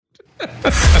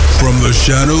From the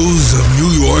shadows of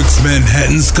New York's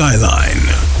Manhattan skyline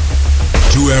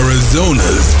to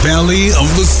Arizona's Valley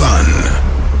of the Sun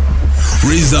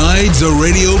resides a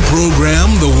radio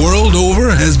program the world over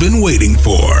has been waiting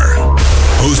for.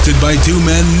 Hosted by two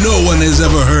men no one has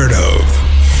ever heard of.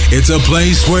 It's a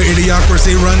place where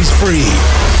idiocracy runs free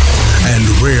and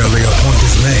rarely a point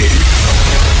is made.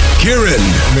 Kieran.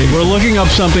 We're looking up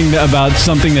something about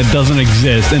something that doesn't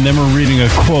exist, and then we're reading a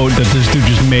quote that this dude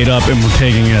just made up, and we're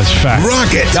taking it as fact.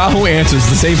 Rocket. Yahoo Answers,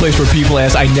 the same place where people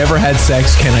ask, I never had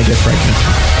sex, can I get pregnant?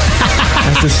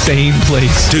 That's the same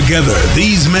place. Together,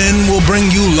 these men will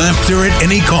bring you laughter at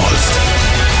any cost,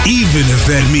 even if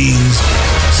that means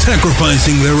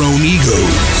sacrificing their own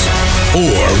egos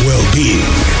or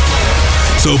well-being.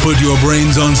 So put your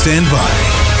brains on standby,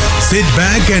 sit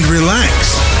back and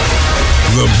relax.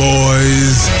 The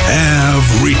boys have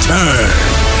returned.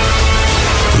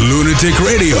 Lunatic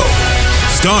Radio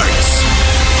starts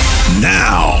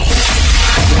now.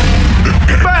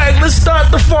 Bang, let's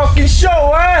start the fucking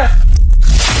show, eh?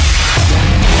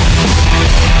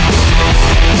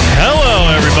 Hello,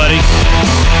 everybody.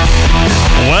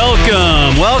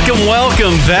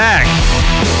 Welcome back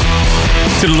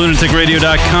to the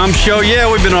lunaticradio.com show. Yeah,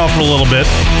 we've been off for a little bit,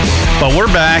 but we're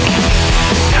back,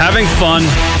 having fun,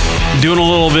 doing a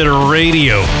little bit of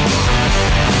radio.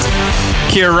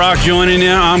 Kier Rock joining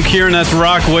you. I'm Kieran. That's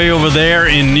Rock way over there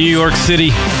in New York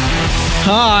City.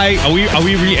 Hi. Are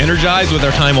we re-energized with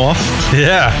our time off?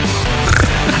 Yeah.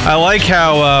 I like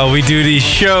how we do these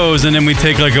shows and then we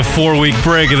take like a 4-week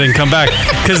break and then come back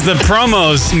because the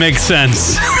promos make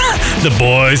sense. The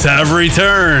boys have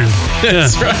returned.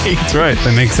 That's right. That's right.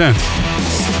 That makes sense.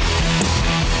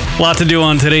 A lot to do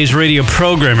on today's radio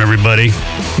program, everybody.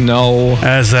 No.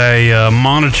 As I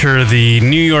monitor the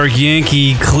New York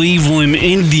Yankee Cleveland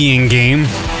Indian game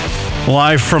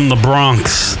live from the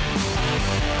Bronx.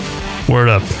 Word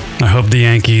up. I hope the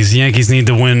Yankees need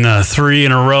to win 3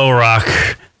 in a row, Rock.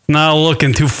 Not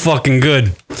looking too fucking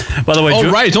good. By the way,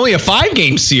 right. It's only a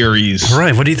 5-game series.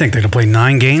 Right. What do you think? They're going to play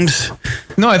 9 games?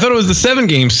 No, I thought it was the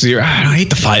 7-game series. I hate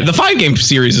the 5. The 5-game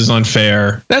series is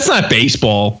unfair. That's not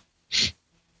baseball.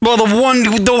 Well,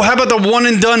 how about the one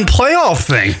and done playoff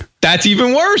thing? That's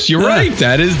even worse. You're right.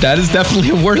 That is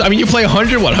definitely worse. I mean, you play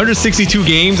 162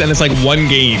 games, and it's like one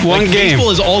game. One game. Baseball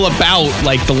is all about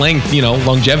like the length,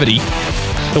 longevity.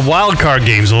 The wild card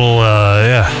games will,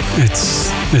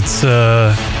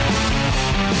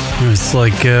 it's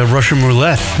like Russian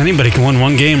roulette. Anybody can win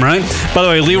one game, right? By the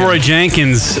way, Leroy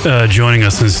Jenkins joining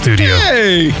us in the studio.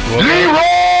 Hey, Leroy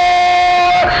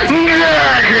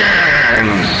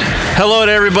Jenkins. Hello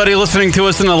to everybody listening to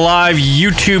us in the live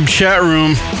YouTube chat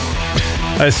room.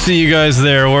 I see you guys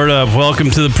there. Word up.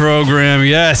 Welcome to the program.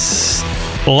 Yes,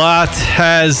 a lot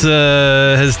has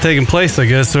taken place, I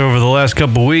guess, over the last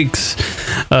couple weeks.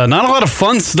 Not a lot of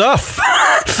fun stuff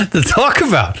to talk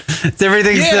about.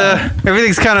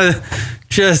 Everything's kind of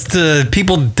just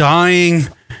people dying,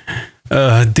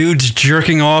 dudes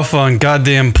jerking off on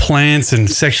goddamn plants and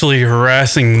sexually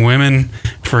harassing women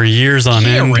for years on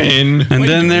end. And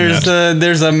then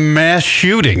there's a mass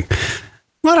shooting.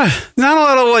 Not a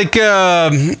lot of like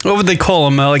what would they call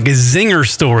them? Like zinger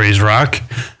stories, Rock.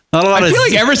 I feel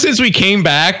like ever since we came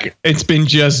back, it's been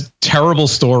just terrible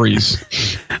stories.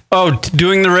 Oh,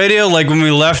 doing the radio, like when we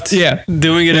left,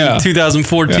 doing it in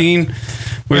 2014,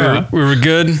 we were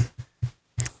good.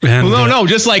 And, no,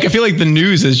 just like I feel like the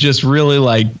news has just really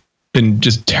like been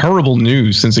just terrible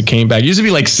news since it came back. It used to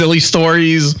be like silly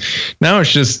stories. Now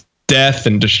it's just death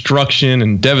and destruction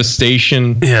and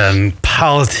devastation. Yeah, and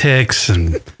politics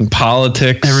and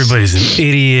politics. Everybody's an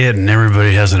idiot and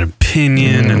everybody has an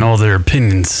opinion and all their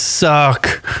opinions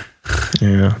suck.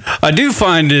 Yeah. I do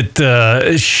find it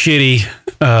shitty,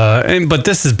 but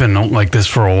this has been like this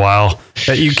for a while,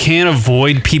 that you can't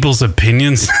avoid people's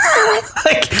opinions.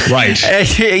 Right.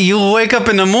 You wake up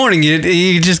in the morning,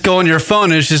 you just go on your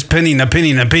phone and it's just opinion.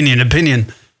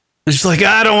 It's just like,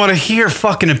 I don't want to hear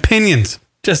fucking opinions.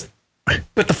 Just,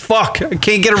 what the fuck? I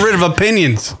can't get rid of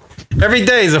opinions. Every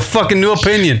day is a fucking new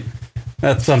opinion.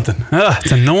 That's something.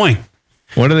 It's annoying.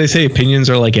 What do they say? Opinions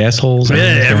are like assholes?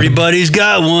 Yeah, everybody's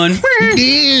got one.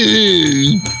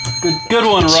 Good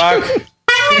one, Rock.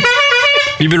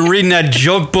 You've been reading that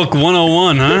Joke Book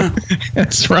 101, huh?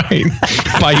 That's right.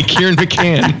 By Kieran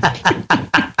McCann.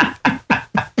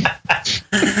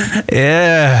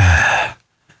 Yeah.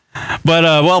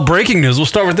 But, breaking news. We'll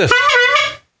start with this.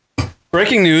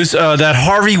 Breaking news, that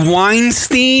Harvey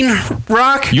Weinstein,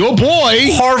 Rock? Your boy!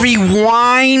 Harvey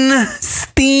Weinstein.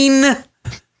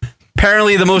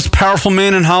 Apparently the most powerful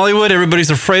man in Hollywood.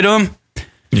 Everybody's afraid of him.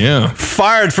 Yeah.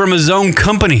 Fired from his own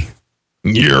company.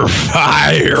 You're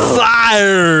fired.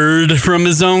 Fired from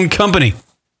his own company.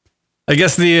 I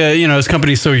guess his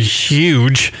company's so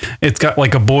huge, it's got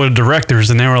like a board of directors,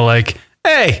 and they were like,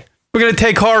 "Hey, we're gonna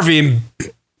take Harvey and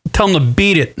tell him to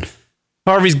beat it."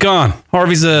 Harvey's gone.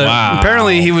 Harvey's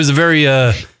apparently he was a very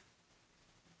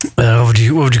what would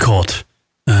you call it?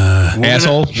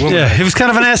 Asshole. Yeah, he was kind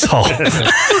of an asshole.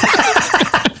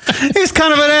 He was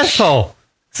kind of an asshole.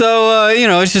 So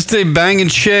it's just banging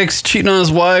chicks, cheating on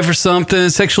his wife or something,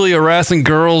 sexually harassing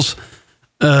girls.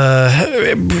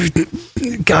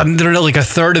 God, they're like a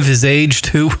third of his age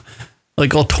too,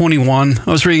 like all 21.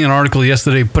 I was reading an article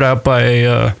yesterday put out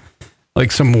by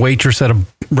like some waitress at a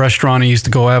restaurant he used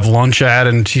to go have lunch at,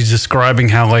 and she's describing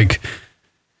how like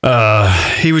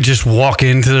he would just walk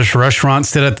into this restaurant,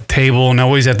 sit at the table, and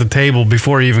always at the table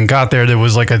before he even got there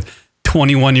was like a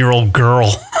 21-year-old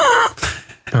girl.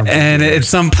 And at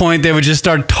some point they would just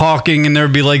start talking, and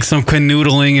there'd be like some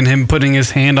canoodling and him putting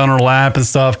his hand on her lap and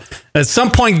stuff. At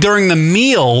some point during the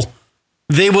meal,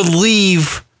 they would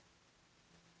leave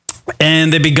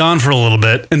and they'd be gone for a little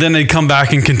bit, and then they'd come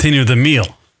back and continue the meal.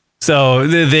 So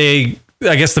I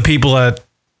guess the people at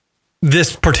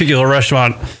this particular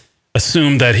restaurant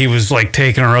assumed that he was like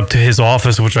taking her up to his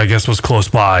office, which I guess was close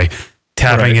by,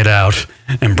 tapping it out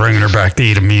and bringing her back to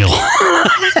eat a meal.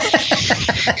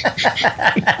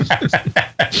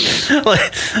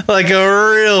 like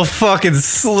a real fucking,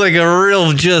 like a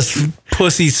real just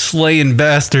pussy slaying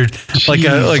bastard. Like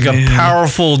a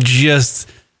powerful just.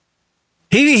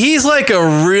 He's like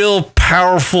a real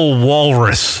powerful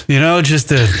walrus,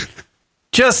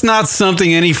 just not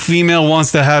something any female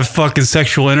wants to have fucking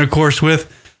sexual intercourse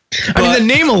with. I mean, the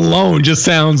name alone just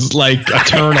sounds like a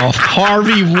turnoff.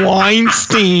 Harvey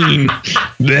Weinstein.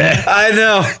 Blech. I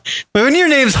know. But when your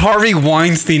name's Harvey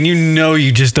Weinstein,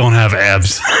 you just don't have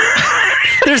abs.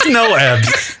 There's no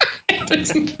abs.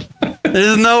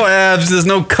 There's no abs. There's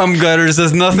no cum gutters.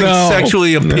 There's nothing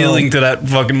sexually appealing to that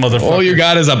fucking motherfucker. All you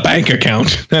got is a bank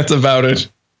account. That's about it.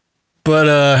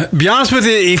 But be honest with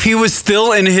you, if he was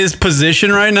still in his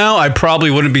position right now, I probably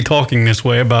wouldn't be talking this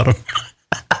way about him.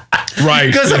 Right.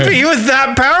 Because he was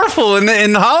that powerful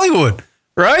in Hollywood,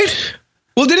 right?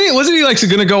 Well, wasn't he like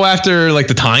going to go after like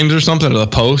the Times or something, or the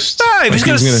Post? He was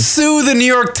going to sue the New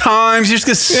York Times. He was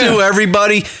going to sue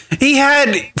everybody. He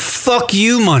had fuck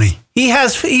you money.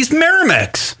 He's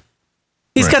Miramax.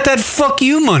 He's got that fuck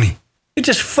you money. He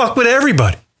just fuck with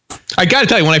everybody. I got to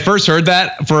tell you, when I first heard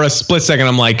that, for a split second,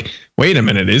 I'm like, wait a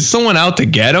minute, is someone out to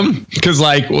get him? Because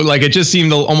like it just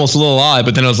seemed almost a little odd,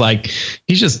 but then I was like,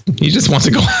 he just wants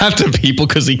to go after people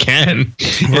because he can,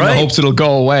 in the hopes it'll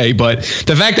go away. But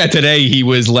the fact that today he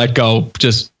was let go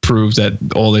just proves that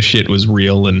all this shit was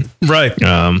real, and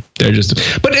they're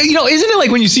just. But isn't it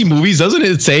like when you see movies, doesn't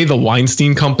it say the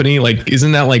Weinstein Company? Like,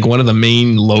 isn't that like one of the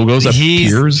main logos that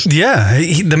appears? Yeah,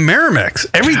 the Miramax.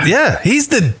 He's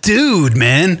the dude,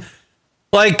 man.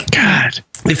 Like, God,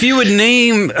 if you would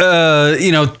name,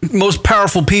 most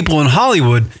powerful people in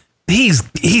Hollywood, he's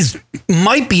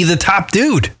might be the top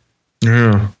dude.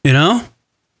 Yeah,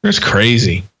 that's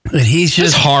crazy. And he's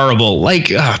just horrible. Like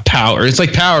power. It's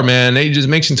like power, man. It just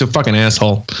makes you into a fucking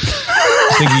asshole.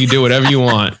 I think you can do whatever you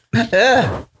want.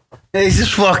 Yeah, he's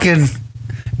just fucking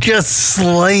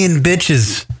slaying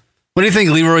bitches. What do you think,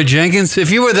 Leroy Jenkins? If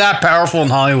you were that powerful in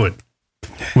Hollywood,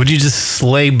 would you just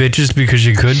slay bitches because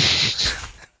you could?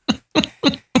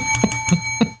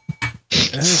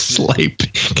 Slay.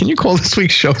 Can you call this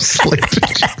week's show Slay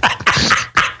Bitch?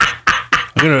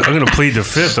 I'm gonna plead the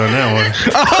fifth on that one.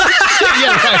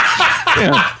 Yeah, right.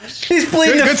 Yeah. He's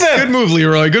pleading the fifth. Good move,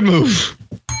 Leroy. Good move.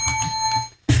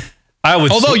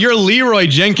 Although you're Leroy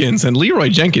Jenkins, and Leroy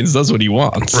Jenkins does what he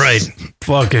wants. Right.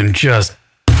 Fucking just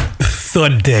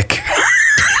thud dick.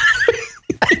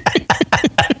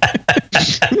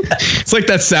 It's like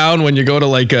that sound when you go to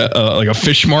like a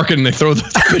fish market and they throw the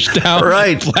fish down.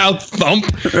 Right. Loud thump.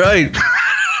 Right.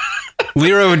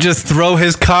 Leroy would just throw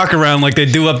his cock around like they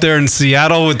do up there in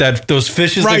Seattle with those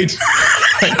fishes. Right.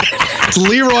 It's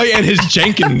Leroy and his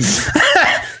Jenkins.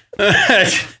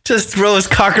 Just throw his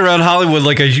cock around Hollywood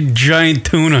like a giant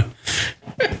tuna.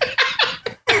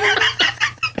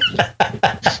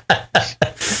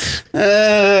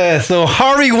 So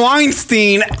Harvey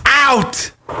Weinstein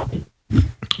out.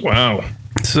 Wow.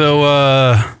 So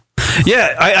I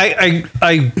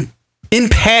in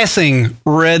passing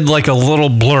read like a little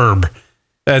blurb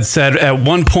that said at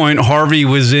one point Harvey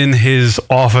was in his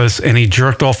office and he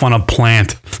jerked off on a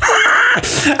plant.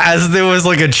 As there was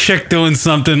like a chick doing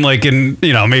something like in,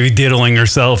 maybe diddling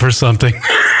herself or something. Like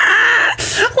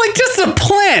just a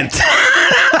plant.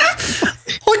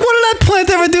 Like what did that plant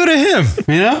ever do to him?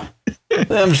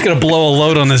 I'm just gonna blow a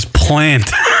load on this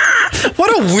plant.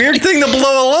 What a weird thing to blow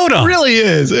a load on. It really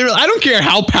is. I don't care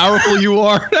how powerful you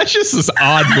are. That's just this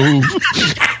odd move.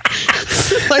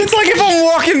 It's like if I'm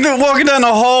walking down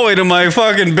the hallway to my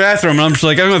fucking bathroom and I'm just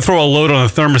like, I'm gonna throw a load on a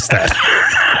thermostat.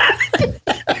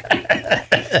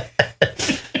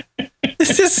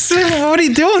 It's just, what are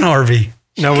you doing, Harvey?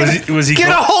 Now, was he Get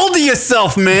a hold of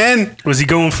yourself, man. Was he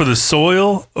going for the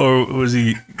soil, or was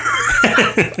he?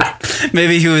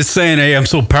 Maybe he was saying, hey, I'm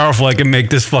so powerful I can make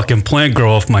this fucking plant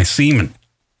grow off my semen.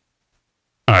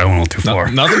 All right, I went a little too far.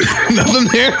 Nothing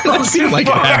there. That seemed like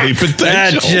it had a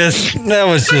potential. That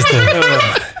was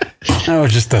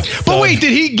just a thug. But wait,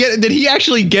 did he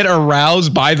actually get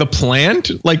aroused by the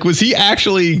plant? Like, was he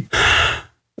actually?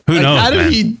 Who knows? How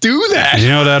did he do that? You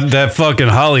know, that fucking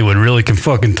Hollywood really can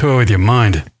fucking toy with your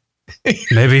mind.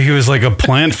 Maybe he was like a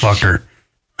plant fucker.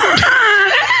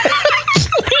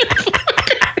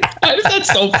 Why is that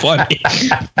so funny?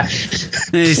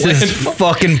 He says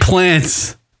fucking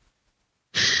plants.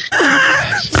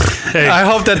 Hey, I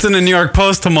hope that's in the New York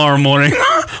Post tomorrow morning.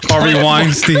 Harvey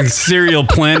Weinstein, serial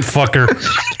plant fucker.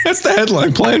 That's the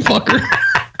headline, plant fucker.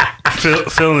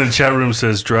 Phil in the chat room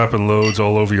says dropping loads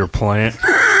all over your plant.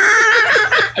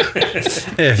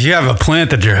 If you have a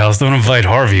plant at your house, don't invite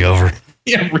Harvey over.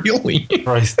 Yeah, really.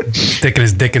 Christ, sticking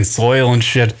his dick in soil and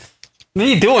shit. What are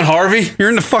you doing, Harvey? You're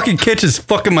in the fucking kitchen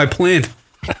fucking my plant.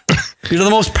 You're the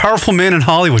most powerful man in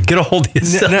Hollywood. Get a hold of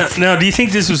yourself. Now, do you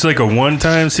think this was like a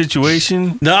one-time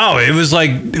situation? No, it was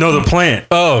like No, the plant.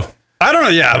 Oh, I don't know.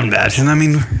 Yeah, I would imagine. I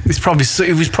mean, he was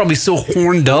probably so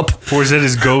horned up. Or is that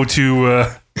his go-to?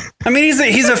 I mean,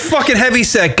 he's a fucking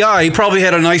heavyset guy. He probably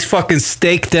had a nice fucking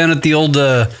steak down at the old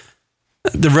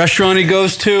the restaurant he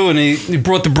goes to, and he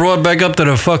brought the broad back up to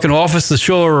the fucking office to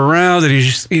show her around, and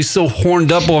he's so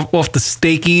horned up off the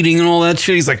steak eating and all that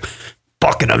shit. He's like,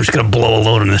 fuck it, I'm just gonna blow a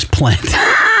load on this plant.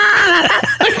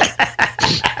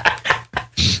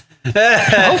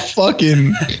 How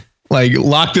fucking like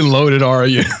locked and loaded are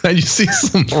you? You see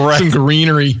some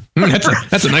greenery.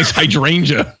 That's a nice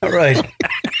hydrangea. Right.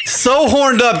 So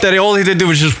horned up that all he did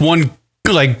was just one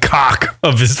like cock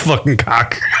of his fucking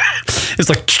cock. It's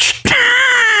like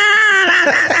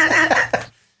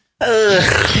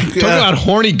Talk about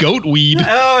horny goat weed.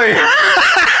 oh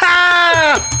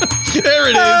yeah. There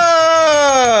it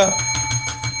is.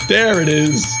 There it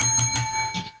is.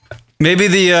 Maybe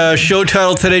the show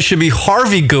title today should be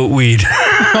Harvey Goatweed.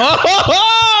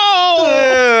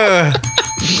 Oh!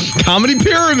 Comedy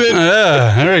pyramid.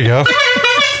 Yeah, there you go.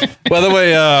 By the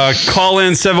way, call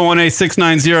in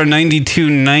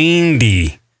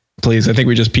 718-690-9290. Please, I think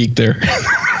we just peaked there.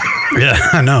 Yeah,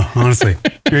 I know, honestly.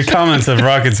 Your comments of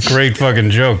Rocket's great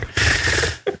fucking joke.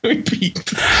 We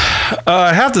peaked.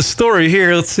 I have the story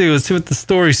here. Let's see what the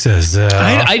story says.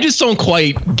 I just don't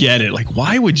quite get it. Like,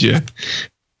 why would you?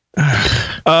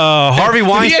 Harvey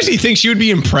Weinstein. He actually thinks you would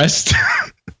be impressed.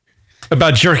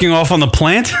 About jerking off on the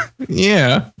plant?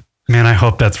 Yeah. Man, I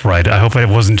hope that's right. I hope I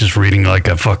wasn't just reading like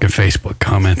a fucking Facebook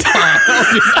comment.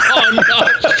 Oh no!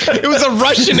 It was a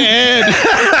Russian ad.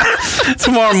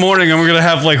 Tomorrow morning, I'm going to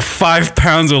have like 5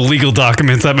 pounds of legal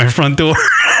documents at my front door.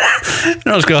 And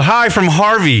I'll just go, hi, from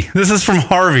Harvey. This is from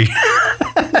Harvey.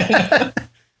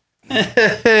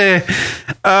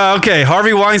 Okay,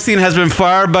 Harvey Weinstein has been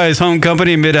fired by his home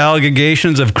company amid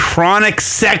allegations of chronic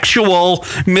sexual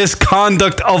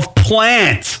misconduct of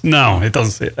plants. No, it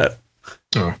doesn't say that.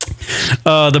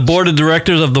 The board of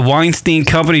directors of the Weinstein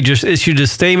Company just issued a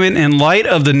statement in light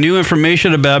of the new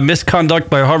information about misconduct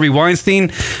by Harvey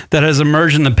Weinstein that has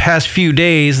emerged in the past few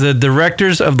days. The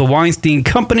directors of the Weinstein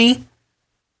Company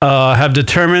have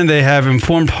determined they have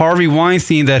informed Harvey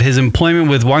Weinstein that his employment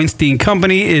with Weinstein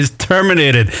Company is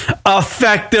terminated,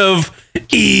 effective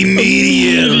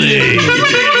immediately.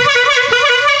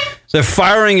 The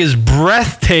firing is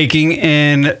breathtaking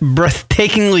and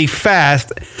breathtakingly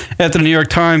fast after the New York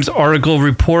Times article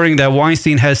reporting that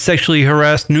Weinstein has sexually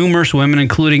harassed numerous women,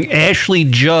 including Ashley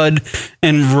Judd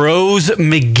and Rose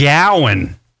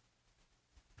McGowan.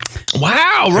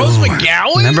 Wow, Rose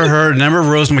McGowan? Remember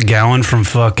Rose McGowan from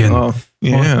fucking... Oh,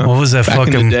 yeah. What was that Back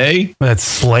fucking... in the day? That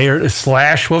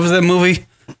Slash, what was that movie?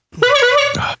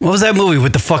 What was that movie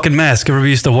with the fucking mask? Everybody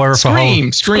used to wear her for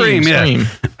Scream. Yeah.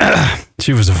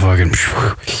 She was a fucking...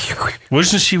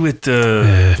 Wasn't she with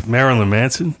Marilyn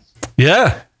Manson?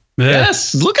 Yeah.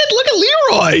 Yes. Look at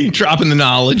Leroy dropping the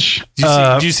knowledge.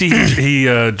 Did you see he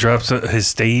drops his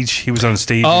stage? He was on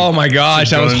stage. Oh my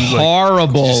gosh, that was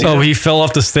horrible. So he fell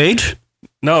off the stage?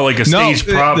 No, like a stage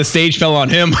prop. The stage fell on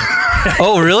him.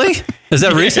 Oh, really? Is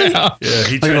that recent? Yeah. Yeah,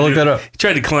 he I gotta look that up. He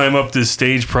tried to climb up this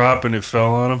stage prop and it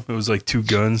fell on him. It was like 2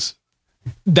 guns.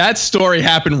 that story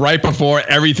happened right before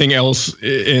everything else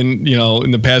in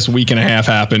the past week and a half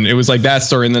happened. It was like that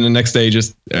story, and then the next day,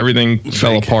 just everything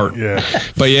fell apart. Yeah,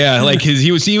 but yeah, like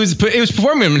it was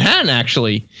performing in Manhattan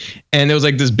actually, and there was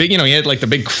like this big, he had like the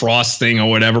big cross thing or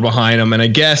whatever behind him, and I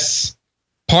guess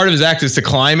part of his act is to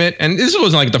climb it. And this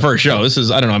wasn't like the first show. This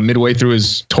is, I don't know, midway through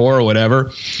his tour or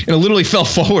whatever, and it literally fell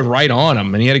forward right on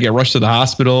him, and he had to get rushed to the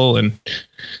hospital. And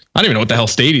I don't even know what the hell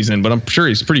state he's in, but I'm sure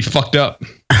he's pretty fucked up.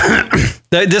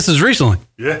 This is recently.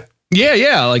 Yeah.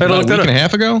 Yeah. Like about a week and a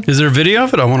half ago. Is there a video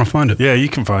of it? I want to find it. Yeah, you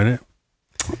can find it.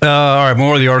 All right,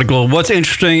 more of the article. What's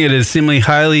interesting, it is seemingly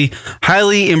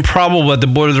highly improbable that the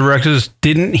board of directors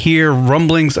didn't hear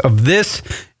rumblings of this.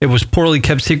 It was poorly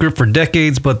kept secret for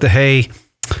decades, but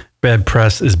bad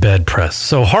press is bad press.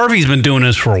 So Harvey's been doing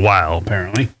this for a while,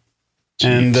 apparently.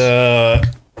 Jeez.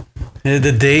 And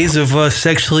the days of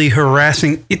sexually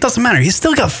harassing, it doesn't matter. He's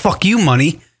still got fuck you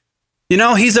money.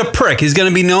 He's a prick. He's going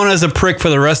to be known as a prick for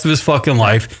the rest of his fucking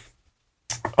life.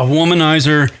 A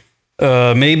womanizer.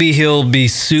 Maybe he'll be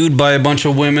sued by a bunch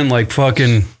of women like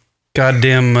fucking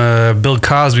goddamn Bill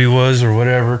Cosby was or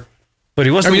whatever. But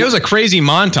he wasn't. I mean, it was a crazy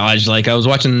montage. Like I was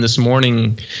watching this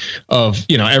morning of,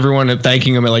 everyone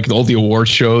thanking him at like all the award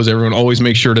shows. Everyone always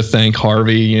makes sure to thank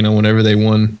Harvey, whenever they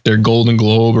won their Golden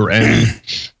Globe or Emmy.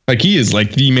 Like he is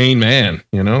like the main man,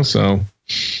 so.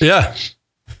 Yeah.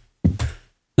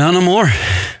 Not no more.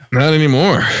 Not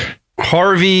anymore.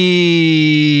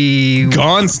 Harvey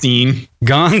Gonstein.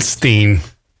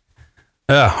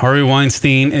 Yeah, Harvey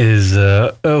Weinstein is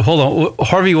hold on.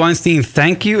 Harvey Weinstein,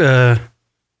 thank you.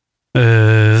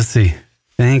 Let's see.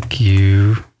 Thank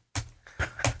you.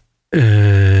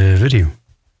 Video.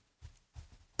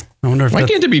 I wonder if why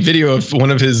can't there be video of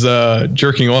one of his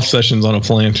jerking off sessions on a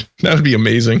plant? That would be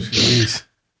amazing. Jeez.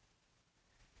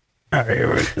 All right,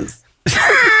 here it is.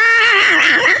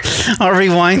 Harvey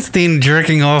Weinstein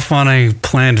jerking off on a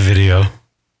plant video.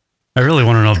 I really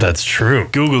want to know if that's true.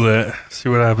 Google that. See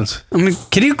what happens. I mean,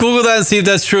 can you Google that and see if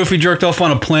that's true if he jerked off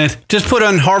on a plant? Just put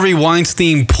on Harvey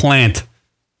Weinstein plant.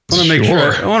 I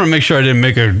want to make sure I didn't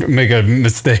make a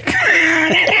mistake.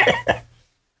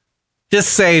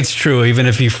 Just say it's true, even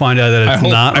if you find out that it's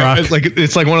not.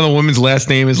 It's like one of the women's last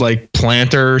name is like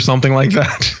Planter or something like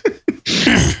that.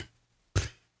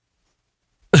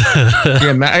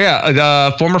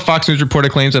 Former Fox News reporter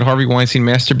claims that Harvey Weinstein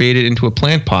masturbated into a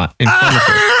plant pot in front of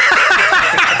her.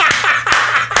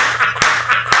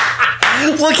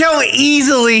 Look how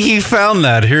easily he found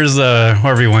that. Here's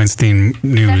Harvey Weinstein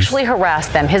news. Sexually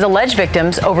harassed them. His alleged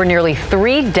victims over nearly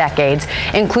 3 decades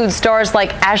include stars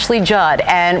like Ashley Judd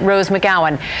and Rose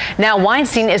McGowan. Now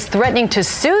Weinstein is threatening to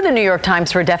sue the New York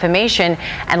Times for defamation,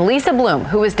 and Lisa Bloom,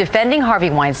 who is defending Harvey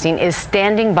Weinstein, is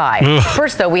standing by. Ugh.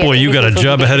 First, though, you got a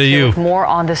job ahead of you. More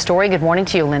on the story. Good morning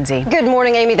to you, Lindsay. Good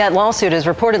morning, Amy. That lawsuit is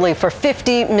reportedly for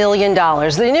 $50 million.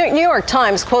 The New York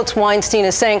Times quotes Weinstein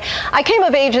as saying, "I came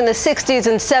of age in the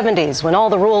 60s and 70s when all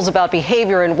the rules about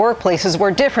behavior in workplaces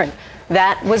were different.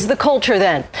 That was the culture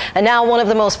then. And now one of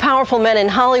the most powerful men in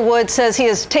Hollywood says he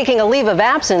is taking a leave of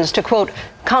absence to, quote,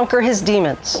 conquer his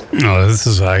demons." Oh, this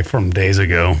is from days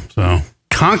ago. So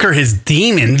conquer his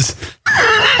demons.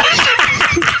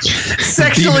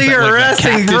 Sexually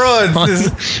harassing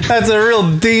broads. That's a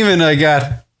real demon I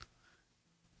got.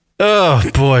 Oh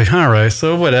boy. All right.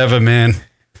 So whatever, man.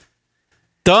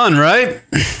 Done, right?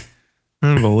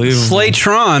 Unbelievable.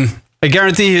 Slatron. I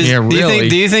guarantee his. Yeah, really.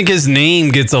 Do you think his name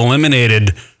gets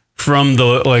eliminated from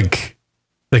the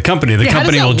company? The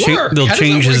company will they'll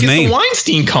change his name. It's the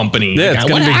Weinstein Company. Yeah, it's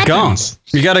gonna be gone.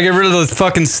 You got to get rid of the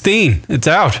fucking Steen. It's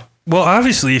out. Well,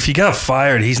 obviously, if he got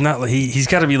fired, he's not. He's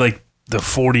got to be like the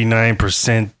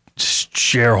 49%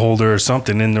 shareholder or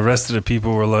something, and the rest of the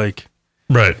people were like,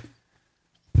 right.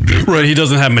 He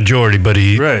doesn't have majority, but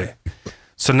he right.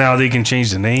 So now they can change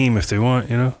the name if they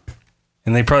want, and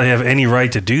they probably have any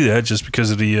right to do that just because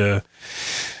of the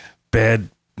bad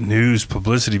news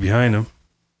publicity behind them.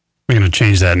 We're gonna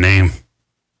change that name.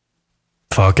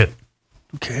 Fuck it.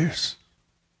 Who cares?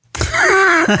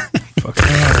 Fuck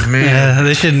oh, man. Yeah,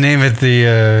 they should name it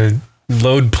the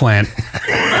load plant.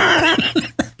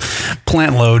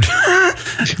 Plant load.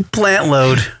 Plant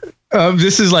load.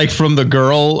 This is like from the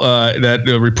girl that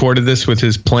reported this with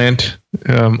his plant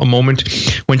a moment.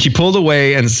 When she pulled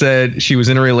away and said she was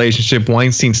in a relationship,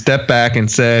 Weinstein stepped back and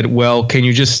said, "Well, can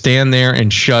you just stand there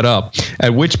and shut up?"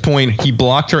 At which point he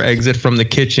blocked her exit from the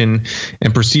kitchen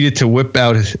and proceeded to whip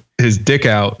out his dick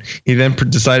out. He then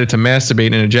decided to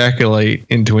masturbate and ejaculate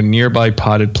into a nearby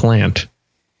potted plant.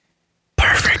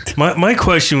 Perfect. Perfect. My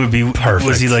question would be, Perfect.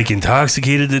 was he like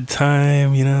intoxicated at the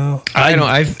time? You know, I don't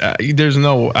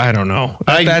know.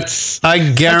 That's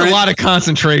a lot of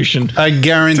concentration. I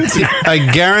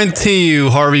guarantee you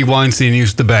Harvey Weinstein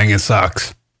used to bang his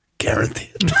socks. Guarantee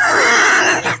it.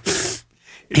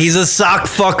 He's a sock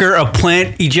fucker, a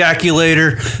plant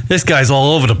ejaculator. This guy's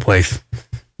all over the place.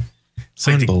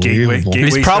 it's like the gateway.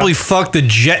 He's probably fucked a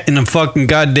jet in a fucking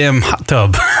goddamn hot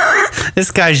tub.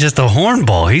 This guy's just a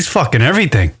hornball. He's fucking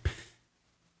everything.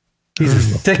 He's a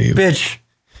sick bitch.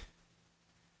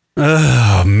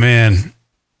 Oh, man.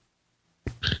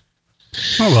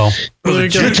 Oh, well.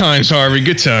 Good times, Harvey.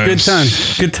 Good times. Good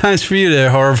times. Good times for you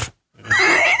there, Harv.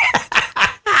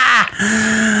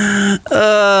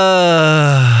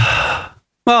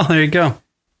 Well, there you go.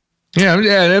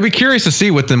 Yeah, I'd be curious to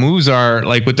see what the moves are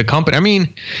like with the company. I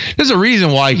mean, there's a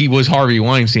reason why he was Harvey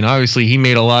Weinstein. Obviously, he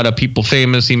made a lot of people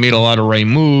famous. He made a lot of right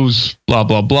moves, blah,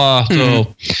 blah, blah.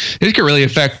 So this could really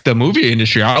affect the movie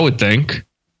industry, I would think.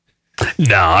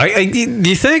 No, do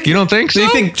you think? You don't think so? Do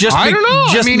you think I don't know.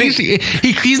 I mean,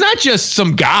 he's not just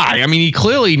some guy. I mean, he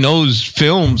clearly knows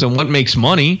films and what makes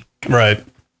money. Right.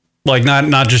 Like,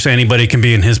 not just anybody can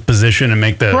be in his position and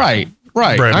make the... Right.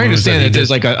 I understand that there's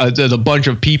like a bunch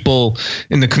of people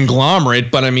in the conglomerate,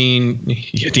 but I mean,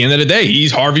 at the end of the day,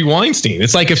 he's Harvey Weinstein.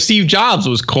 It's like if Steve Jobs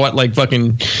was caught like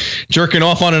fucking jerking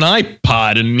off on an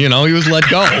iPod and, you know, he was let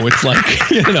go. It's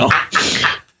like, you know.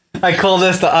 I call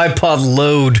this the iPod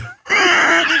load.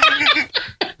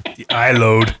 The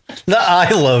iLoad. The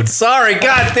iLoad. Sorry,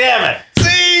 god damn it.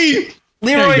 See?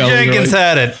 Leroy Jenkins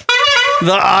had it.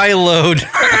 The iLoad.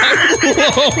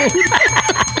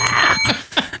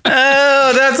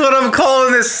 Oh, that's what I'm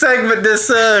calling this segment, this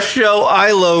show,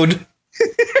 iLoad.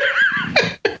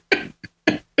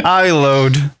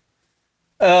 iLoad.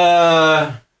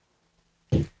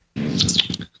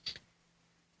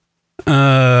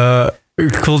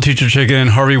 Cool Teacher Chicken.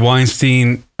 Harvey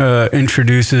Weinstein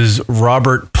introduces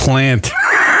Robert Plant.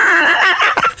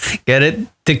 Get it?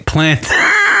 Dick Plant.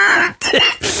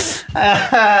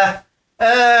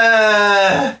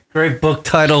 Great book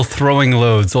title, Throwing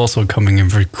Loads, also coming in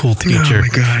for Cool Teacher. Oh my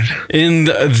God. In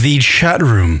the chat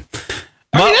room.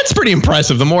 I mean, that's pretty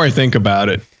impressive. The more I think about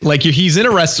it, like he's in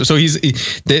a restaurant. So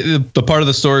the part of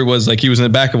the story was like he was in the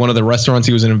back of one of the restaurants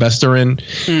he was an investor in.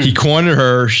 He cornered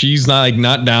her. She's not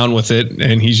down with it.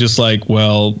 And he's just like,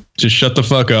 well, just shut the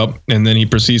fuck up. And then he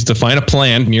proceeds to find a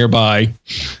plant nearby,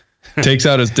 takes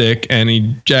out his dick and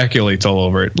he ejaculates all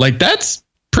over it. Like that's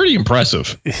pretty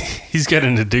impressive. He's got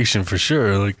an addiction for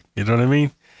sure. Like, you know what I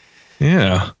mean?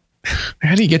 Yeah.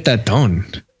 How do you get that done?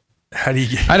 How do you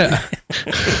get... I'd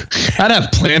have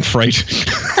plant fright.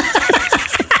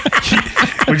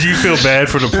 Would you feel bad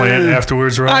for the plant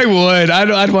afterwards, Rob? I would.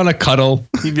 I'd want to cuddle.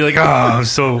 You'd be like, I'm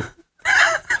such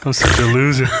a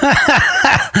loser.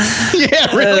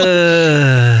 Yeah,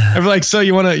 really. I'd be like, so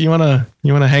you wanna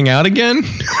hang out again?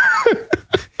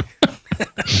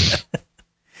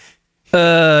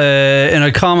 In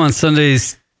a comment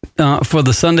Sundays for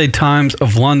the Sunday Times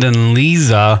of London,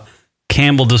 Lisa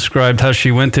Campbell described how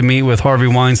she went to meet with Harvey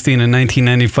Weinstein in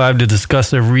 1995 to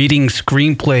discuss reading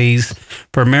screenplays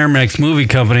for Miramax Movie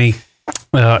Company.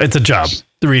 It's a job,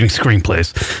 reading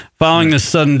screenplays. Following the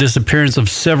sudden disappearance of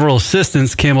several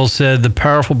assistants, Campbell said the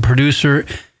powerful producer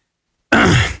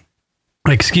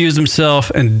excused himself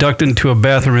and ducked into a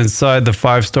bathroom inside the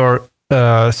five-star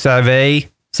Savoy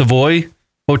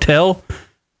Hotel.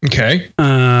 Okay.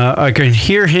 I can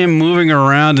hear him moving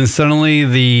around, and suddenly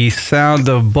the sound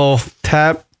of both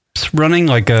taps running,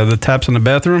 like the taps in the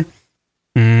bathroom.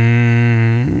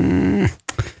 I'm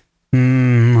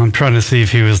trying to see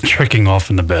if he was tricking off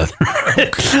in the bathroom.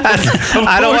 I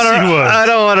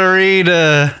don't want to read.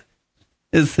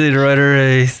 It's the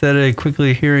writer. He said,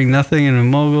 quickly hearing nothing in a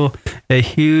mogul, a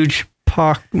huge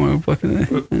pock. Damn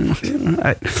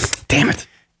it.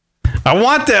 I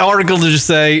want the article to just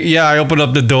say, yeah, I opened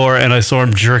up the door and I saw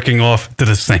him jerking off to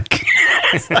the sink.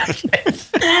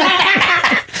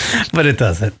 But it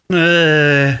doesn't.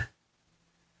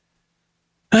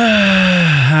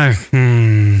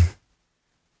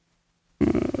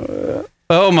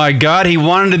 Oh my God, he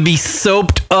wanted to be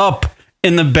soaped up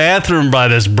in the bathroom by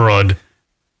this broad.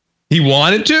 He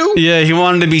wanted to? Yeah, he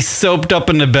wanted to be soaped up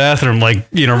in the bathroom, like,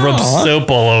 rub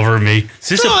soap all over me.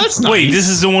 That's nice. Wait, this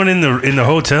is the one in the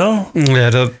hotel? Yeah,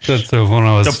 that's the one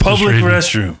I was. The public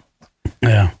restroom.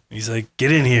 Yeah. He's like,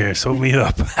 get in here, soap me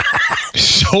up.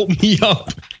 Soap me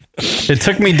up. It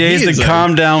took me days to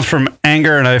calm down from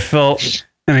anger, and I felt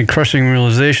a crushing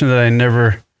realization that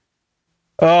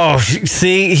Oh,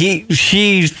 see,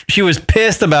 she was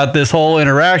pissed about this whole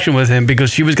interaction with him because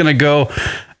she was going to go.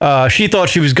 She thought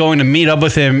she was going to meet up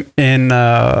with him in,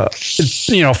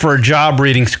 for a job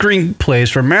reading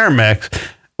screenplays for Miramax,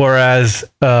 whereas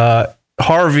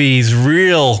Harvey's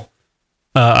real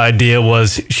idea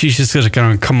was she's just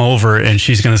going to come over and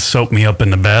she's going to soap me up in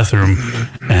the bathroom,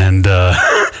 and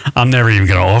I'm never even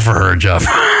going to offer her a job.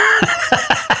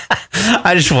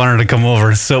 I just want her to come over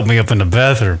and soap me up in the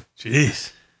bathroom.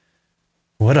 Jeez.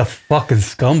 What a fucking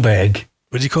scumbag.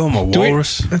 What'd you call him, a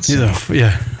walrus?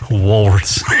 Yeah,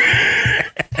 walrus.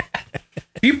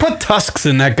 You put tusks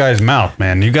in that guy's mouth,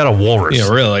 man. You got a walrus. Yeah,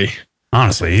 really.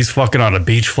 Honestly, he's fucking on a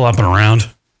beach flopping around.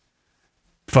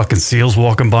 Fucking seals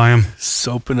walking by him.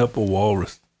 Soaping up a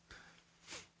walrus.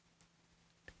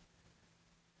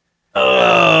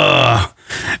 Yeah,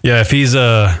 if he's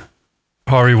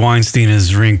Harvey Weinstein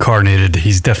is reincarnated,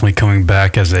 he's definitely coming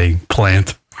back as a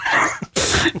plant.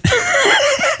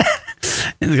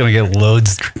 He's gonna get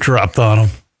loads dropped on him.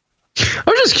 I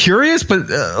was just curious, but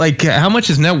how much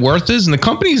his net worth is, and the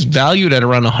company's valued at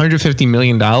around $150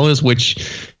 million,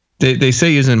 which they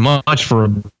say isn't much for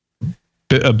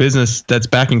a business that's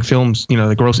backing films,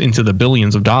 that gross into the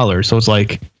billions of dollars. So it's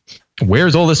like,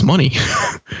 where's all this money?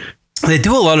 They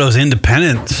do a lot of those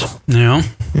independents, Yeah.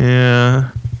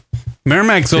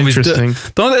 Miramax always interesting.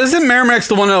 Isn't Miramax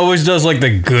the one that always does like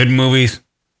the good movies?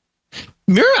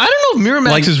 I don't know if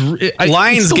Miramax is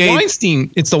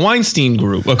Lionsgate. It's the Weinstein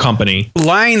Group, a company.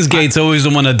 Lionsgate's always the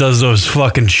one that does those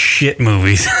fucking shit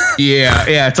movies. Yeah.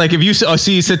 It's like if you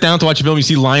see you sit down to watch a film, you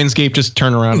see Lionsgate, just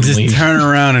turn around and leave. Turn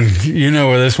around and you know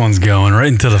where this one's going, right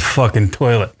into the fucking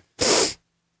toilet.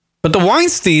 But the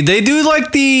Weinstein, they do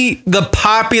like the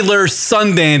popular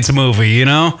Sundance movie,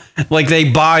 like they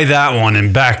buy that one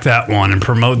and back that one and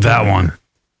promote that one.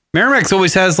 Miramax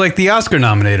always has like the Oscar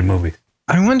nominated movie.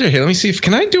 I wonder. Hey, let me see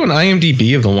can I do an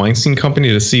IMDb of the Weinstein Company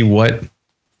to see what,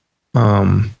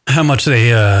 how much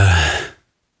they. I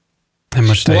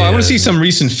want to see some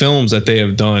recent films that they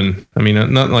have done. I mean,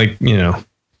 not like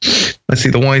Let's see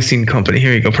the Weinstein Company.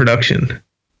 Here you go, production.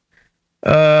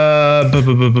 I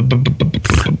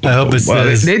hope it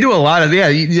says they do a lot of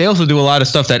They also do a lot of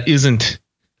stuff that isn't.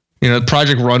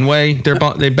 Project Runway,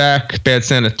 they back Bad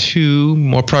Santa 2,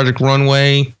 more Project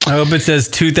Runway. I hope it says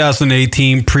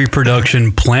 2018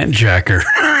 pre-production Plant Jacker.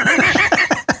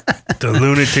 The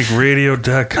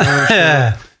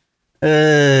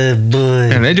lunaticradio.com.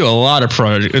 Boy. And they do a lot of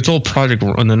projects. It's all Project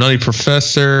Run, The Nutty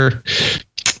Professor,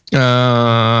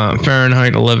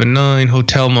 Fahrenheit 11/9,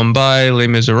 Hotel Mumbai, Les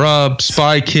Miserables,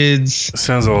 Spy Kids.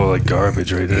 Sounds all like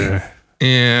garbage right there.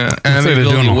 Yeah,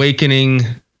 Amityville: The Awakening.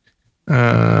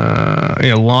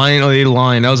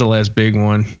 Lion. That was the last big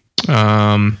one.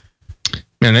 Man,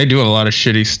 they do a lot of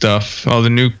shitty stuff.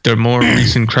 The more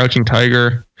recent Crouching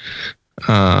Tiger,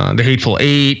 The Hateful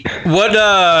Eight. What?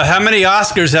 How many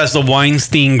Oscars has the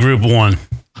Weinstein Group won?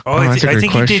 I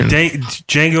think he did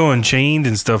Django Unchained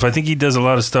and stuff. I think he does a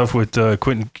lot of stuff with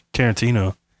Quentin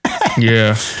Tarantino.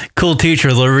 Yeah. Cool teacher.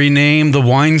 They'll rename the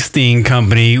Weinstein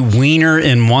Company Wiener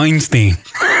and Weinstein.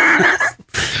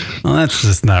 Well, that's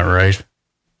just not right.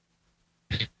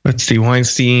 Let's see.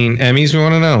 Weinstein Emmys, we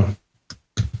want to know.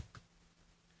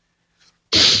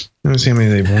 Let me see how many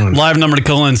they've won. Live number to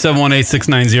call in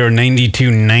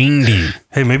 718-690-9290.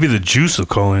 Hey, maybe the Juice will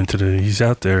call in today. He's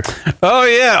out there. Oh,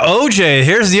 yeah. OJ.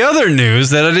 Here's the other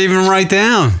news that I didn't even write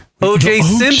down. OJ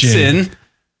Simpson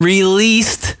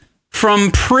released from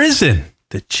prison.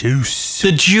 The Juice.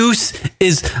 The Juice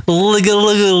is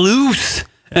loose.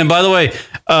 And by the way,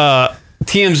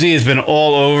 TMZ has been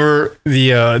all over the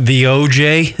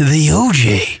OJ. The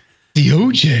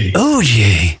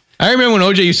OJ. I remember when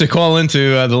OJ used to call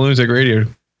into the Lunatic Radio.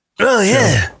 Oh,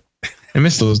 yeah. I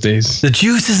miss those days. The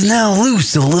juice is now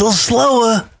loose, a little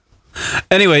slower.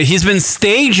 Anyway, he's been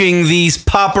staging these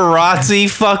paparazzi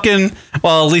fucking,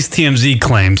 well, at least TMZ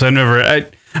claims.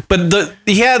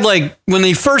 He had when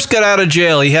they first got out of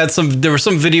jail, there was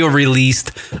some video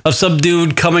released of some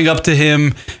dude coming up to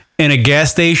him in a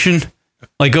gas station.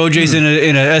 Like OJ's in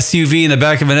an SUV, in the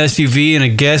back of an SUV in a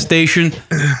gas station.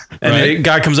 And the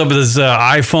guy comes up with his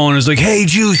iPhone and is like, "Hey,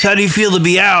 Juice, how do you feel to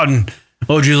be out?" And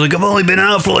OJ's like, "I've only been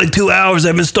out for 2 hours.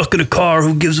 I've been stuck in a car.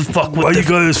 Who gives a fuck? Why you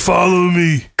guys follow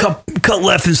me? Cut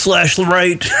left and slash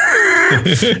right."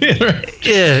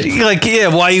 Yeah,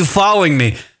 why are you following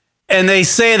me? And they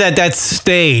say that that's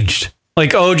staged.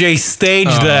 Like OJ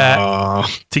staged that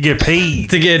to get paid.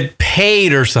 To get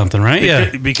paid or something,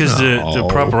 right? Because the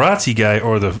paparazzi guy,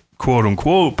 or the quote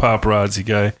unquote paparazzi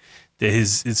guy,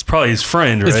 it's probably his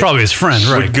friend, right? It's probably his friend,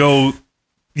 right? Would go,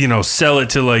 sell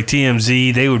it to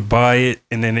TMZ. They would buy it,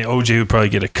 and then OJ would probably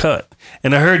get a cut.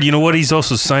 And I heard, you know what? He's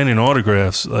also signing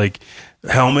autographs, like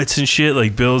helmets and shit,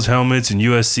 like Bills helmets and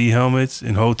USC helmets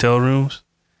in hotel rooms.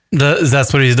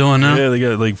 That's what he's doing now? Yeah, they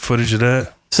got like footage of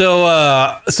that. So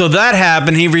that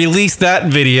happened. He released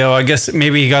that video. I guess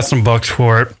maybe he got some bucks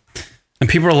for it. And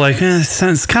people are like,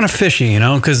 it's kind of fishy, you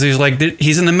know, because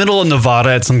he's in the middle of Nevada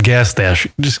at some gas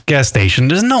station.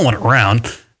 There's no one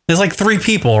around. There's like 3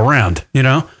 people around, you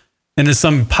know, and there's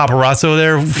some paparazzo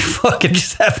there. Fucking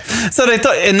just so they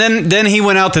thought, and then he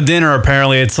went out to dinner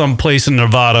apparently at some place in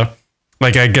Nevada,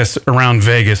 like I guess around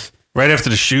Vegas. Right after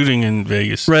the shooting in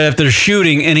Vegas. Right after the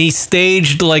shooting, and he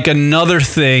staged like another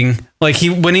thing. Like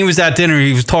when he was at dinner,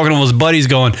 he was talking to his buddies,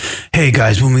 going, "Hey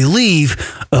guys, when we leave,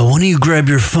 why don't you grab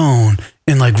your phone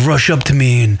and like rush up to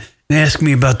me and ask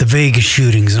me about the Vegas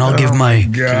shootings, and I'll give my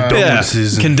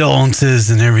condolences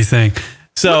and everything."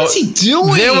 So what is he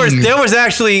doing? There was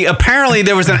actually apparently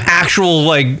there was an actual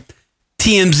like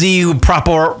TMZ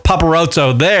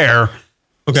paparazzo there.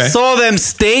 Okay, saw them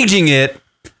staging it.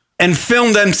 And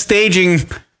filmed them staging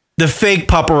the fake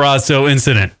paparazzo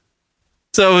incident.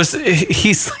 So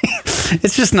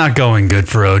it's just not going good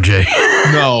for OJ.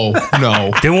 No.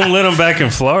 They won't let him back in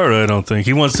Florida, I don't think.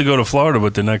 He wants to go to Florida,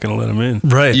 but they're not going to let him in.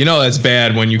 Right. You know that's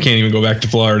bad when you can't even go back to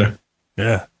Florida.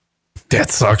 Yeah.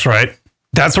 That sucks, right?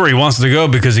 That's where he wants to go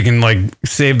because he can like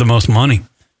save the most money.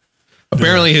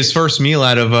 Apparently his first meal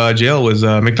out of jail was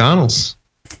McDonald's.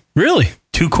 Really?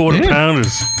 2 quarter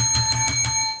pounders.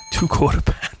 2 quarter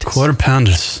pounders. Quarter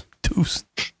pounders.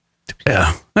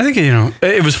 Yeah. I think, you know,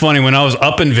 it was funny when I was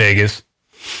up in Vegas,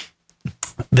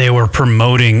 they were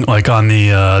promoting like on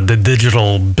the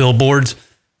digital billboards,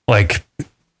 like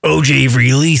OJ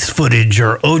release footage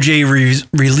or OJ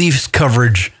release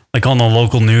coverage, like on the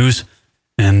local news.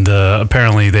 And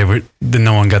apparently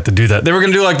no one got to do that. They were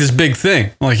going to do like this big thing.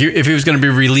 Like if he was going to be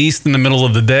released in the middle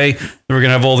of the day, they were going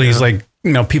to have all these like,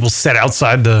 you know, people set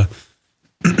outside the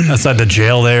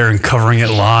jail there and covering it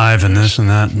live and this and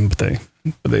that.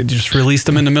 But they just released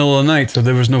him in the middle of the night. So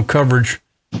there was no coverage.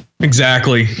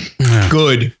 Exactly. Yeah.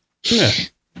 Good. Yeah.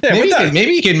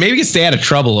 Maybe he can stay out of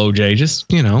trouble, OJ.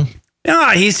 Just, you know.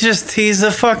 Yeah, he's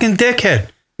a fucking dickhead.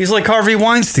 He's like Harvey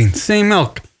Weinstein, same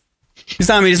ilk. He's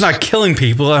not killing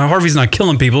people. Harvey's not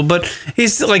killing people, but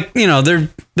he's like, you know, they're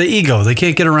the ego. They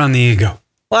can't get around the ego.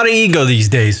 A lot of ego these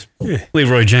days. Yeah.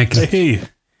 Leroy Jenkins. I hear you.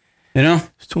 You know?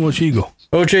 It's too much ego.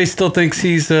 OJ still thinks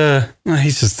he's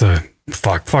just a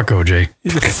fuck OJ.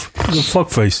 He's a fuck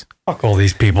face. Fuck all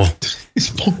these people. He's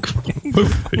fuck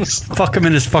him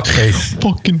in his fuck face.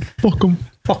 Fuck him.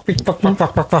 Fuck.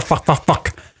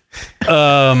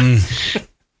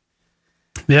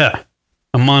 Yeah.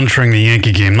 I'm monitoring the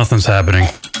Yankee game. Nothing's happening.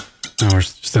 No, we're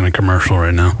just in a commercial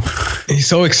right now. He's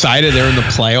so excited they're in the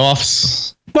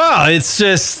playoffs. Well, it's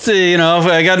just, you know,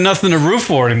 I got nothing to root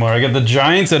for anymore. I got the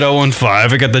Giants at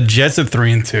 0-5. I got the Jets at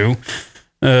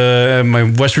 3-2. My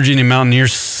West Virginia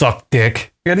Mountaineers suck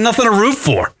dick. I got nothing to root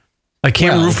for. I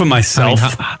can't root for myself. I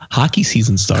mean, hockey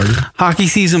season started. Hockey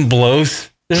season blows.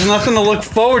 There's nothing to look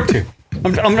forward to.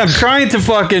 I'm trying to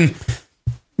fucking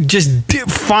just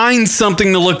find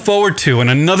something to look forward to, and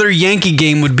another Yankee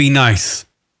game would be nice.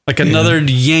 Like another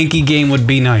Yankee game would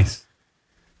be nice.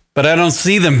 But I don't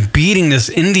see them beating this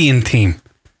Indian team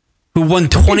who won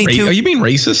 22. Are you being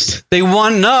racist? They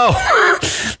won. No,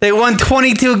 they won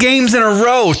 22 games in a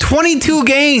row. 22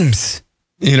 games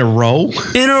in a row.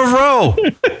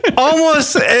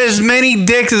 Almost as many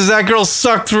dicks as that girl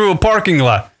sucked through a parking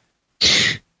lot.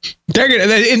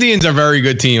 The Indians are a very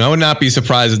good team. I would not be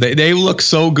surprised if they looked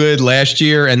so good last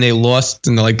year and they lost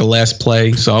in the last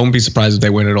play. So I wouldn't be surprised if they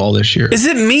win it all this year. Is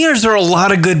it me or is there a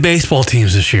lot of good baseball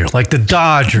teams this year? Like the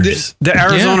Dodgers, the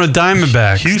Arizona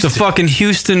Diamondbacks, the fucking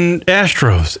Houston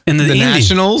Astros, and the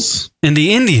Nationals, and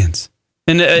the Indians.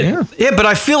 And but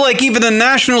I feel like even the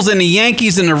Nationals and the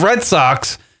Yankees and the Red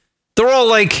Sox, they're all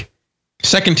like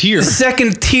second tier,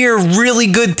 really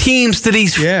good teams to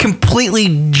these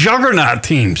completely juggernaut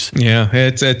teams. Yeah,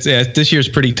 it's this year's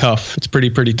pretty tough. It's pretty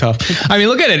tough. I mean,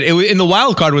 look at it. In the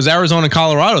wild card was Arizona,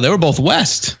 Colorado. They were both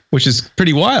West, which is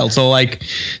pretty wild. So like,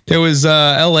 there was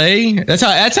LA.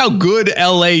 That's how good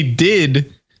LA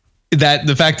did. That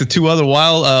the fact that 2 other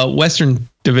Western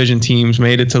Division teams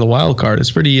made it to the wild card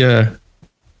is pretty. There's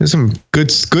some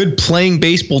good playing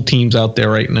baseball teams out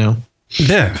there right now.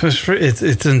 Yeah,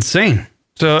 it's insane.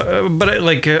 So, I'm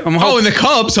hoping. Oh, and the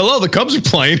Cubs. Hello, the Cubs are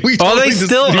playing. Are they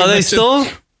still in the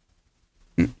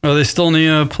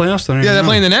playoffs? They're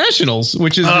playing the Nationals,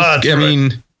 which is, they're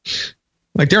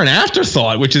an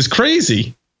afterthought, which is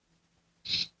crazy.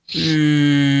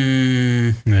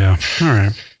 Yeah. All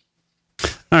right.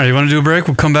 You want to do a break?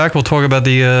 We'll come back. We'll talk about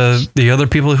the other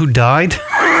people who died.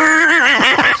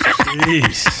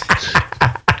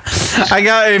 I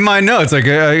got in my notes, like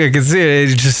I can see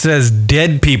it. It just says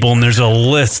dead people, and there's a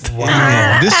list.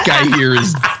 Wow, this guy here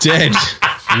is dead.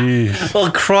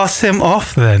 Well, cross him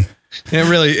off then. Yeah,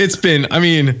 really, it's been. I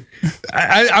mean,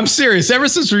 I'm serious. Ever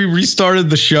since we restarted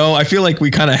the show, I feel like we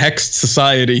kind of hexed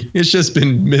society. It's just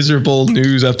been miserable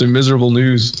news after miserable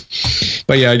news.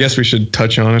 But yeah, I guess we should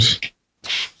touch on it.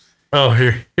 Oh,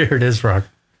 here it is, Rock.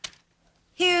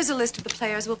 Here's a list of the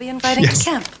players we'll be inviting to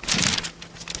camp.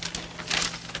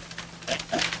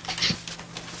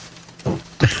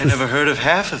 I never heard of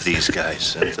half of these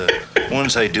guys, and the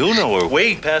ones I do know are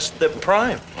way past their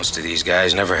prime. Most of these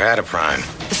guys never had a prime.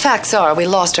 The facts are we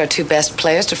lost our 2 best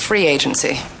players to free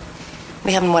agency.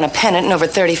 We haven't won a pennant in over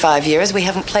 35 years. We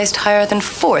haven't placed higher than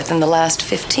 4th in the last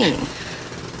 15.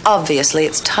 Obviously,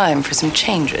 it's time for some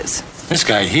changes. This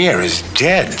guy here is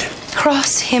dead.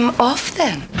 Cross him off,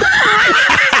 then.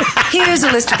 Here's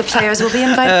a list of the players we'll be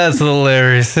inviting. That's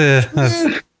hilarious.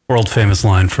 That's world famous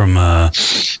line from.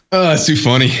 That's too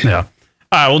funny. Yeah.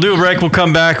 All right, we'll do a break. We'll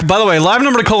come back. By the way, live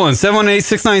number to call in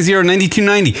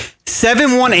 718-690-9290.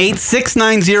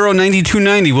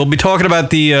 718-690-9290. We'll be talking about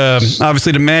the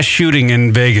obviously the mass shooting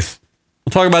in Vegas.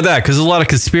 We'll talk about that because there's a lot of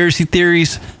conspiracy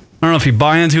theories. I don't know if you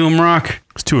buy into them, Rock.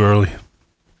 It's too early.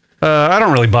 I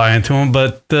don't really buy into them,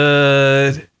 but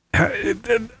the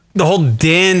whole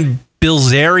Dan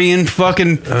Bilzerian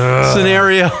fucking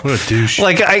scenario. What a douche.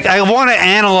 Like, I want to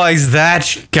analyze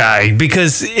that guy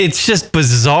because it's just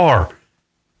bizarre.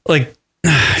 Like,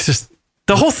 it's just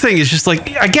the whole thing is just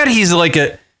like, I get he's like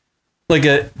an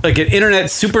internet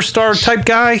superstar type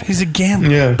guy. He's a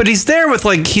gambler. Yeah. But he's there with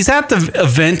he's at the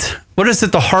event. What is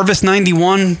it? The Harvest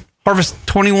 91, Harvest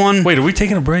 21. Wait, are we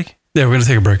taking a break? Yeah, we're gonna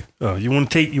take a break. Oh, you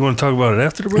want to talk about it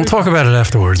after the break? We'll talk about it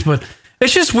afterwards, but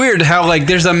it's just weird how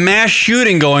there's a mass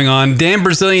shooting going on. Dan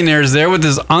Brazilianaire is there with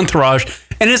his entourage,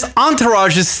 and his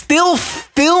entourage is still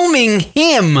filming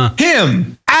him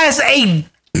as a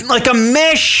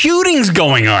mass shooting's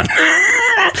going on.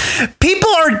 People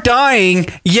are dying,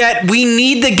 yet we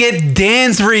need to get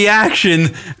Dan's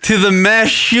reaction to the mass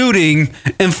shooting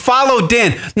and follow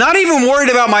Dan. Not even worried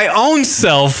about my own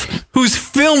self, who's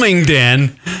filming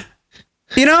Dan.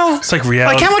 You know, it's like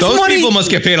reality. Like how much Those money? people must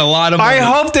get paid a lot of money. I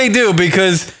hope they do,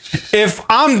 because if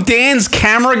I'm Dan's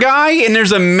camera guy and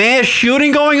there's a mass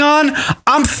shooting going on,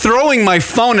 I'm throwing my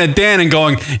phone at Dan and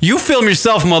going, "You film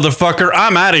yourself, motherfucker.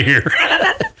 I'm out of here."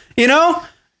 You know,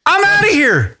 I'm out of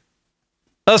here.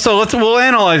 So we'll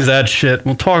analyze that shit.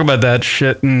 We'll talk about that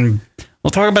shit, and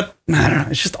we'll talk about. I don't know.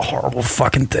 It's just a horrible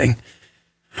fucking thing.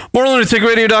 More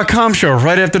lunaticradio.com show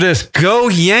right after this. Go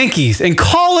Yankees and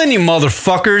call in, you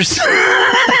motherfuckers.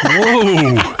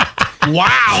 Whoa.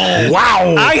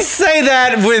 Wow. I say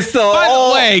that with By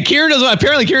the way, Kieran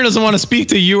doesn't want to speak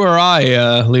to you or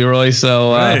I, Leroy.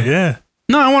 So right, yeah.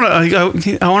 No, I want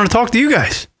to talk to you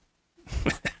guys.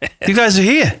 You guys are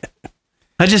here.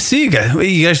 I just see you guys.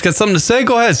 You guys got something to say?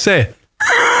 Go ahead, say it.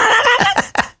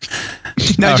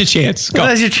 Now's your chance. Go.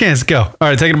 Now's your chance. Go. All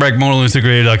right, taking a break.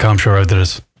 MonaLunaticRadio.com show right after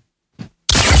this.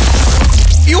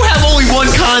 You have only one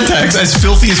contact as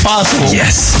filthy as possible.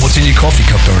 Yes. What's in your coffee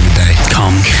cup during the day?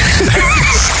 Come.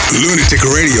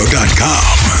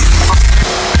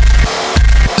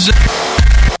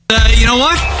 lunaticradio.com. You know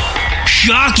what?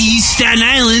 Sharky's Staten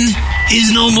Island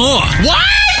is no more. What?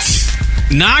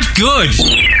 Not good.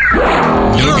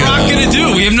 What are Rock gonna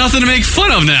do? We have nothing to make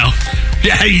fun of now. They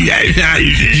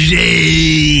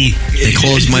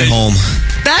closed my home.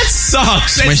 That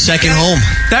sucks. It's my second home.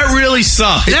 That really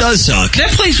sucks. It does suck. That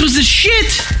place was the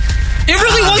shit. It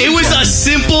really was. It was a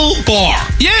simple bar.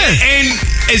 Yeah. And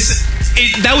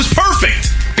that was perfect.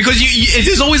 Because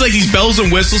there's always like these bells and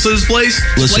whistles to this place.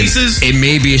 Listen, places. it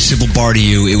may be a simple bar to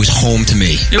you. It was home to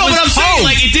me. No, but I'm saying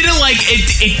like it didn't like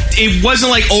it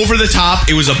wasn't like over the top.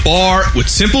 It was a bar with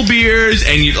simple beers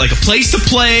and like a place to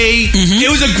play. Mm-hmm. It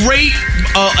was a great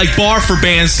like bar for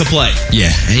bands to play.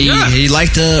 Yeah, he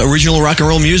liked the original rock and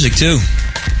roll music too.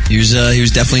 He was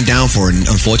definitely down for it. And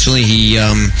unfortunately, the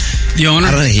owner,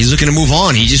 I don't know, he's looking to move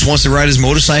on. He just wants to ride his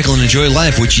motorcycle and enjoy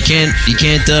life, which you can't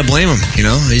blame him. You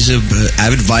know, he's a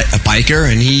avid biker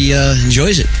and he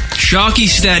enjoys it. Sharky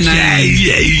Staten Island.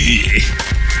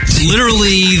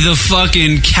 Literally the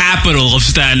fucking capital of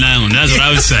Staten Island. That's what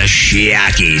I would say.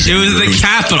 Sharky's. It was the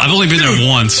capital. I've only been there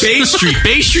once. Bay Street.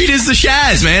 Bay Street is the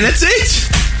Shaz, man. That's it.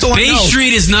 Bay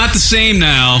Street is not the same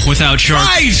now without Sharky.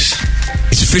 Right.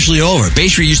 It's officially over. Bay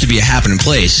Street used to be a happening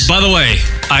place. By the way,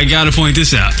 I gotta point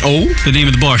this out. Oh? The name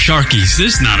of the bar, Sharky's.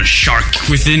 There's not a shark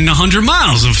within 100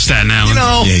 miles of Staten Island.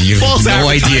 You have no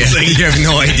idea. You have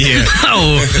no idea.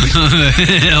 All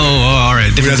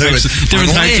right. Different types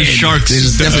of sharks.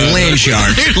 There's definitely land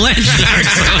sharks. Land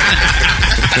sharks.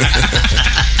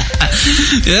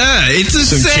 Yeah, it's a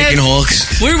Some sad... chicken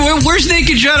hawks. Where's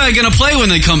Naked Jedi gonna play when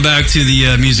they come back to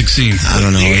the music scene? I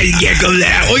don't know. Gecko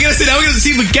Lounge. We're gonna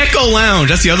see the Gecko Lounge.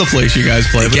 That's the other place you guys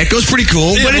play. Gecko's pretty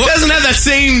cool. But it doesn't have that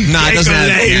same... Nah, it doesn't have...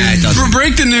 Yeah, it doesn't.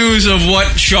 Break the news of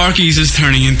what Sharky's is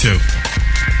turning into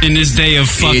in this day of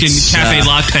fucking cafe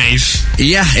lattes.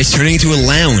 Yeah, it's turning into a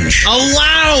lounge. A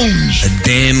lounge! A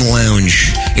damn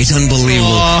lounge. It's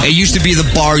unbelievable. It used to be the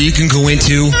bar you can go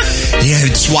into. Yeah,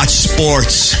 just watch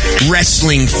sports,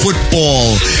 wrestling,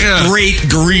 football, great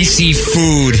greasy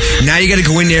food. Now you gotta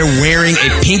go in there wearing a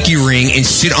pinky ring and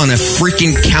sit on a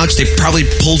freaking couch they probably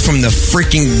pulled from the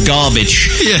freaking garbage.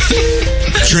 Yeah.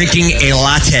 Drinking a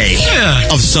latte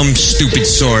of some stupid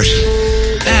sort.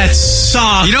 That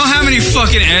sucks. You know how many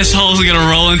fucking assholes are gonna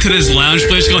roll into this lounge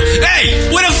place going, hey,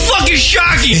 what a fucking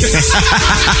Sharky's?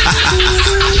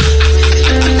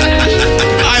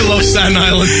 I love Staten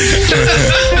Island.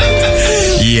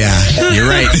 Yeah, you're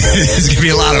right. There's gonna be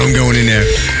a lot of them going in there.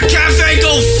 Cafe,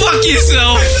 go fuck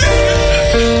yourself.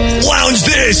 Lounge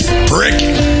this, prick.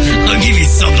 I'll give you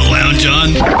something to lounge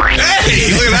on.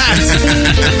 Hey, look at that.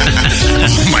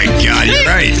 Oh my God, you're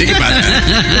right. Think about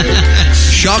that.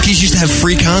 Sharky's used to have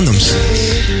free condoms.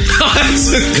 Oh, that's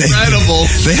incredible.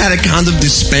 They had a condom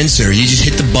dispenser. You just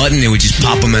hit the button, it would just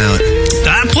pop them out.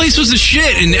 That place was a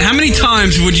shit. And how many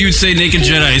times would you say Naked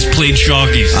Jedi has played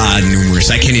Sharky's? Numerous.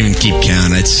 I can't even keep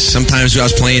count. Sometimes I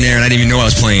was playing there and I didn't even know I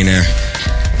was playing there.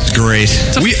 It's great.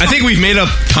 I think we've made up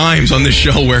times on this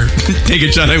show where Naked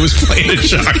Jedi was playing at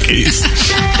Sharky's.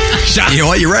 You know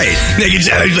what? You're right. Naked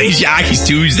Jedi playing Sharky's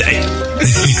Tuesday.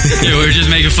 Yeah, we were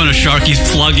just making fun of Sharky's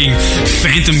plugging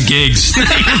phantom gigs.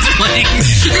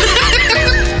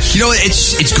 You know,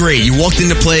 it's great. You walked in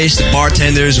the place, the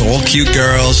bartenders are all cute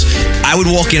girls. I would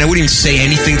walk in, I wouldn't even say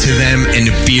anything to them, and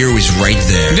the beer was right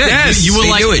there. Yes, you were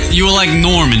like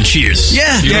Norm in Cheers.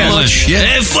 Yeah,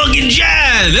 Hey, fucking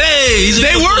Jad. Hey,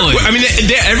 they were. I mean,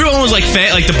 everyone was like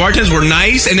fat. Like the bartenders were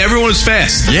nice, and everyone was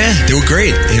fast. Yeah, they were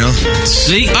great. You know.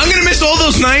 See, I'm gonna miss all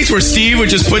those nights where Steve would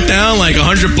just put down like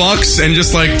 $100 and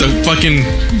just like the fucking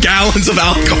gallons of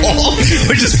alcohol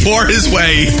would just pour his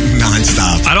way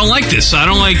nonstop. I don't like this. I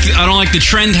don't like the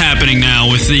trend happening now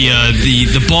with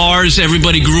the bars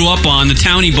everybody grew up on, the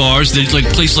townie bars. There's like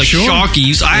places like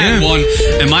Sharky's. I had one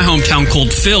in my hometown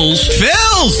called Phil's.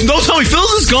 Phil's? Don't tell me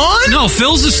Phil's is gone? No,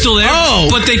 Phil's is still there. Oh.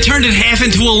 But they turned it half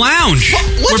into a lounge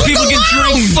where people can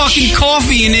drink fucking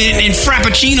coffee and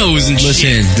frappuccinos and shit.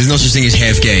 Listen, there's no such thing as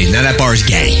half gay. Now that bar is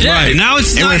gay. Yeah, right. Now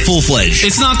it's not full-fledged.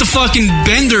 It's not the fucking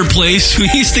Bender place we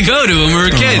used to go to when we were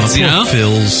kids, you know?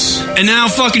 Phil's. And now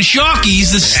fucking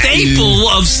Sharky's, the staple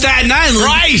of Staten Island,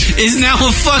 is now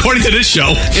a fucking... According to this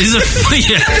show. Is a...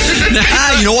 Yeah.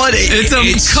 You know what? It's a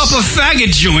cup of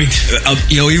faggot joint.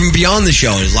 You know, even beyond the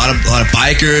show, there's a lot of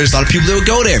bikers, a lot of people that would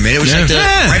go there, man. It was like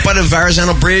right by the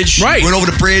Verrazano Bridge. Right. Went over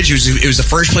the bridge. It was the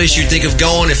first place you'd think of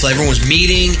going if everyone was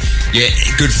meeting. Yeah,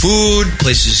 good food.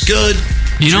 Place is good.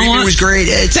 You know what? It was great.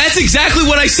 That's exactly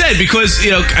what I said because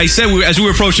I said as we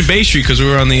were approaching Bay Street because we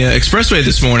were on the expressway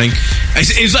this morning.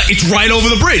 It's right over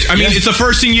the bridge. I mean, it's the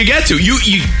first thing you get to. You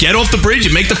get off the bridge,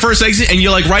 you make the first exit, and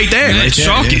you're like right there. Yeah, it's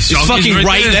Sharky's. It's fucking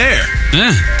right there.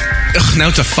 Yeah. Ugh, now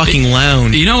it's a fucking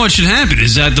lounge. You know what should happen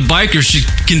is that the bikers should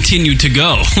continue to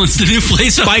go. Once the new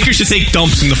place opens. Bikers should take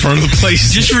dumps in the front of the place.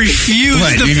 Just refuse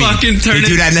to fucking turn it.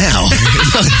 They do that now.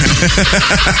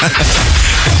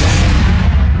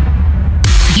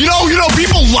 You know,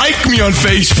 people like me on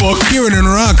Facebook. Kieran and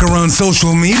Rock are on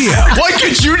social media. Why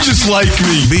can't you just like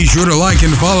me? Be sure to like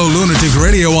and follow Lunatic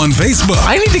Radio on Facebook.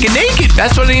 I need to get naked.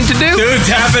 That's what I need to do. Dude,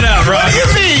 tap it out, Rock. What do you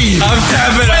mean? I'm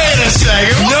tapping out. Wait a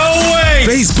second. No way.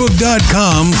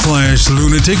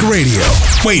 Facebook.com/Lunatic Radio.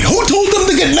 Wait, who told them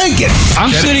to get naked? I'm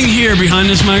sitting here behind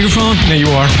this microphone. There you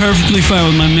are. Perfectly fine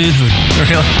with my manhood.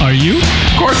 Really? Are you?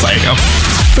 Of course I am.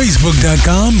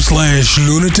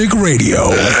 Facebook.com/Lunatic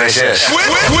Radio.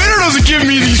 Twitter doesn't give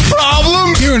me these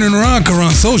problems. Kieran and Rock are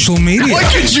on social media. Why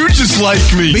can't you just like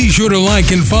me? Be sure to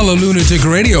like and follow Lunatic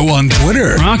Radio on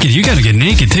Twitter. Rocket, you gotta get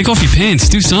naked. Take off your pants.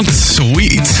 Do something.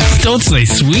 Sweet. Don't say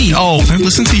sweet. Oh, I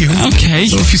listen to you. Okay.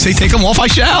 So if you say take them off, I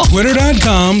shall.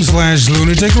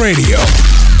 Twitter.com/Lunatic Radio.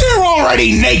 They're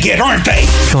already naked, aren't they? I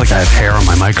feel like I have hair on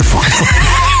my microphone.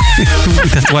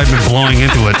 That's why I've been blowing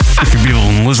into it, if you people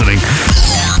are listening.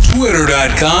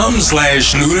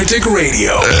 Twitter.com/Lunatic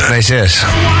Radio. Nice.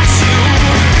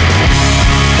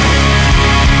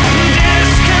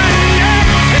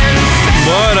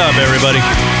 What up, everybody?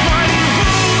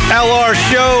 LR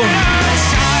Show.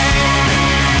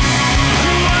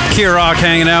 K-Rock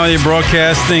hanging out with you,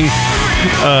 broadcasting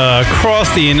across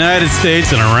the United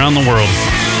States and around the world.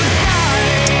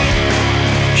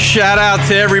 Shout out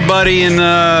to everybody in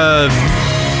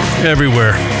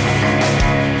everywhere.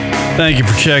 Thank you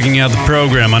for checking out the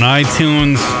program on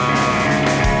iTunes,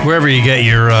 wherever you get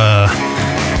your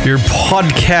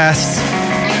podcasts.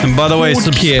 And by the way,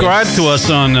 subscribe to us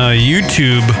on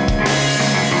YouTube,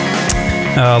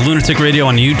 Lunatic Radio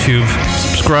on YouTube.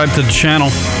 Subscribe to the channel.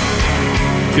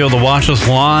 Be able to watch us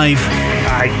live.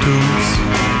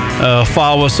 iTunes.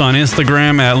 Follow us on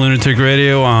Instagram at Lunatic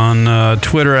Radio, on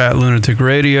Twitter at Lunatic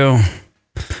Radio.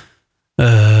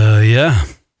 Yeah.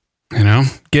 You know,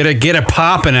 get it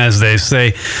popping, as they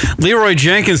say. Leroy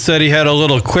Jenkins said he had a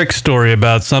little quick story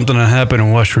about something that happened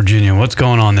in West Virginia. What's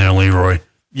going on there, Leroy?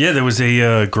 Yeah, there was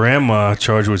a grandma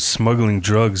charged with smuggling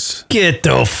drugs. Get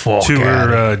the fuck to out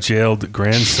her jailed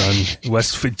grandson,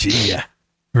 West Virginia.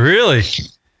 Really?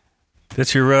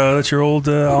 That's your old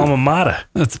alma mater.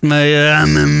 That's my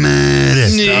alma mater.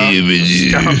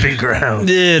 Stomping ground.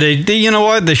 Yeah, they you know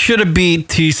what? They should have beat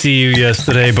TCU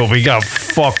yesterday, but we got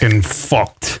fucking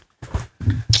fucked.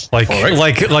 Like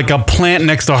a plant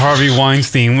next to Harvey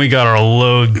Weinstein, we got our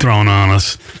load thrown on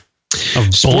us.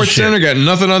 Sports Center got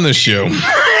nothing on this show.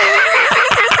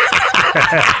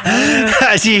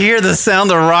 As you hear the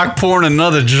sound of Rock pouring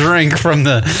another drink from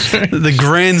the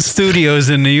Grand Studios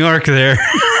in New York there.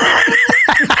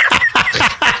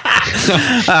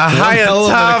 High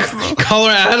atop,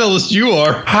 color analyst you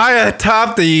are. High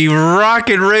atop the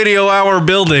Rocket Radio Hour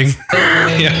building.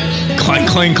 Yeah, clank,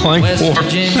 clank, clank.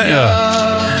 Yeah.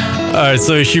 All right,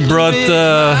 so she brought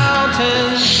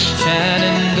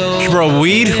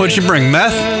weed. What'd she bring?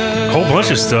 Meth? A whole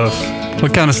bunch of stuff.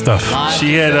 What kind of stuff?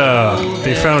 She had,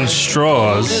 they found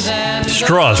straws.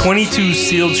 Straws? 22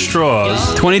 sealed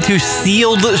straws. 22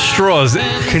 sealed straws.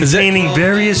 Containing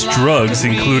various drugs,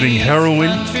 including heroin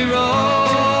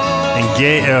and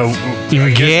gay.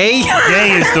 Gay?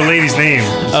 Gay is the lady's name.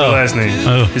 It's her last name.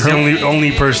 Oh. Is the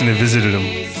only person that visited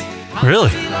him. Really?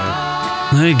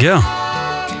 There you go.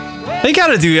 They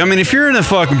gotta do, I mean, if you're in a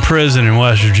fucking prison in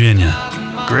West Virginia.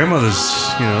 Grandmother's,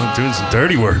 doing some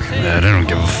dirty work. Yeah, they don't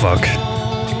give a fuck.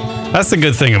 That's the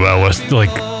good thing about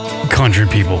country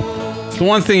people. The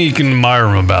one thing you can admire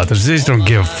them about is they just don't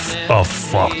give a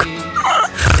fuck.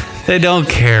 They don't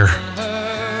care.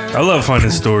 I love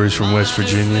finding stories from West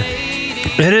Virginia.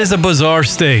 It is a bizarre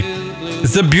state.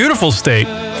 It's a beautiful state.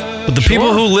 But the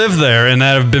people who live there and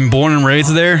that have been born and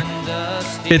raised there,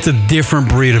 it's a different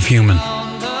breed of human.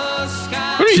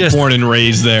 Just born and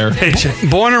raised there.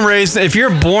 Born and raised. If you're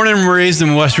born and raised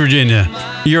in West Virginia,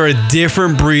 you're a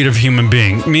different breed of human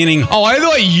being. Meaning, I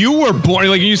thought you were born.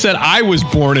 Like you said, I was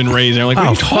born and raised there. Like, what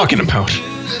are you talking about?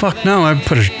 Fuck no! I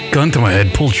put a gun to my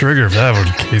head, pull trigger if that were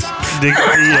the case.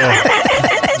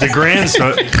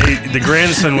 The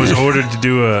grandson was ordered to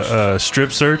do a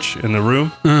strip search in the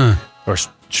room, or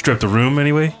strip the room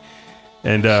anyway,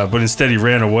 and but instead he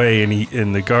ran away,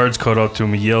 and the guards caught up to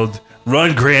him. He yelled,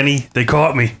 "Run, Granny! They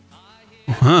caught me!"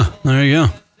 Huh? There you go.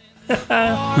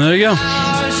 There you go.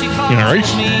 You all right?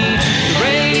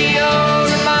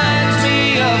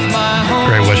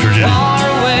 Great West Virginia.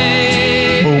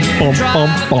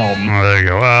 Oh, there you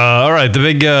go. All right, the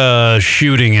big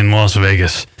shooting in Las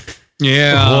Vegas.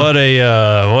 Yeah. What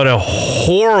a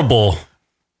horrible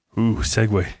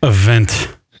segue event.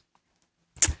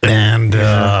 And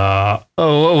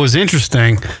what was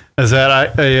interesting is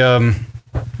that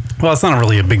well, it's not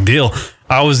really a big deal.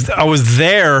 I was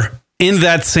there in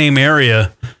that same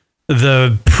area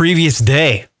the previous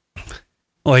day,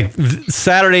 like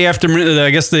Saturday afternoon. I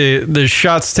guess the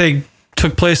shots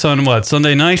took place on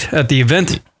Sunday night at the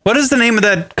event. What is the name of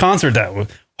that concert? That was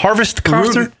Harvest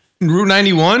concert. Route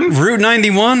 91? Route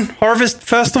 91 Harvest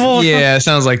Festival? Yeah, it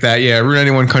sounds like that. Yeah, Route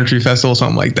 91 Country Festival,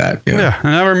 something like that. Yeah,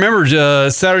 and I remember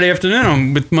Saturday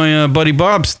afternoon with my buddy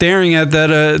Bob staring at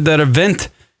that event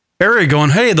area going,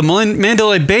 hey, the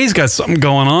Mandalay Bay's got something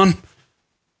going on.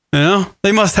 You know?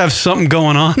 They must have something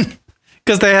going on.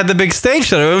 Because they had the big stage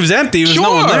show. It was empty. There was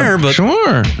no one there. But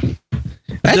sure.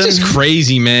 That's just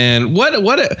crazy, man.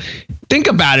 Think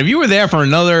about it. If you were there for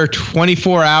another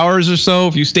 24 hours or so,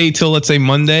 if you stayed till, let's say,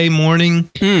 Monday morning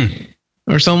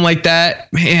or something like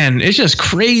that, man, it's just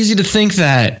crazy to think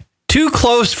that. Too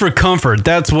close for comfort.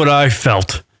 That's what I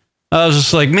felt. I was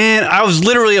just like, man, I was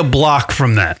literally a block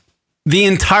from that the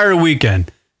entire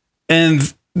weekend.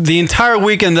 And the entire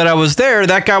weekend that I was there,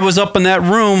 that guy was up in that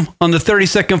room on the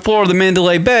 32nd floor of the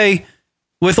Mandalay Bay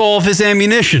with all of his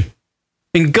ammunition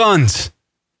and guns.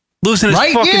 Losing his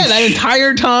fucking that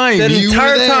entire time.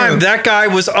 That guy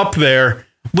was up there.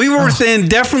 We were within,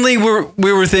 definitely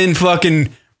we were within fucking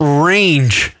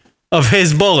range of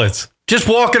his bullets. Just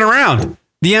walking around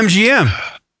the MGM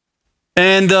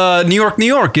and New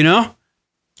York, you know?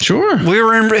 Sure. We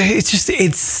were in,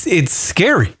 it's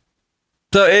scary.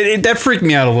 So that freaked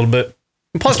me out a little bit.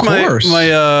 Plus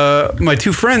my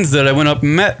two friends that I went up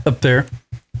and met up there,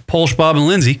 Polish Bob and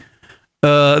Lindsay,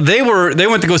 they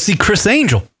went to go see Chris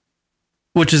Angel,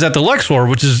 which is at the Luxor,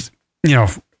 which is, you know,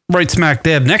 right smack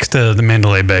dab next to the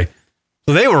Mandalay Bay.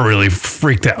 So they were really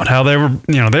freaked out how they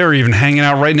were even hanging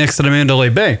out right next to the Mandalay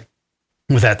Bay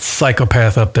with that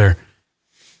psychopath up there.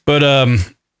 But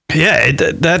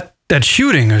that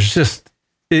shooting is just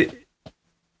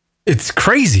it's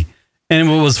crazy. And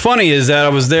what was funny is that I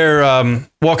was there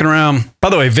walking around. By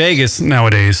the way, Vegas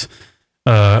nowadays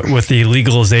with the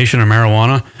legalization of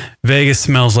marijuana, Vegas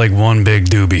smells like one big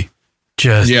doobie.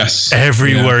 Just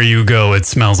everywhere you go, it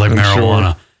smells like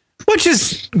marijuana, which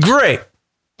is great.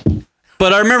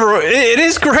 But I remember it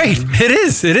is great. It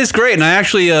is great. And I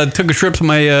actually took a trip to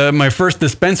my first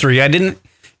dispensary. I didn't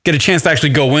get a chance to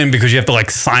actually go in because you have to like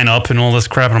sign up and all this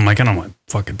crap. And I'm like, I don't want to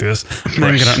fucking do this. I'm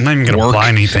not even gonna buy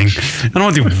anything. I don't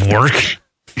want to do work.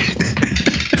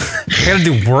 I got to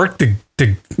do work to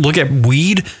look at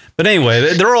weed. But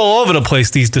anyway, they're all over the place,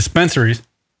 these dispensaries.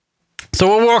 So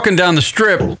we're walking down the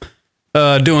strip.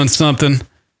 Doing something,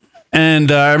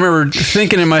 and I remember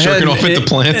thinking in my head, jerking off at the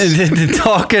plants, and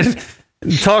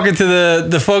talking to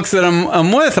the folks that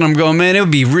I'm with, and I'm going, man, it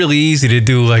would be really easy to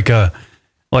do like a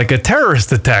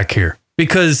terrorist attack here,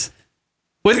 because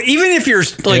even if you're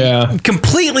like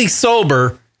completely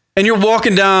sober and you're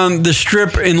walking down the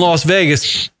strip in Las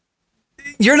Vegas,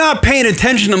 you're not paying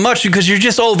attention to much because you're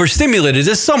just overstimulated.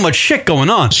 There's so much shit going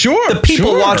on. Sure, the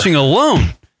people watching alone.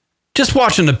 Just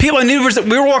watching the people. We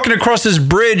were walking across this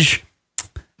bridge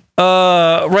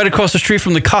right across the street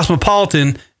from the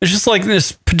Cosmopolitan. It's just like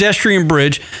this pedestrian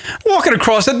bridge. Walking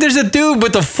across it, there's a dude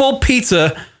with a full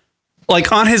pizza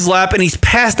like on his lap, and he's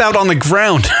passed out on the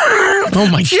ground. Oh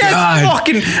my God.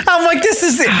 I'm like, this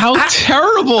is how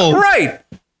terrible. Right.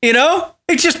 You know?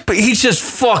 He's just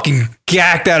fucking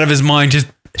gacked out of his mind. And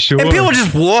people are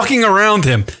just walking around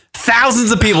him.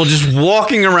 Thousands of people just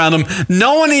walking around him.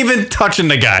 No one even touching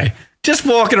the guy. Just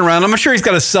walking around. I'm sure he's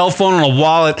got a cell phone and a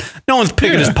wallet. No one's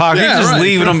picking his pocket. He's just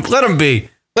leaving him. Let him be.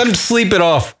 Let him sleep it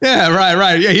off. Yeah,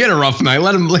 right. Yeah, he had a rough night.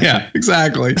 Let him. Yeah,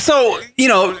 exactly. So, you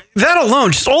know, that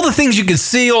alone, just all the things you can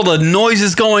see, all the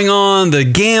noises going on, the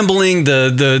gambling,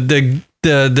 the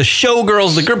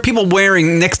showgirls, the people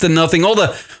wearing next to nothing, all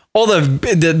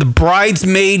the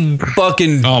bridesmaid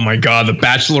fucking, oh my God, the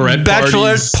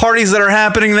bachelorette parties that are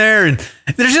happening there, and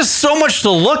there's just so much to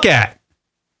look at.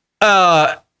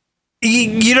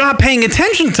 You're not paying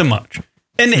attention to much,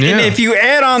 and if you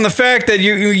add on the fact that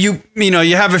you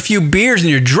have a few beers and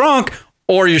you're drunk,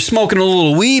 or you're smoking a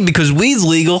little weed because weed's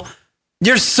legal,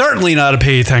 you're certainly not to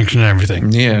pay attention to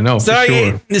everything. Yeah, no,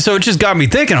 so so it just got me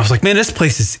thinking. I was like, man, this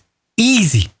place is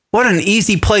easy. What an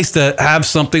easy place to have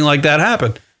something like that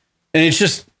happen. And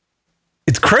it's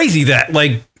crazy that,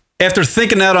 like, after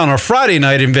thinking that on a Friday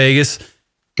night in Vegas,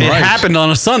 it happened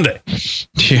on a Sunday.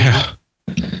 Yeah.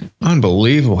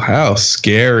 Unbelievable. How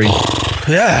scary.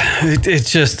 Yeah.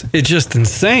 It's just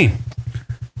insane.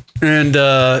 And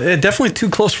definitely too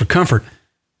close for comfort.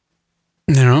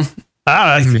 You know?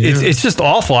 It's just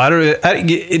awful.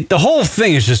 The whole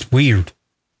thing is just weird.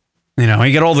 You know,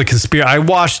 you get all the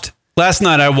conspiracy. Last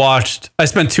night I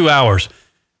spent 2 hours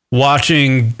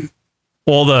watching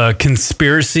all the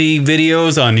conspiracy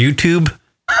videos on YouTube.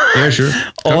 Yeah, sure.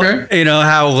 Okay. You know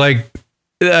how, like,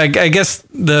 I guess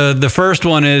the first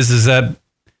one is that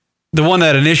the one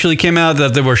that initially came out,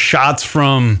 that there were shots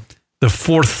from the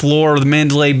 4th floor of the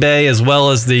Mandalay Bay, as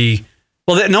well as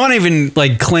no one even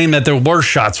like claimed that there were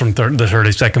shots from the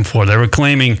 32nd floor. They were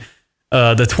claiming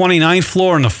the 29th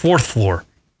floor and the 4th floor.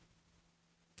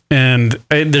 And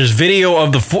there's video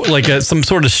of some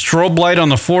sort of strobe light on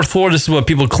the 4th floor. This is what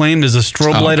people claim is a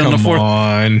strobe light on the 4th. Come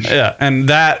on. Yeah, and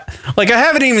that, like, I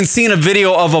haven't even seen a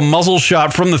video of a muzzle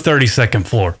shot from the 32nd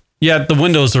floor. Yet the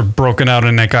windows are broken out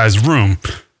in that guy's room.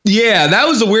 Yeah, that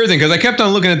was the weird thing, because I kept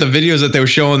on looking at the videos that they were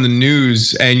showing on the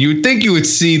news, and you would think you would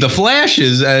see the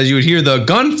flashes as you would hear the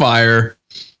gunfire.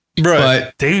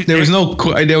 Right. But there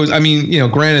was, I mean, you know,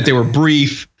 granted they were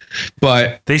brief.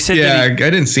 But they said, I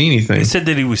didn't see anything. They said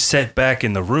that he was set back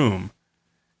in the room.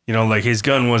 You know, like his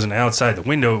gun wasn't outside the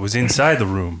window; it was inside the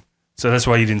room. So that's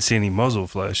why you didn't see any muzzle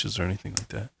flashes or anything like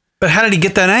that. But how did he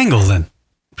get that angle then?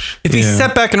 If he's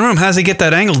set back in the room, how does he get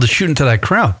that angle to shoot into that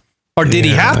crowd? Or did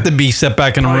he have to be set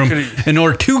back in a Probably room could've- in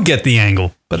order to get the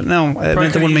angle? But no, that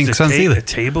wouldn't make sense either. A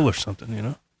table or something, you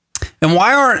know. And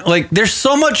why aren't there's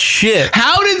so much shit.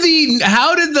 How did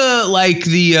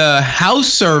the house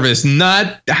service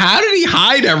not? How did he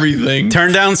hide everything?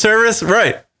 Turn down service,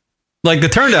 right? Like the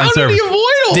turn down How service. did he avoid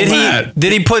all that?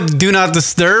 Did he put do not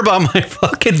disturb on my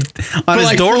fucking on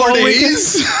his door 4 the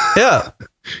days? weekend? Yeah,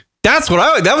 that's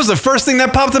what that was the first thing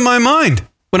that popped in my mind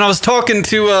when I was talking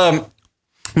to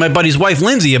my buddy's wife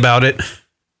Lindsay about it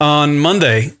on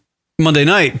Monday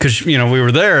night, because we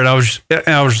were there, and I was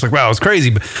just like, wow, it's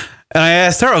crazy. And I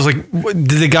asked her, I was like, did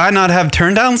the guy not have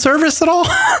turn down service at all?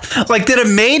 Like, did a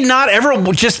maid not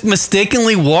ever just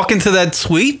mistakenly walk into that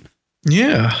suite?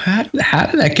 Yeah, how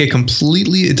did that get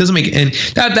completely? It doesn't make any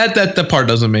that part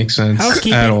doesn't make sense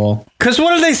at all. Because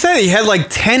what did they say? He had like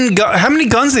 10 guns. How many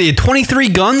guns did he have? 23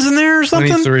 guns in there or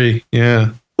something? 23, yeah.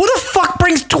 Who the fuck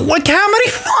brings how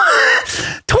many?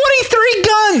 23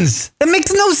 guns. That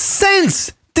makes no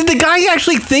sense. Did the guy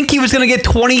actually think he was going to get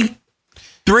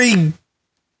 23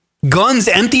 guns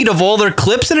emptied of all their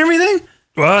clips and everything?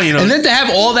 Well, and then to have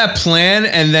all that plan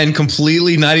and then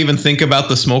completely not even think about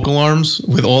the smoke alarms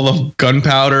with all the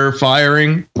gunpowder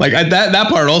firing, like that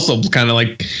part also kind of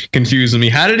like confused me.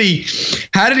 How did he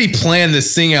plan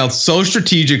this thing out so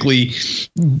strategically?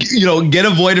 Get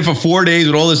avoided for 4 days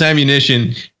with all this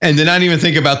ammunition, and then not even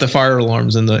think about the fire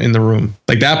alarms in the room.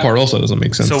 Like that part also doesn't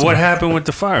make sense. So what happened with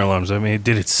the fire alarms? I mean,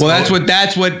 did it? Well, that's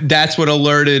what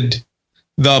alerted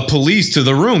the police to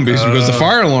the room because the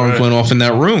fire alarms went off in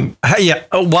that room. Yeah.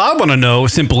 What I want to know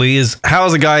simply is how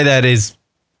is a guy that is,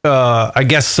 I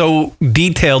guess, so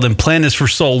detailed and planned this for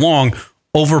so long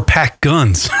overpack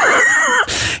guns?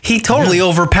 He totally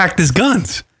overpacked his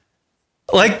guns.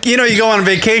 Like, you go on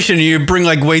vacation and you bring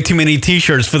like way too many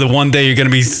T-shirts for the one day you're going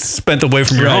to be spent away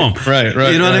from your home. Right.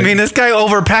 You know what I mean? This guy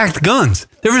overpacked guns.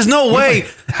 There was no way,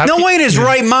 in his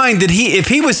right mind did he, if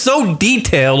he was so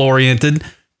detail oriented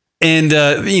and,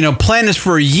 planned this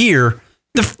for a year,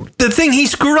 the thing he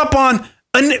screwed up on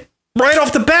right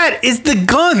off the bat is the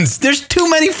guns. There's too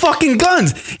many fucking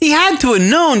guns. He had to have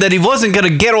known that he wasn't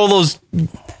going to get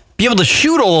be able to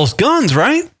shoot all those guns,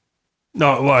 right?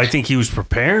 No, well, I think he was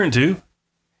preparing to.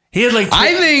 He had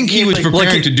I think he was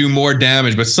preparing to do more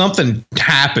damage, but something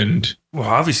happened. Well,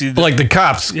 obviously, like the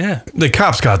cops. Yeah, the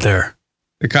cops got there.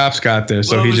 The cops got there,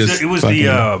 so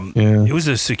it was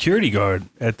a security guard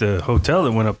at the hotel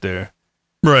that went up there,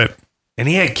 right? And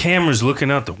he had cameras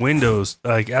looking out the windows,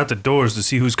 like out the doors, to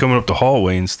see who's coming up the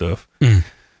hallway and stuff.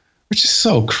 Which is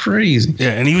so crazy.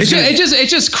 Yeah, and he was.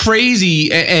 It's just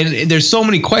crazy, and there's so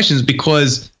many questions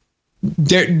because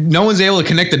no one's able to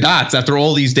connect the dots after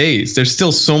all these days. There's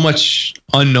still so much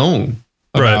unknown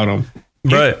about him.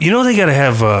 Right. They got to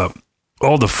have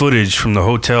all the footage from the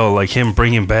hotel, like him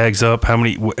bringing bags up. How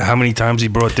many times he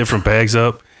brought different bags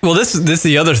up? Well, this is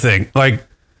the other thing. Like,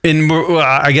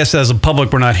 I guess as a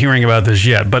public, we're not hearing about this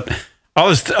yet. But I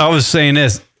was saying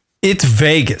this. It's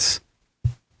Vegas.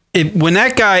 When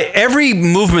that guy, every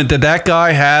movement that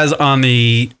guy has on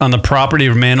the property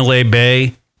of Mandalay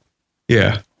Bay,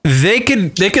 yeah, they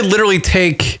could literally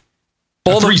take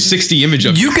all 360 image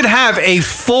of. You could have a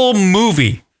full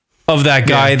movie of that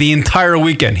guy the entire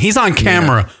weekend. He's on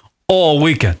camera all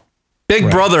weekend.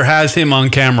 Big Brother has him on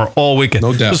camera all weekend.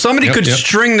 No doubt. So somebody could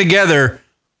string together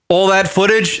all that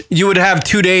footage. You would have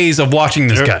 2 days of watching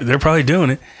this guy. They're probably doing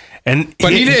it.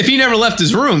 But if he never left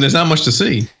his room, there's not much to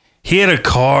see. He had a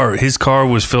car. His car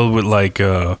was filled with like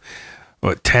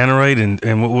tannerite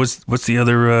and what's the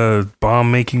other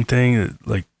bomb making thing,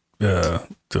 like the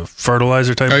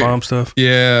fertilizer type bomb stuff.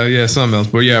 Yeah, something else.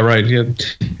 But yeah, right. Yeah,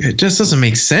 it just doesn't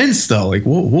make sense though. Like,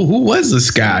 who was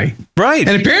this guy? Right.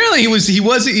 And apparently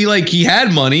he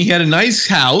had money. He had a nice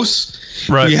house.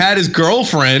 Right. He had his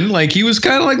girlfriend. Like, he was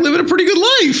kind of like living a pretty good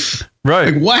life.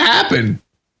 Right. Like, what happened?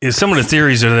 Some of the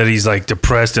theories are that he's like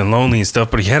depressed and lonely and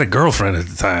stuff, but he had a girlfriend at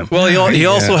the time. Well, he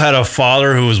also had a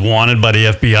father who was wanted by the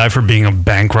FBI for being a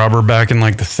bank robber back in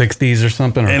like the 60s or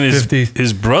something, or and 50s.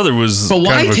 His brother was. But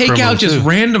why take out just too.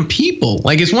 random people?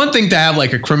 Like, it's one thing to have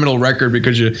like a criminal record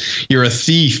because you're a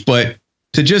thief, but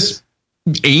to just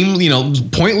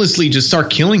pointlessly just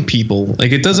start killing people,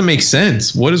 like, it doesn't make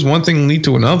sense. What does one thing lead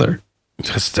to another?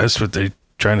 That's what they're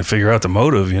trying to figure out, the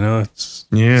motive. It's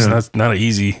not an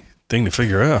easy thing to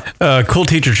figure out. Cool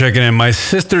teacher checking in. My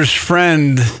sister's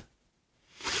friend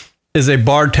is a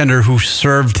bartender who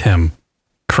served him.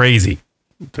 Crazy.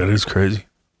 That is crazy.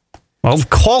 Well,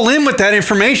 call in with that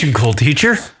information, cool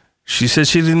teacher. She said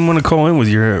she didn't want to call in with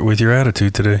your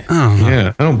attitude today. Oh,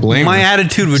 yeah. I don't blame her. My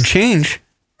attitude would change.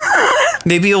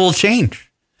 Maybe it will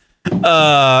change.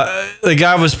 The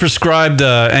guy was prescribed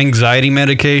anxiety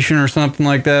medication or something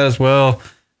like that as well.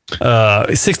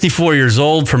 64 years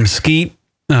old from Mesquite,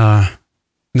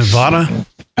 Nevada.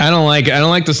 I don't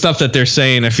like the stuff that they're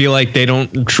saying. I feel like they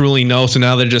don't truly know. So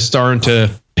now they're just starting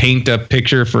to paint a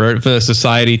picture for the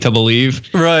society to believe.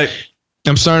 Right.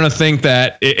 I'm starting to think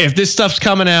that if this stuff's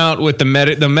coming out with the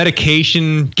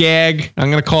medication gag,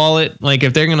 I'm going to call it, like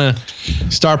if they're going to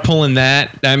start pulling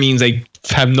that means they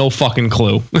have no fucking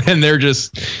clue. And they're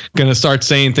just going to start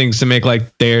saying things to make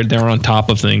like they're on top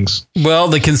of things. Well,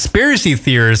 the conspiracy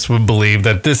theorists would believe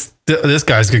that this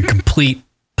guy's a complete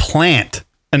plant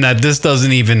and that this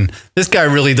guy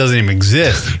really doesn't even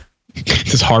exist.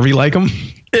 Does Harvey like him?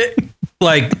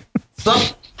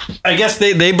 I guess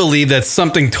they believe that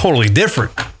something totally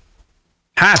different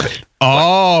happened.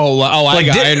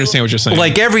 I understand what you're saying.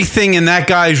 Like everything in that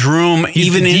guy's room,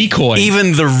 even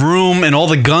the room and all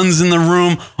the guns in the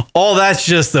room, all that's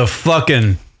just a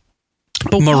fucking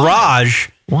mirage.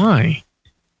 Why?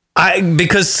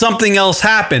 Because something else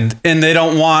happened and they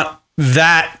don't want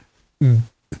that,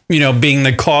 being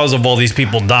the cause of all these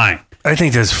people dying. I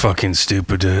think that's fucking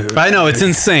stupid. I know, it's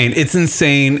insane. It's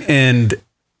insane. And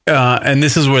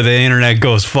this is where the internet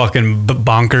goes fucking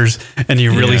bonkers, and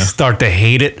you really start to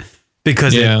hate it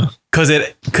because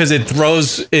it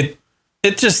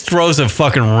just throws a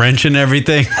fucking wrench in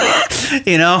everything.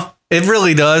 It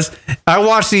really does. I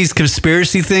watched these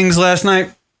conspiracy things last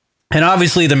night, and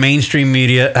obviously the mainstream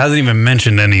media hasn't even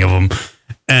mentioned any of them,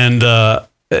 and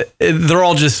they're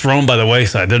all just thrown by the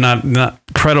wayside. They're not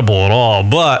credible at all,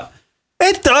 but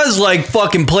it does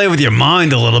fucking play with your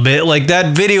mind a little bit. Like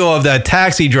that video of that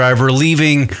taxi driver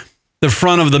leaving the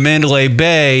front of the Mandalay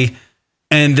Bay,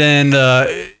 and then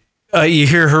you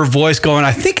hear her voice going,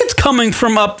 I think it's coming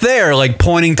from up there, like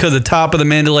pointing to the top of the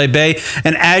Mandalay Bay.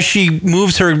 And as she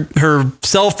moves her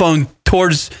cell phone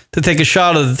to take a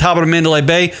shot of the top of the Mandalay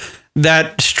Bay,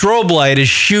 that strobe light is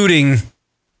shooting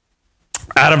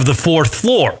out of the 4th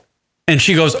floor. And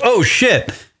she goes, oh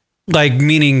shit.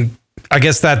 Meaning, I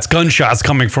guess that's gunshots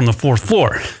coming from the 4th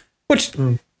floor, which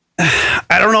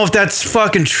I don't know if that's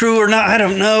fucking true or not. I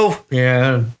don't know.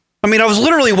 Yeah. I mean, I was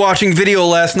literally watching video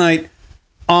last night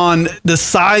on the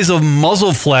size of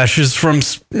muzzle flashes from,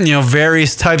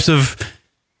 various types of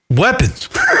weapons,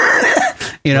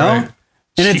 Right.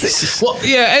 And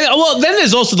then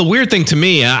there's also the weird thing to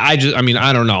me. I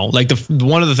don't know. Like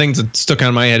one of the things that stuck out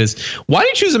in my head is, why did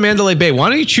you choose the Mandalay Bay? Why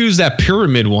don't you choose that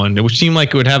pyramid one? Which seemed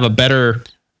like it would have a better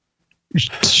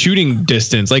shooting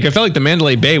distance. Like I felt like the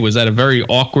Mandalay Bay was at a very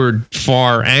awkward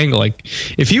far angle. Like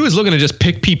if he was looking to just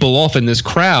pick people off in this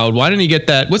crowd, why didn't he get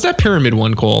that? What's that pyramid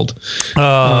one called?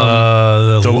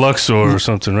 The Luxor or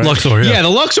something, right? Luxor, yeah. The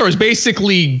Luxor is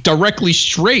basically directly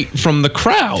straight from the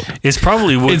crowd. It's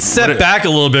probably it's set back a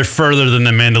little bit further than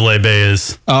the Mandalay Bay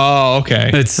is. Oh,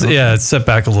 okay. It's set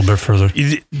back a little bit further.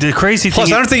 The crazy thing.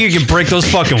 Plus, I don't think you can break those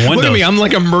fucking windows. Look at me, I'm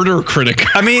like a murder critic.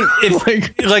 I mean,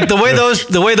 like the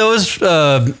way those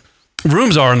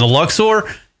rooms are in the Luxor,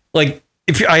 like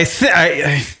if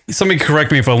somebody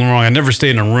correct me if I'm wrong. I never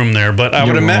stayed in a room there, but I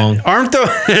would imagine aren't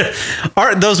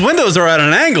those windows are at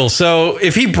an angle? So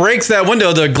if he breaks that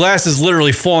window, the glass is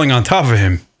literally falling on top of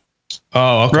him.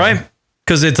 Oh, okay. Right?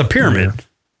 Because it's a pyramid.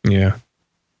 Yeah.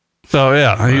 So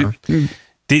yeah.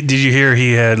 Did you hear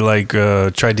he had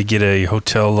tried to get a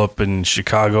hotel up in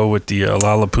Chicago with the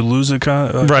Lollapalooza right?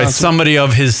 concert? Somebody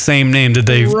of his same name. Did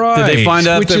they find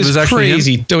out that it was actually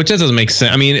crazy? Him? Which doesn't make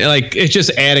sense. I mean, it's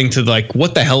just adding to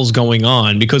what the hell's going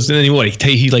on? Because then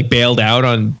he bailed out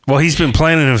on. Well, he's been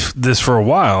planning this for a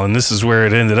while, and this is where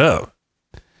it ended up.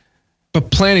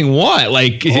 But planning what?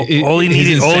 All he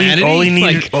needed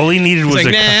was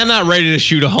I'm not ready to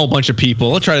shoot a whole bunch of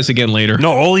people. I'll try this again later.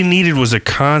 No, all he needed was a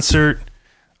concert.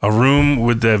 A room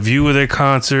with the view of their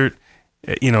concert,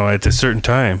 at a certain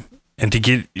time, and to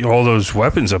get all those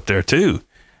weapons up there too.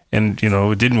 And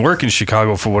it didn't work in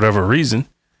Chicago for whatever reason.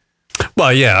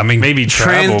 Well, yeah, I mean, maybe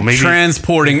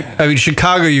transporting. I mean,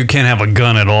 Chicago, you can't have a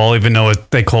gun at all, even though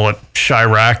they call it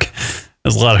Chirac.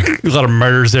 There's a lot of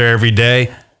murders there every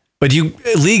day. But you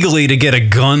legally to get a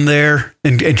gun there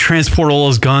and transport all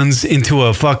those guns into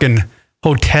a fucking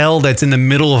hotel that's in the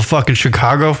middle of fucking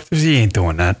Chicago, you ain't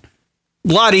doing that.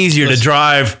 A lot easier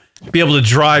to be able to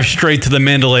drive straight to the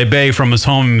Mandalay Bay from his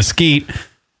home in Mesquite,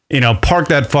 park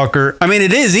that fucker. I mean,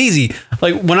 it is easy.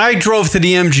 Like when I drove to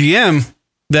the MGM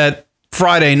that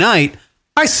Friday night,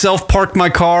 I self-parked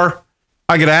my car.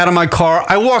 I got out of my car.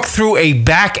 I walked through a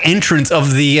back entrance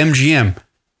of the MGM.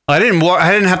 I didn't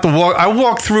have to walk. I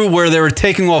walked through where they were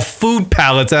taking off food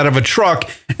pallets out of a truck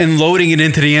and loading it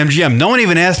into the MGM. No one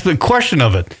even asked a question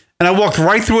of it. And I walked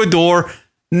right through a door,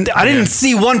 I didn't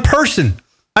see one person.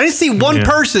 I didn't see one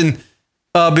person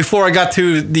before I got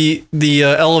to the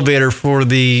elevator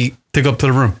to go up to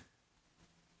the room.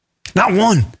 Not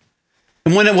one.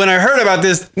 And when I heard about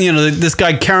this, this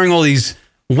guy carrying all these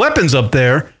weapons up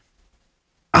there,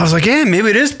 I was like, yeah, maybe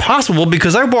it is possible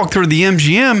because I walked through the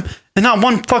MGM and not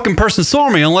one fucking person saw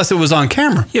me unless it was on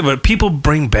camera. Yeah, but people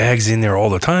bring bags in there all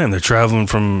the time. They're traveling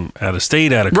from out of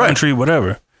state, out of country,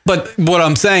 whatever. But what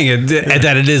I'm saying is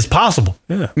that it is possible.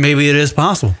 Yeah. Maybe it is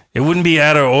possible. It wouldn't be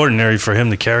out of ordinary for him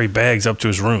to carry bags up to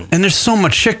his room. And there's so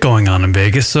much shit going on in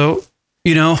Vegas. So,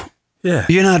 you're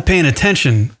not paying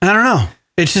attention. I don't know.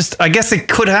 It's just, I guess it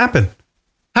could happen.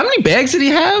 How many bags did he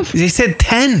have? They said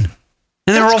 10.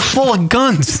 And they're all full of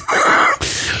guns.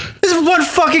 This is one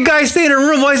fucking guy staying in a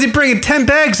room. Why is he bringing 10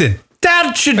 bags in?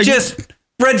 That should just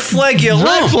red flag you alone.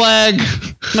 Red flag.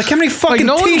 Like, how many fucking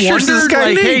t-shirts does this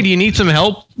guy need? Hey, do you need some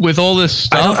help with all this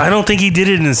stuff? I don't think he did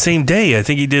it in the same day. I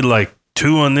think he did like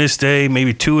 2 on this day,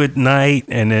 maybe 2 at night,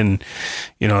 and then,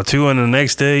 2 on the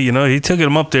next day. He took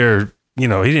them up there. He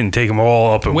didn't take them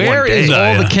all up in one day. Where is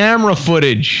all the camera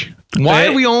footage? Why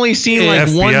are we only seeing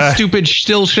one stupid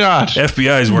still shot?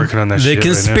 FBI is working on that shit. The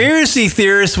conspiracy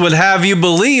theorists would have you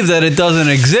believe that it doesn't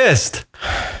exist.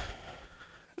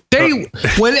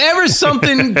 Whenever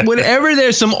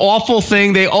there's some awful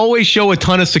thing, they always show a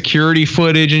ton of security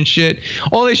footage and shit.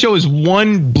 All they show is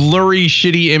one blurry,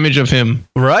 shitty image of him.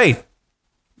 Right.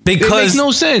 Because it makes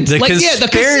no sense. The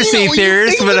conspiracy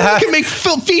theorists would have can make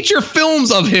feature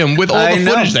films of him with all the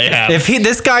footage they have. If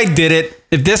this guy did it,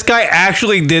 if this guy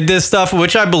actually did this stuff,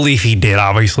 which I believe he did,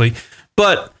 obviously,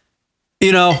 but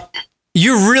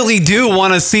you really do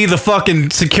want to see the fucking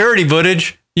security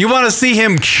footage. You want to see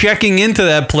him checking into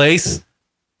that place.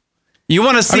 You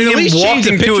want to see him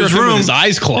walking to his room with his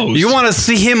eyes closed. You want to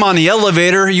see him on the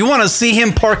elevator. You want to see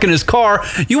him parking his car.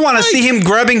 You want to see him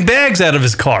grabbing bags out of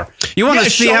his car. You want to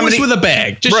see how many show us with a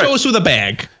bag. Just show us with a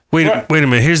bag. Wait a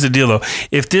minute. Here's the deal, though.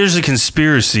 If there's a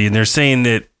conspiracy and they're saying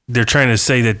that they're trying to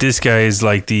say that this guy is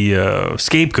like the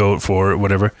scapegoat for it,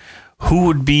 whatever, who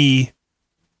would be?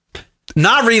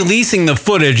 Not releasing the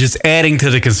footage is adding to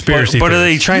the conspiracy. But are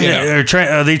they trying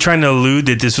to allude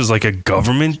that this was like a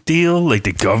government deal? Like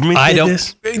the government did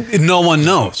this? No one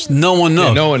knows. No one knows.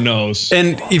 Yeah, no one knows.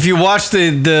 And if you watch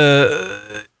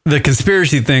the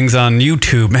conspiracy things on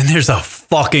YouTube, man, there's a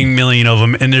fucking million of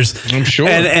them. And I'm sure.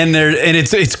 And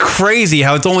it's crazy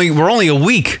how we're only a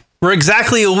week. We're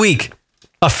exactly a week.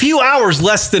 A few hours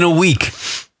less than a week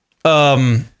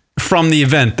from the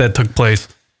event that took place.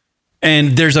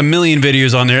 And there's a million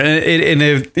videos on there, and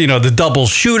the double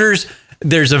shooters.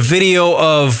 There's a video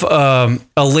of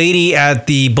a lady at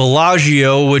the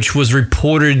Bellagio, which was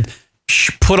reported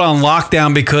put on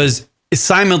lockdown because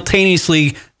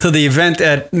simultaneously to the event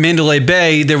at Mandalay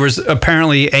Bay, there was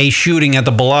apparently a shooting at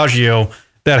the Bellagio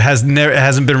that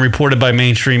hasn't been reported by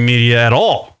mainstream media at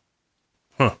all.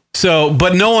 Huh. So,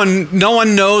 but no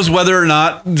one knows whether or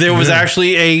not there was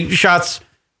actually a shots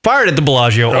fired at the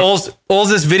Bellagio. All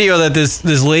this video that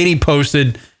this lady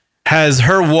posted has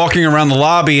her walking around the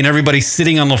lobby and everybody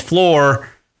sitting on the floor,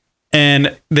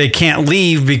 and they can't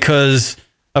leave because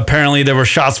apparently there were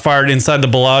shots fired inside the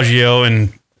Bellagio,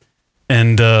 and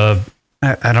I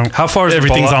don't. How far is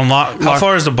everything's on lock? How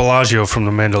far is the Bellagio from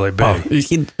the Mandalay Bay?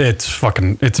 It's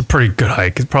a pretty good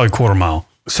hike. It's probably a quarter mile.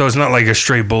 So it's not like a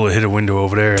straight bullet hit a window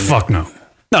over there. Fuck no.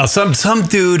 No, some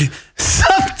dude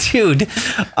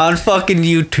on fucking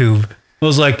YouTube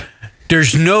was like,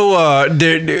 there's no,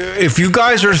 if you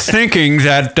guys are thinking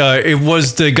that it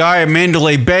was the guy at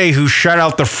Mandalay Bay who shot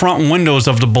out the front windows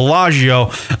of the Bellagio,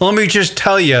 let me just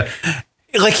tell you,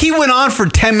 like, he went on for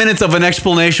 10 minutes of an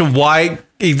explanation why.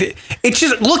 It's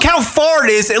just, look how far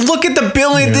it is, and look at the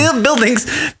buildings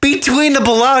between the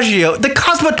Bellagio, the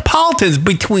Cosmopolitan's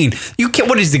between. You can't.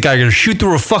 What is the guy gonna shoot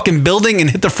through a fucking building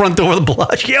and hit the front door of the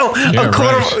Bellagio?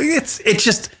 It's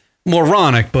just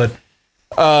moronic. But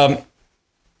a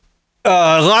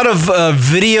lot of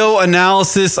video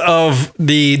analysis of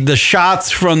the shots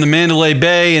from the Mandalay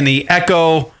Bay and the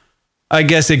echo. I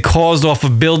guess it caused off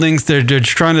of buildings. They're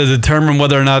trying to determine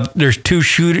whether or not there's two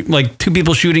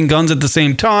people shooting guns at the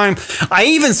same time. I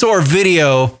even saw a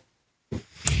video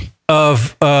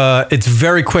of it's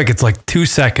very quick. It's like 2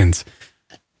 seconds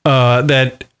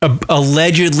that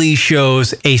allegedly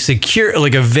shows a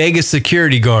Vegas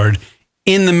security guard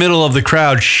in the middle of the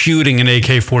crowd shooting an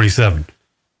AK-47.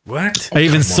 What? I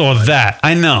even saw that.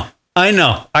 I know.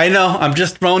 I'm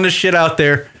just throwing this shit out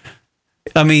there.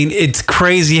 I mean, it's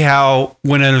crazy how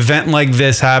when an event like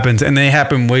this happens, and they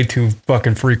happen way too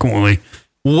fucking frequently,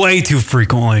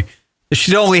 it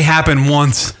should only happen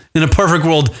once in a perfect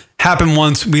world, happened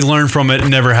once, we learn from it, it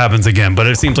never happens again. But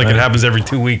it seems like it happens every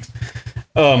 2 weeks.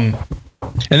 And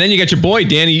then you got your boy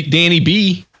Danny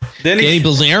B. Danny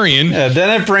Bilzerian. Yeah,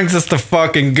 then it brings us to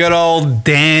fucking good old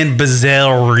Dan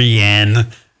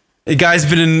Bilzerian. The guy's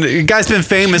been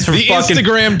famous for the fucking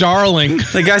Instagram darling.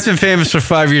 The guy's been famous for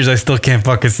 5 years. I still can't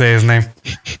fucking say his name.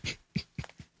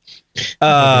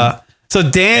 So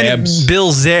Dan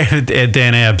Bilzerian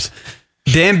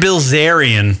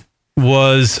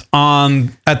was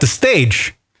at the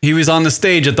stage. He was on the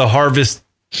stage at the Harvest.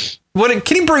 What?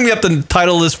 Can you bring me up the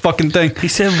title of this fucking thing? He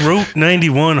said Route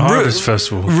 91 Harvest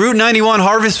Festival. Route 91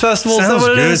 Harvest Festival. Sounds is that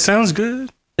what good. it is? Sounds good.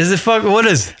 Is it what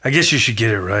is? I guess you should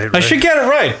get it right. I should get it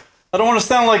right. I don't want to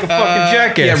sound like a fucking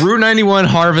jackass. Yeah, Route 91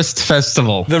 Harvest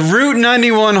Festival. The Route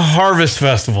 91 Harvest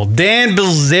Festival. Dan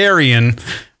Bilzerian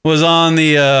was on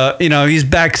the, he's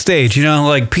backstage,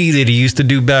 like P. Diddy used to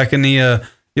do back in the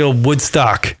old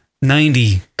Woodstock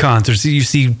 90 concerts. You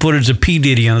see footage of P.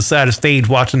 Diddy on the side of stage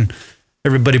watching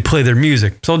everybody play their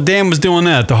music. So Dan was doing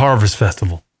that at the Harvest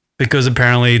Festival because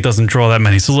apparently it doesn't draw that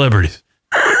many celebrities.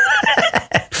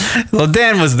 Well,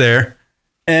 Dan was there,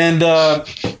 and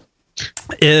the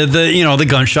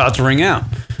gunshots ring out,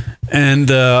 and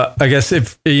I guess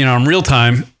if in real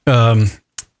time,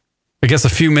 I guess a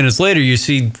few minutes later you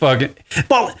see fucking.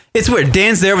 Well, it's weird.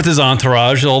 Dan's there with his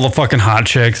entourage, all the fucking hot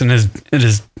chicks, and his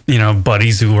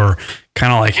buddies who are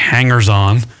kind of like hangers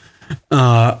on,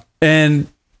 and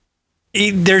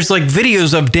there's like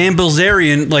videos of Dan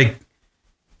Bilzerian like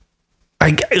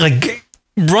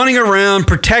running around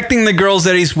protecting the girls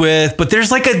that he's with, but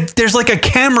there's like a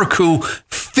camera crew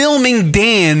filming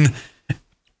Dan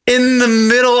in the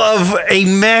middle of a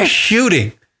mass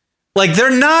shooting. Like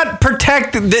they're not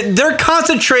protected. They're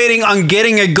concentrating on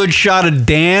getting a good shot of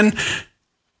Dan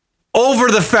over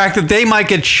the fact that they might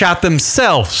get shot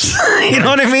themselves. You know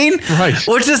what I mean? Right.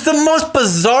 Which is the most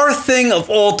bizarre thing of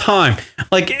all time.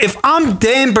 Like if I'm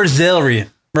Dan Bilzerian,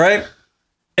 right?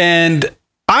 And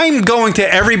I'm going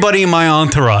to everybody in my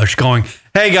entourage going,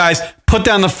 hey guys, put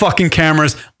down the fucking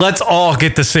cameras. Let's all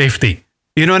get to safety.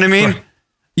 You know what I mean? Right.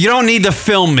 You don't need to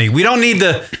film me. You don't need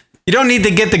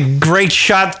to get the great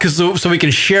shot so we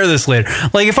can share this later.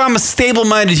 Like if I'm a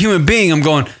stable-minded human being, I'm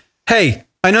going, hey,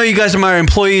 I know you guys are my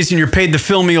employees and you're paid to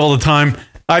film me all the time.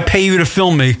 I pay you to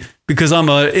film me because I'm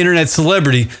an internet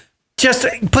celebrity. Just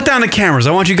put down the cameras.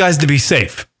 I want you guys to be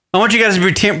safe. I want you guys to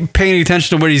be paying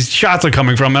attention to where these shots are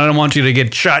coming from. And I don't want you to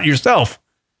get shot yourself.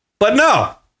 But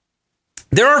no,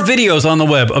 there are videos on the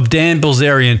web of Dan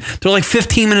Bilzerian. They're like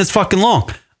 15 minutes fucking long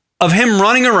of him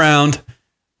running around.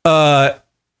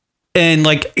 And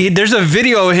like, there's a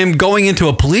video of him going into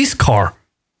a police car,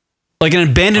 like an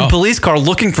abandoned police car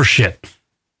looking for shit.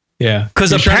 Yeah, because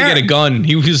he was trying to get a gun.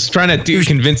 He was trying to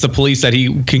convince the police that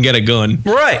he can get a gun.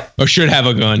 Right. Or should have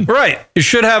a gun. Right. You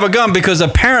should have a gun because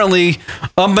apparently,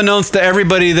 unbeknownst to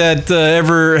everybody that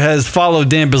ever has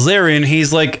followed Dan Bilzerian,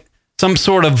 he's like some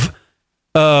sort of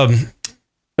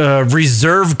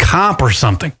reserve cop or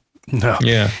something. No.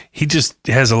 Yeah. He just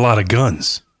has a lot of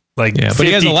guns. Like, yeah, but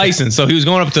he has a license. So he was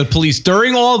going up to the police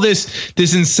during all this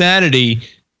insanity,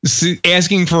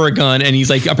 asking for a gun, and he's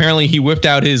like, apparently he whipped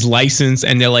out his license,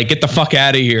 and they're like, "Get the fuck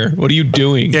out of here! What are you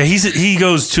doing?" Yeah, he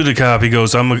goes to the cop. He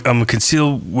goes, "I'm a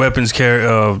concealed weapons carry,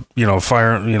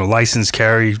 fire, license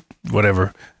carry,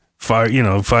 whatever,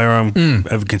 firearm,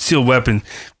 have a concealed weapon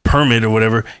permit or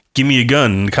whatever. Give me a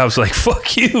gun." And the cop's like,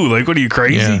 "Fuck you! Like, what are you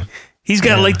crazy?" Yeah. He's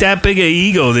got like that big an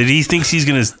ego that he thinks he's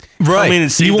gonna come in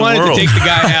and save the world. He wanted to take the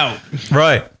guy out,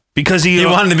 right? Because he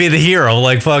wanted to be the hero,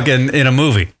 like fucking in a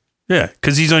movie. Yeah,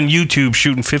 because he's on YouTube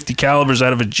shooting 50 calibers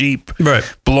out of a Jeep. Right.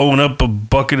 Blowing up a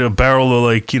barrel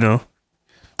of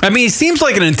I mean, he seems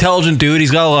like an intelligent dude.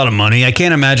 He's got a lot of money. I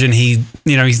can't imagine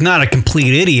he's not a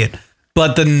complete idiot.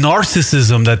 But the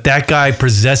narcissism that guy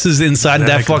possesses inside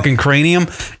that fucking cranium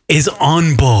is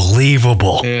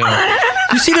unbelievable. Yeah.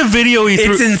 You see the video he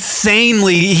threw?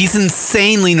 He's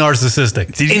insanely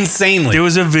narcissistic. Insanely. There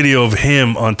was a video of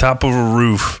him on top of a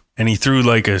roof, and he threw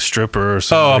like a stripper or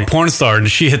something. Oh, a porn star,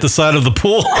 and she hit the side of the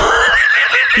pool.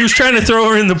 He was trying to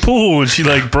throw her in the pool, and she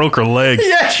like broke her leg.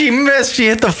 Yeah, she missed. She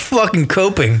hit the fucking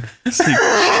coping.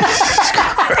 Jesus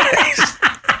Christ.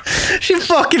 She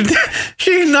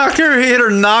knocked hit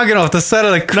her noggin off the side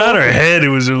of the coping. Not her head, it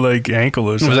was her like ankle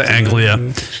or something. It was an ankle, yeah.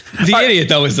 The idiot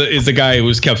though is the guy who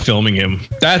was kept filming him.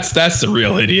 That's the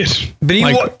real idiot.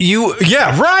 But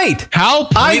yeah, right. How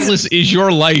pointless is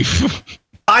your life?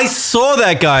 I saw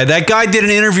that guy. That guy did an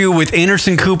interview with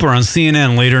Anderson Cooper on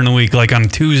CNN later in the week, like on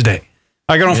Tuesday.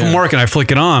 I got home from work and I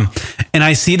flick it on, and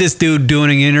I see this dude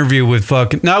doing an interview with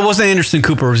fucking. No, it wasn't Anderson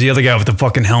Cooper. It was the other guy with the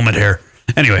fucking helmet hair.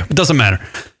 Anyway, it doesn't matter.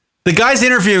 The guy's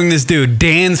interviewing this dude,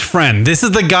 Dan's friend. This is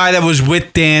the guy that was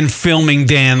with Dan, filming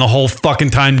Dan the whole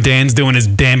fucking time Dan's doing his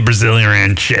Dan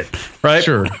Brazilian shit, right?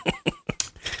 Sure.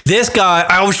 This guy,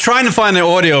 I was trying to find the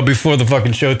audio before the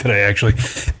fucking show today, actually.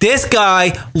 This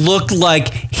guy looked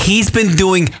like he's been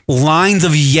doing lines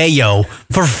of yayo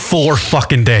for 4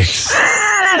 fucking days.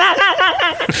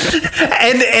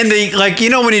 and the, like,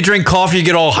 you know, when you drink coffee, you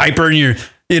get all hyper and you're,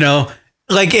 you know,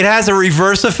 like it has a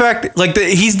reverse effect. Like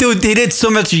he did so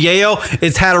much yayo,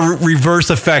 it's had a reverse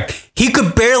effect. He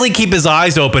could barely keep his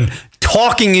eyes open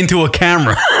talking into a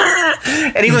camera.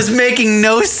 And he was making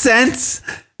no sense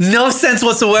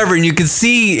whatsoever. And you can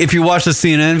see, if you watch the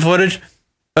CNN footage,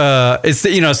 it's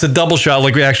the double shot.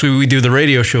 Like we do the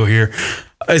radio show here.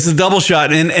 It's a double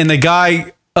shot. And the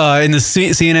guy in the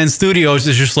CNN studios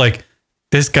is just like,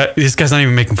 this guy's not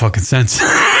even making fucking sense.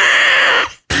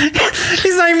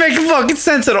 He's not even making fucking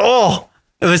sense at all.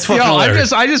 It was fucking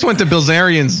hilarious. I just went to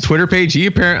Bilzerian's Twitter page. He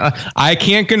apparently, I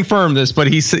can't confirm this, but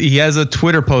he has a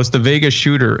Twitter post, the Vegas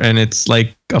shooter, and it's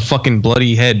like a fucking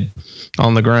bloody head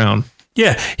on the ground.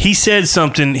 Yeah, he said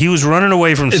something. He was running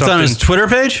away from something. It's on his Twitter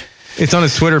page? It's on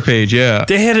his Twitter page, yeah.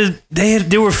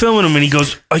 They were filming him, and he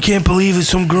goes, I can't believe it.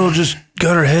 Some girl just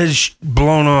got her head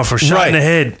blown off or shot in the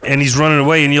head, and he's running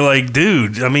away, and you're like,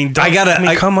 dude, I mean,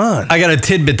 come on. I got a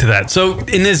tidbit to that. So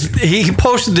in this, he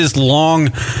posted this long,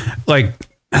 like,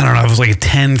 I don't know, it was like a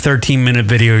 10, 13-minute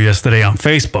video yesterday on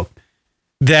Facebook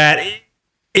that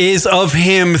is of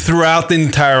him throughout the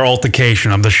entire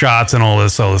altercation of the shots and all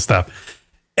this other stuff.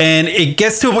 And it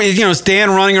gets to, it's Dan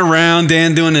running around,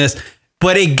 Dan doing this,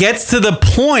 but it gets to the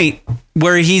point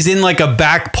where he's in like a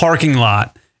back parking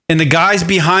lot and the guy's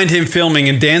behind him filming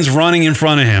and Dan's running in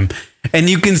front of him. And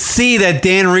you can see that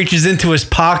Dan reaches into his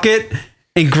pocket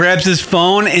and grabs his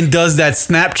phone and does that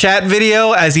Snapchat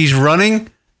video as he's running.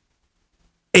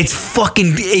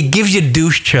 It gives you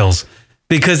douche chills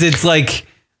because it's like,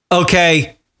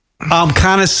 okay, I'm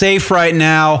kind of safe right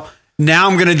now. Now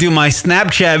I'm going to do my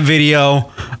Snapchat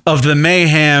video of the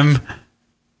mayhem,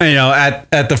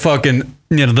 at the fucking,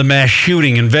 the mass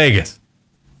shooting in Vegas.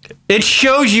 It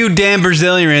shows you Dan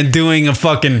Brazilian doing a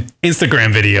fucking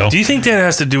Instagram video. Do you think that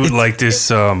has to do with like this,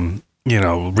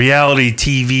 reality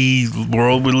TV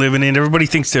world we're living in? Everybody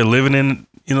thinks they're living in,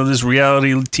 this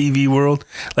reality TV world.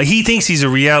 Like he thinks he's a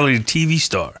reality TV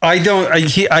star. I don't.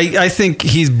 I think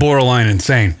he's borderline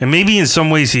insane, and maybe in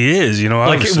some ways he is.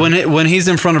 Like when he's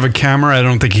in front of a camera, I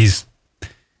don't think he's.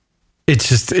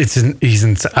 He's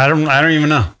insane. I don't even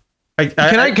know.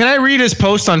 Can I read his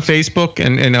post on Facebook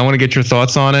and I want to get your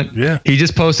thoughts on it? Yeah. He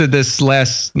just posted this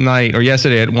last night or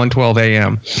yesterday at 1:12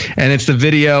 a.m. and it's the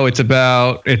video. It's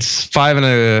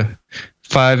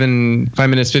 5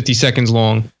 minutes 50 seconds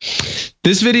long.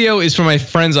 This video is from my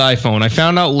friend's iPhone. I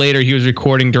found out later he was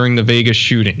recording during the Vegas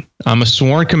shooting. I'm a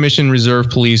sworn commissioned reserve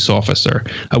police officer.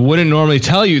 I wouldn't normally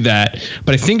tell you that,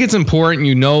 but I think it's important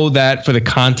you know that for the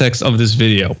context of this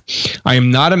video. I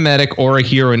am not a medic or a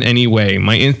hero in any way.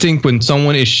 My instinct when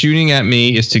someone is shooting at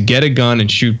me is to get a gun and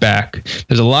shoot back.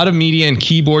 There's a lot of media and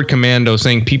keyboard commando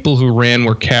saying people who ran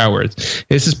were cowards.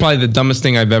 This is probably the dumbest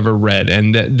thing I've ever read.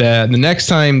 And the next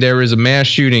time there is a mass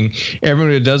shooting,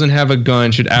 everyone who doesn't have a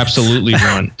gun should absolutely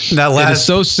run. It is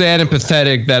so sad and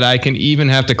pathetic that I can even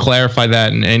have to clarify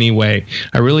that in any way.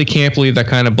 I really can't believe that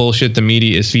kind of bullshit the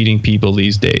media is feeding people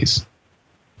these days.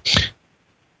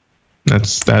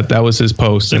 That was his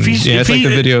post, and it's like the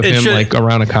video of him like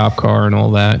around a cop car and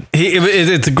all that.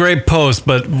 It's a great post,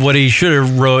 but what he should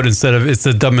have wrote instead of "It's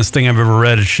the dumbest thing I've ever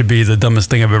read," it should be "The dumbest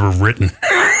thing I've ever written."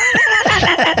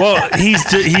 Well,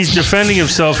 he's defending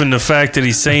himself in the fact that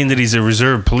he's saying that he's a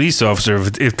reserve police officer.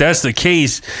 If that's the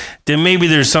case, then maybe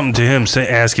there's something to him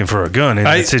asking for a gun in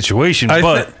that situation. I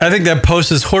think that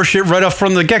post is horseshit right off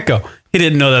from the get-go. He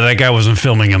didn't know that guy wasn't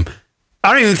filming him.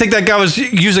 I don't even think that guy was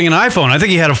using an iPhone. I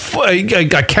think he had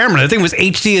a camera. I think it was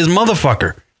HD as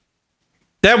motherfucker.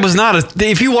 That was not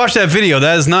if you watch that video,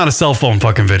 that is not a cell phone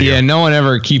fucking video. Yeah, no one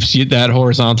ever keeps you that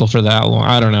horizontal for that long.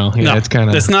 I don't know. Yeah,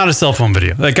 no, it's not a cell phone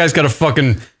video. That guy's got a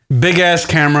fucking big ass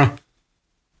camera.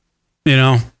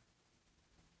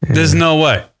 There's no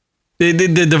way.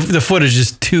 The footage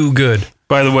is too good.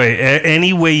 By the way,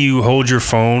 any way you hold your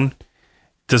phone,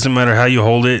 doesn't matter how you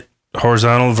hold it,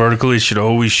 horizontal, vertical, it should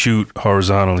always shoot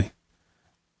horizontally.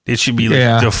 It should be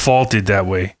defaulted that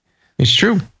way. It's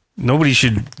true. Nobody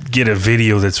should get a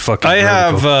video that's fucking I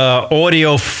vertical. have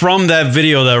audio from that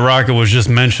video that Rocket was just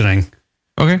mentioning.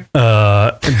 Okay.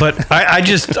 But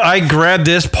I grabbed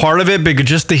this part of it because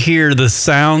just to hear the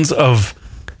sounds of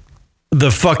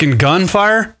the fucking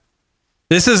gunfire.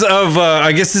 This is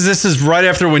I guess this is right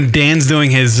after when Dan's doing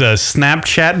his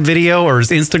Snapchat video or his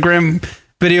Instagram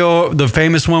video, the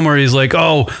famous one where he's like,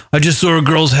 "Oh, I just saw a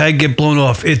girl's head get blown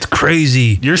off. It's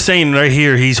crazy." You're saying right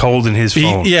here he's holding his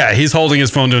phone. He's holding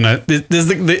his phone doing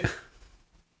that.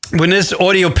 When this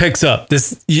audio picks up,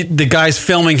 the guy's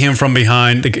filming him from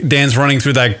behind. Dan's running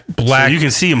through that black. So you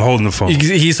can see him holding the phone.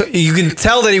 You can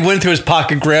tell that he went into his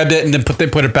pocket, grabbed it, and then they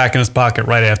put it back in his pocket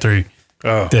right after he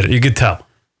did it. You could tell.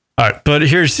 All right, but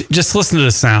just listen to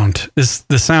the sound.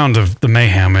 The sound of the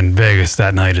mayhem in Vegas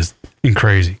that night is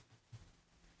crazy.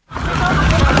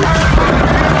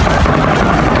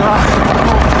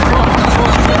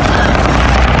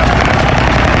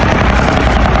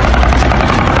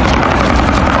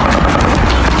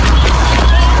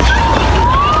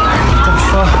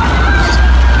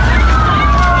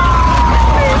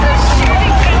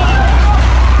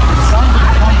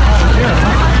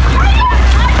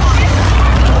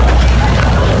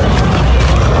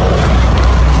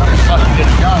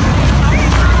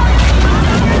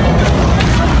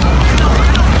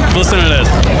 Listen to this.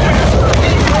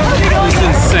 This is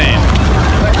insane.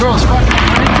 That girl's fucking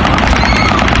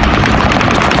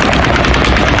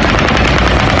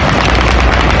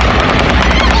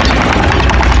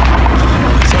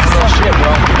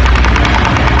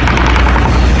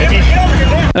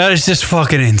That is just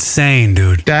fucking insane,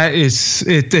 dude. That is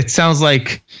it sounds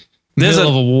like middle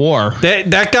of a war.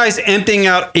 That guy's emptying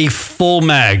out a full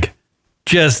mag.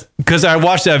 Just because I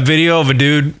watched that video of a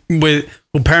dude who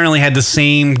apparently had the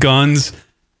same guns.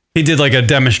 He did like a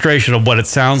demonstration of what it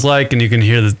sounds like, and you can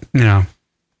hear the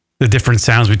different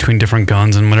sounds between different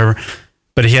guns and whatever.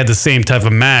 But he had the same type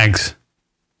of mags.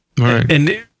 Right.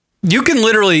 And you can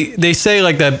literally, they say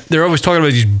like that, they're always talking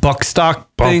about these bump stocks.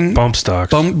 Bump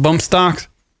stocks.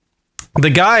 The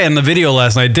guy in the video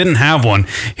last night didn't have one.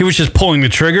 He was just pulling the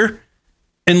trigger,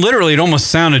 and literally it almost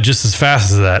sounded just as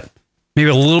fast as that. Maybe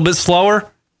a little bit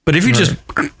slower, but if you just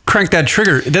crank that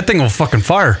trigger, that thing will fucking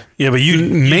fire. Yeah, but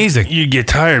amazing. You get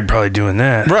tired probably doing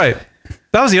that. Right.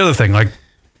 That was the other thing. Like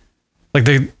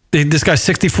this guy's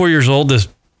 64 years old, this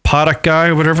Paddock guy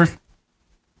or whatever.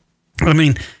 I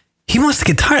mean, he must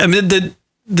get tired. I mean,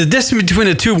 the distance between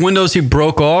the two windows he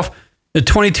broke off, they're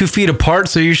 22 feet apart.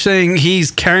 So you're saying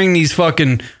he's carrying these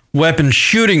fucking weapons,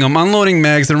 shooting them, unloading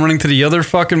mags, then running to the other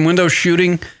fucking window,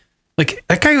 shooting. Like,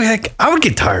 that guy, I would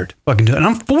get tired fucking doing it. And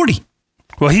I'm 40.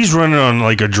 Well, he's running on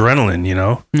like adrenaline, you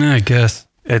know? Yeah, I guess.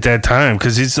 At that time,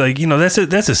 because it's like,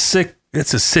 that's a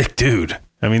sick dude.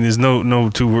 I mean, there's no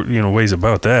two ways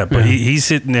about that. But he's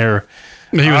sitting there,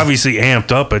 obviously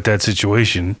amped up at that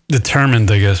situation. Determined,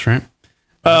 I guess, right?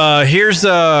 Here's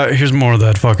more of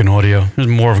that fucking audio. There's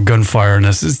more of gunfire in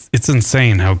this. It's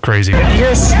insane how crazy. If you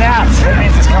hear snaps, that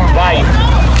means it's coming by you.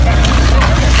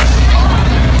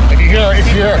 If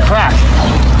you hear a crack.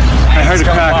 I heard a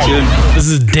crack, dude. This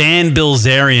is Dan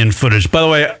Bilzerian footage. By the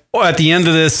way, at the end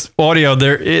of this audio,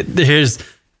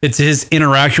 it's his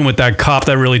interaction with that cop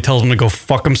that really tells him to go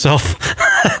fuck himself.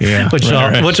 Yeah, which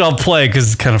I'll play because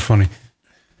it's kind of funny.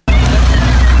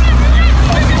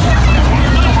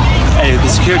 Hey, the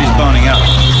security's boning up.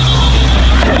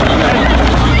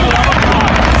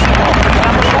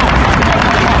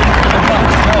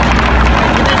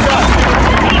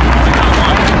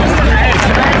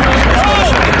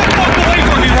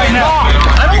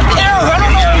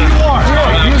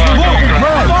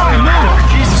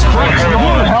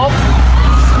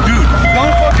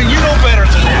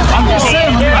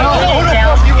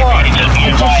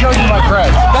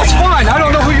 That's fine. I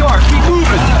don't know who you are. Keep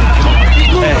moving.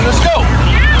 Let's go.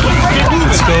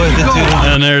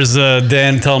 And there's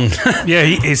Dan telling yeah,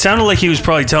 it sounded like he was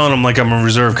probably telling him like I'm a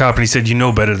reserve cop, and he said, "You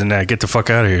know better than that. Get the fuck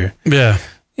out of here." Yeah,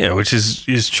 which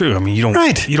is true. I mean, you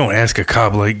don't ask a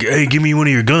cop like, "Hey, give me one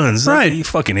of your guns." Right, like, you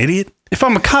fucking idiot. If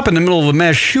I'm a cop in the middle of a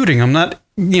mass shooting, I'm not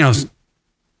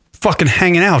fucking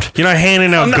hanging out. You're not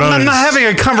handing out guns. I'm not having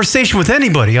a conversation with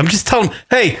anybody. I'm just telling them,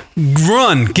 hey,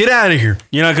 run, get out of here.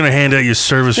 You're not going to hand out your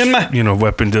service,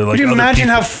 weapon to like. Can you other imagine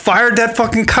people. how fired that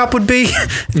fucking cop would be?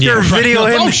 Your video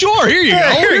him. Oh, sure. Here you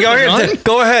go. Here you go. Here,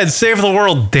 go ahead, save the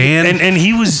world, Dan. And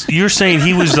you're saying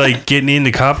he was like getting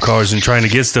into cop cars and trying to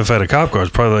get stuff out of cop cars,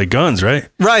 probably like guns, right?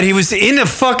 Right. He was in a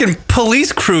fucking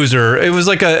police cruiser. It was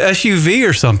like a SUV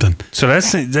or something. So that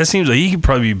seems like he could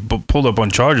probably be pulled up on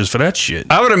charges for that shit.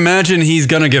 I would imagine he's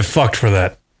gonna get fucked for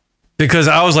that, because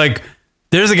I was like,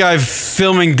 there's a guy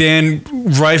filming Dan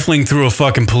rifling through a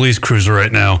fucking police cruiser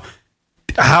right now.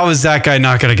 How is that guy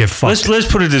not gonna get fucked? Let's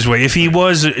put it this way: if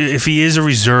he is a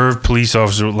reserve police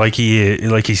officer, like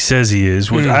he says he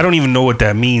is, which I don't even know what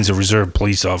that means, a reserve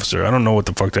police officer. I don't know what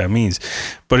the fuck that means.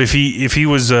 But if he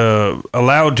was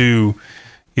allowed to,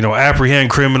 apprehend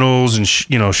criminals and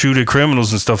shoot at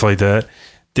criminals and stuff like that,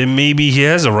 then maybe he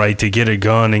has a right to get a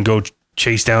gun and go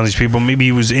chase down these people. Maybe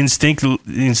he was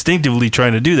instinctively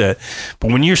trying to do that.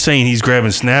 But when you're saying he's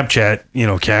grabbing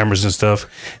Snapchat, cameras and stuff,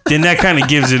 then that kind of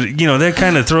gives it, that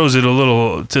kind of throws it a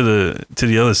little to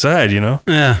the other side,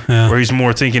 Yeah. Where he's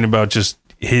more thinking about just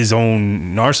his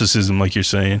own narcissism, like you're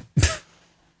saying.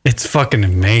 It's fucking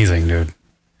amazing, dude.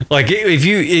 Like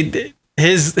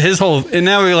his whole, and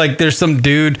now we're like, there's some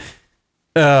dude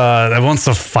that wants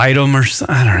to fight him or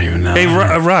something. I don't even know. Hey,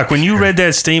 Rock, when you read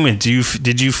that statement,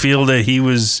 did you feel that he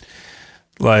was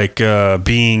like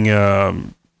being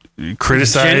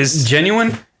criticized?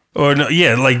 Genuine? Or no?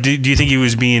 Yeah, like do you think he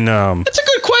was being? That's a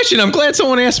good question. I'm glad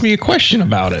someone asked me a question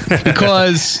about it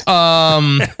because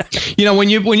when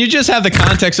you just have the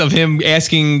context of him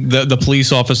asking the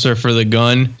police officer for the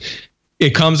gun,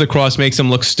 it comes across, makes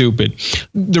him look stupid.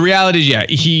 The reality is, yeah,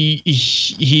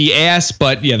 he asked,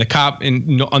 but yeah, the cop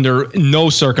under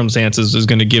no circumstances is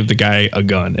going to give the guy a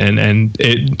gun, and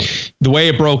the way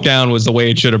it broke down was the way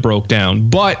it should have broke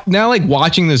down. But now, like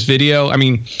watching this video, I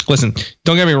mean, listen,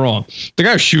 don't get me wrong, the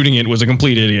guy shooting it was a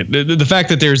complete idiot. The fact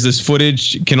that there's this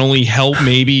footage can only help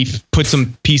maybe put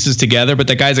some pieces together, but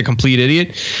that guy's a complete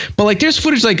idiot. But like, there's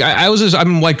footage, like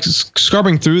I'm like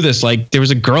scrubbing through this, like there was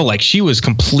a girl, like she was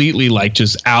completely like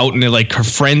just out, and like her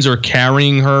friends are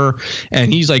carrying her,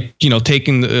 and he's like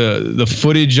taking the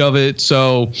footage of it.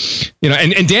 So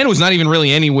and Dan was not even really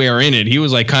anywhere in it. He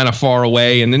was like kind of far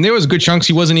away, and then there was good chunks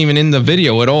he wasn't even in the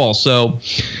video at all. So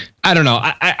I don't know.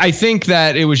 I think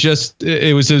that it was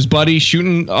his buddy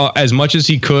shooting as much as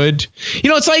he could.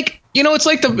 It's like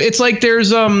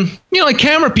there's like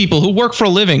camera people who work for a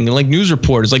living, like news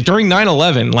reporters, like during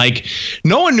 9/11, like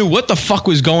no one knew what the fuck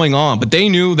was going on, but they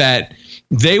knew that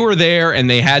they were there and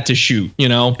they had to shoot, They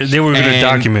were going to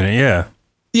document it, yeah.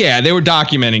 Yeah, they were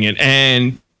documenting it.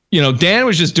 And, Dan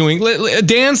was just doing,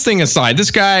 Dan's thing aside, this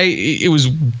guy, it was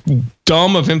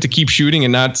dumb of him to keep shooting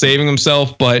and not saving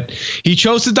himself, but he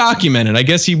chose to document it. I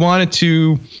guess he wanted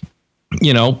to,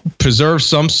 preserve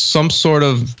some sort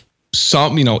of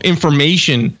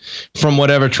information from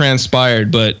whatever transpired.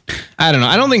 But I don't know.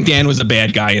 I don't think Dan was a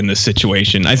bad guy in this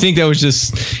situation. I think that was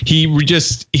just he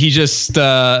just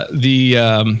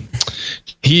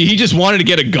wanted to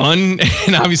get a gun,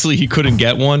 and obviously he couldn't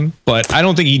get one. But I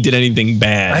don't think he did anything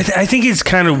bad. I think it's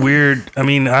kind of weird. I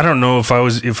mean, I don't know if I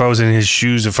was in his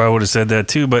shoes, if I would have said that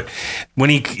too. But when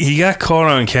he got caught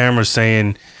on camera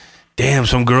saying, "Damn,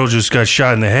 some girl just got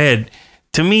shot in the head,"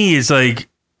 to me, it's like,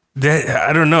 that,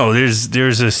 I don't know.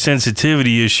 There's a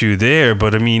sensitivity issue there,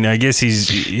 but I mean, I guess he's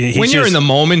when you're in the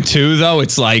moment too, though,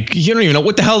 it's like you don't even know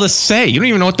what the hell to say. You don't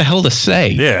even know what the hell to say.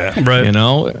 Yeah, right.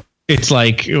 It's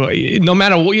like no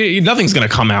matter what, nothing's gonna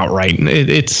come out right.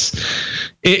 It's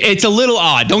a little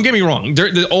odd. Don't get me wrong.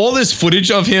 All this footage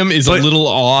of him is a little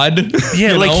odd.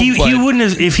 Yeah, like he wouldn't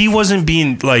have, if he wasn't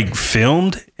being like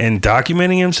filmed and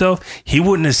documenting himself, he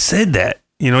wouldn't have said that.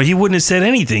 He wouldn't have said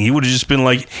anything. He would have just been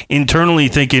like internally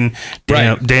thinking,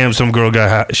 damn, some girl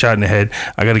got shot in the head.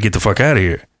 I got to get the fuck out of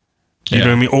here. You know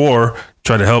what I mean? Or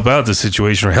try to help out the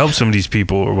situation or help some of these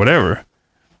people or whatever.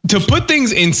 To put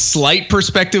things in slight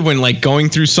perspective when like going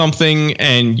through something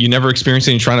and you never experienced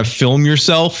it and trying to film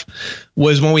yourself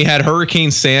was when we had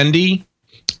Hurricane Sandy.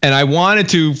 And I wanted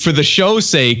to, for the show's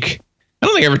sake, I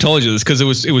don't think I ever told you this because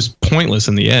it was pointless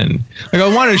in the end. Like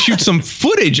I wanted to shoot some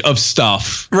footage of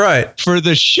stuff, right, for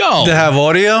the show. To have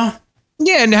audio,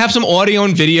 yeah, and to have some audio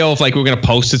and video if like we're gonna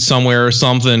post it somewhere or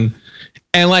something.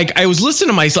 And like I was listening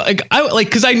to myself,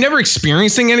 because I never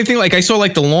experienced anything. Like I saw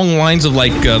like the long lines of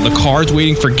like the cars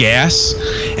waiting for gas,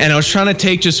 and I was trying to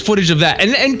take just footage of that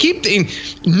and keep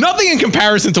nothing in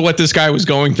comparison to what this guy was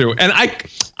going through. And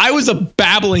I was a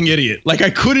babbling idiot. Like I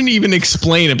couldn't even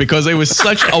explain it because it was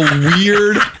such a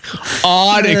weird,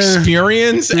 odd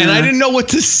experience, and I didn't know what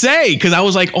to say because I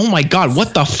was like, oh my God,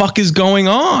 what the fuck is going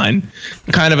on?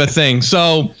 Kind of a thing.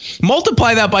 So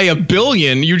multiply that by 1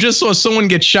 billion. You just saw someone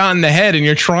get shot in the head, and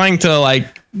you're trying to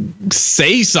like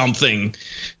say something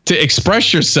to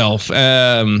express yourself.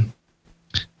 What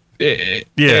you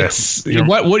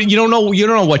don't know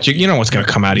what's going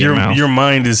to come out of your mouth. Your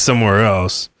mind is somewhere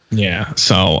else. Yeah,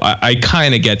 so I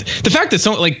kind of get the fact that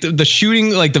the shooting,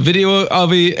 like the video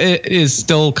of it is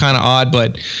still kind of odd,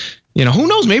 but who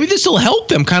knows? Maybe this will help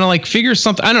them kind of like figure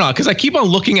something. I don't know, because I keep on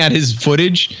looking at his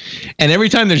footage, and every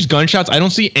time there's gunshots, I don't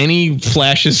see any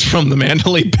flashes from the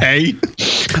Mandalay Bay.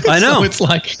 I know. So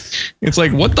it's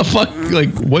like what the fuck?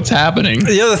 Like what's happening?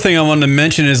 The other thing I wanted to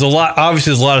mention is there's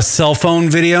a lot of cell phone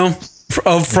video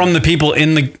from the people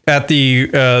at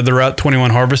the Route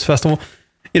 21 Harvest Festival.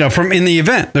 From in the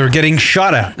event, they were getting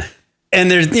shot at.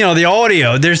 And there's, the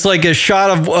audio. There's like a shot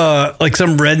of like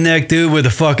some redneck dude with a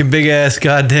fucking big ass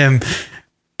goddamn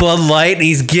Bud Light, and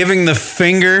he's giving the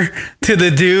finger to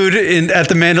the dude at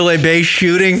the Mandalay Bay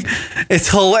shooting. It's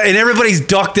hilarious. And everybody's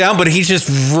ducked down, but he's just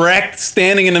wrecked,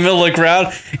 standing in the middle of the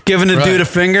crowd, giving the dude a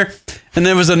finger. And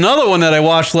there was another one that I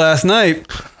watched last night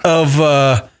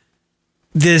of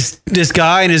this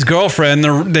guy and his girlfriend.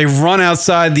 They run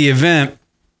outside the event,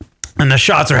 and the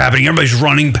shots are happening. Everybody's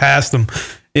running past them,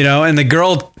 and the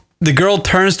girl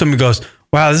turns to him and goes,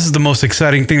 "Wow, this is the most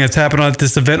exciting thing that's happened at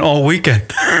this event all weekend."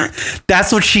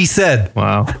 That's what she said.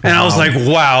 Wow. And I was like,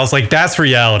 wow. I was like, that's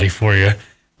reality for you.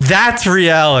 That's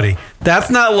reality. That's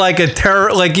not like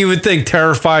like you would think,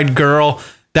 terrified girl.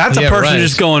 That's a person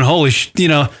just going, holy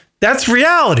that's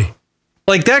reality.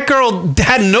 Like, that girl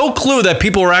had no clue that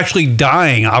people were actually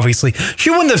dying, obviously. She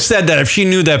wouldn't have said that if she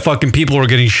knew that fucking people were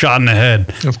getting shot in the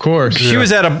head. Of course. She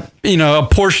was at a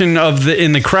portion of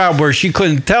in the crowd where she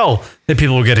couldn't tell that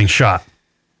people were getting shot.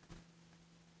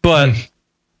 But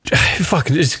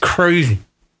fucking, it's crazy.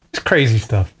 It's crazy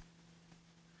stuff.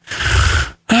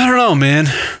 I don't know, man.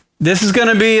 This is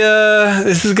gonna be go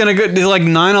like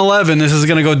 9/11. This is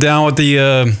gonna go down with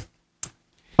the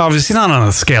obviously not on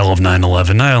a scale of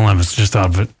 9/11. 9/11 is just out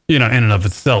of it, in and of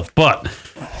itself. But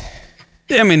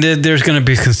I mean, there's gonna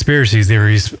be conspiracy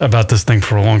theories about this thing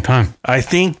for a long time. I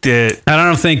think that, and I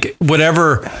don't think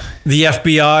whatever the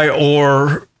FBI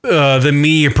or the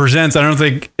media presents, I don't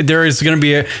think there is going to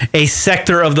be a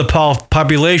sector of the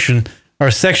population or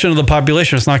a section of the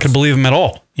population that's not going to believe them at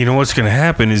all. You know what's going to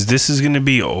happen is this is going to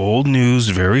be old news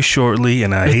very shortly,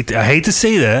 and I hate to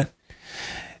say that,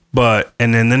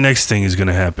 and then the next thing is going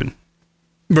to happen,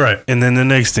 right? And then the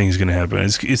next thing is going to happen.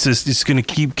 It's going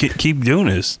to keep doing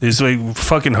this. It's like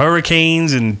fucking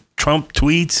hurricanes and Trump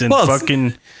tweets and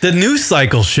fucking the news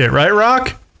cycle shit, right,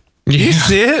 Rock? You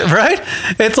see it, right?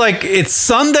 It's like, it's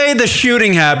Sunday, the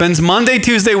shooting happens. Monday,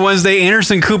 Tuesday, Wednesday,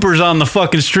 Anderson Cooper's on the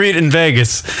fucking street in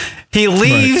Vegas. He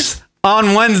leaves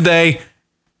on Wednesday,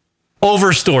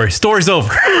 story's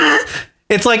over.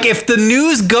 It's like, if the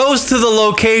news goes to the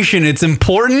location, it's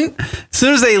important. As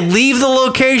soon as they leave the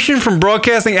location from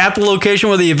broadcasting at the location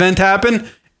where the event happened,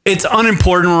 it's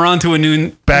unimportant. We're on to a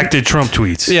new... Back to Trump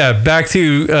tweets. Yeah, back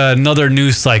to another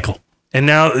news cycle. And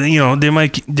now, there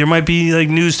might be like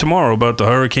news tomorrow about the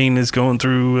hurricane that's going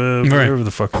through whatever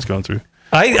the fuck it's going through.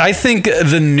 I think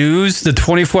the news, the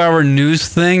 24-hour news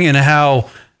thing, and how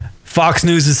Fox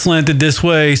News is slanted this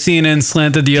way, CNN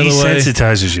slanted the other way.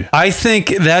 Desensitizes you. I think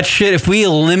that shit, if we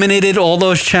eliminated all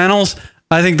those channels,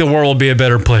 I think the world would be a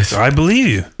better place. I believe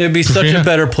you. It'd be such a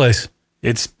better place.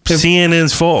 It's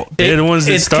CNN's fault. They're the ones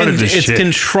that started this shit. It's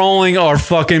controlling our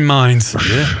fucking minds.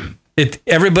 Yeah.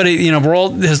 Everybody, we're all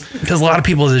there's a lot of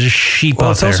people that are just sheep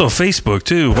out there. It's also Facebook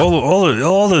too.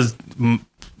 All the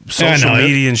social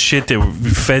media and shit that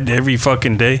we fed every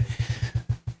fucking day.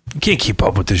 You can't keep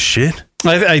up with this shit.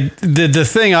 The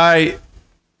thing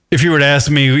if you were to ask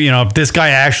me, if this guy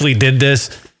actually did this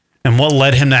and what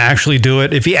led him to actually do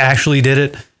it, if he actually did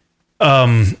it,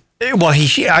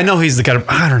 I know he's the guy.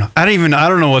 I don't know. I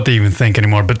don't know what they even think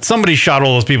anymore. But somebody shot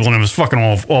all those people, and it was fucking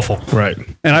awful. Right.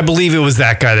 And I believe it was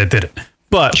that guy that did it.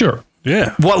 But sure,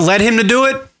 yeah. What led him to do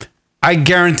it? I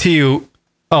guarantee you,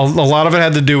 a lot of it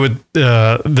had to do with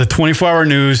the 24-hour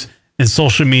news and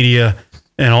social media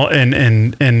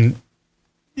and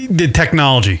the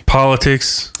technology,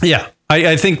 politics. Yeah,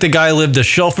 I think the guy lived a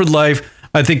sheltered life.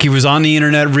 I think he was on the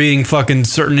internet reading fucking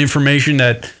certain information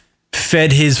that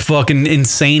fed his fucking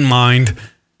insane mind,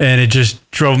 and it just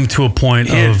drove him to a point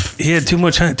he had too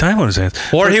much time on his hands,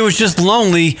 or he was just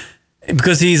lonely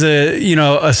because he's a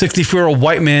 64-year-old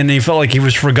white man and he felt like he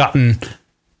was forgotten,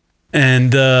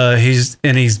 and he's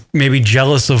maybe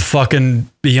jealous of fucking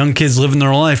the young kids living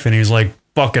their life, and he's like,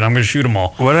 fuck it, I'm gonna shoot them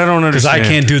all. What I don't understand, because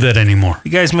I can't do that anymore.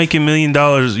 You guys making $1 million,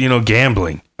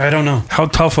 gambling. I don't know how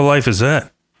tough a life is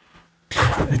that.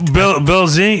 Bill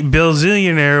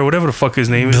Zillionaire, whatever the fuck his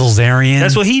name is. Bilzerian.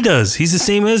 That's what he does. He's the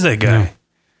same as that guy. Yeah.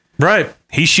 Right.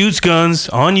 He shoots guns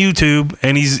on YouTube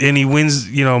and he wins,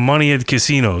 money at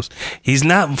casinos. He's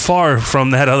not far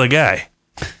from that other guy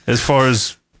as far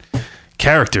as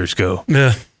characters go.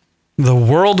 Yeah. The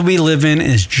world we live in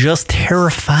is just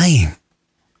terrifying.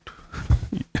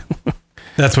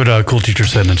 That's what a cool teacher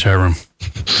said in the chat room.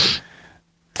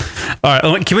 All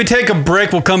right, can we take a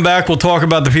break? We'll come back. We'll talk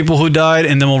about the people who died,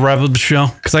 and then we'll wrap up the show.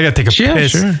 Because I got to take a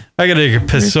piss. Sure. I got to take a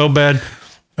piss so bad.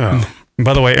 Oh.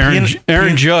 By the way,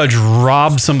 Aaron Judge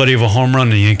robbed somebody of a home run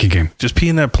in the Yankee game. Just pee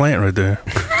in that plant right there.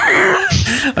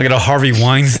 I got to Harvey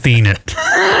Weinstein it.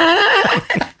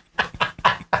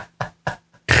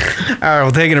 All right,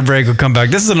 we're taking a break. We'll come back.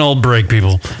 This is an old break,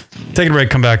 people. Take a break.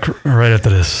 Come back right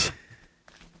after this.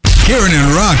 Karen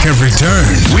and Rock have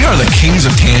returned. We are the kings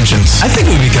of tangents. I think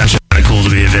we'd be kind of cool to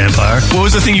be a vampire. What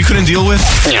was the thing you couldn't deal with?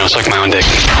 You know, suck my own dick.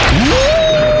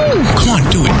 Ooh, come on,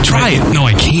 do it. Try it. No,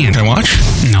 I can't. Can I watch?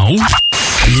 No.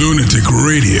 Lunatic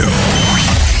Radio.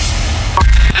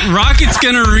 Rocket's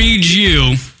gonna read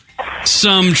you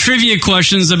some trivia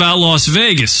questions about Las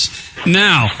Vegas.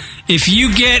 Now, if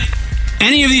you get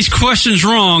any of these questions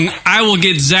wrong, I will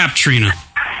get zapped, Trina.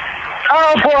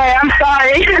 Oh boy, I'm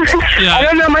sorry. Yeah. I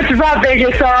don't know much about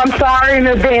Vegas, so I'm sorry in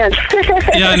advance.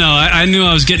 Yeah, no, I knew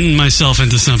I was getting myself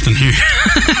into something here.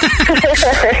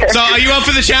 So, are you up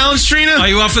for the challenge, Trina? Are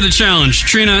you up for the challenge?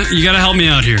 Trina, you gotta help me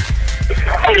out here.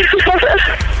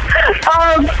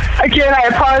 Again, I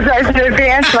apologize in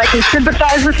advance, and I can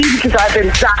sympathize with you because I've been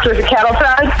zapped with a kettle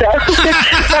prod. So.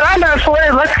 But I'm up for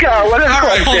it. Let's go. What are the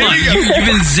questions? Hold on. You've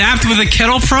been zapped with a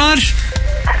kettle prod?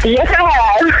 Yes, I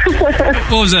have.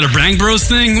 What was that, a Bang Bros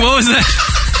thing? What was that?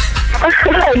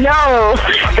 No,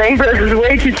 Bang Bros is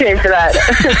way too tame for that.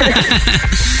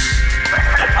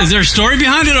 Is there a story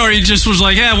behind it, or you just was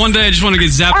like, yeah, one day I just want to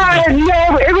get zapped?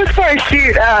 No, it was for a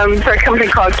shoot for a company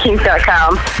called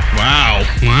Kink.com. Wow.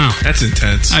 That's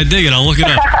intense. I dig it. I'll look it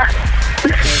up.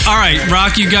 All right,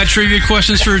 Rock, you got trivia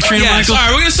questions for Trina Yes. Michael? All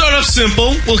right, we're going to start off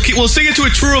simple. We'll stick it to a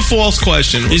true or false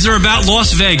question. These are about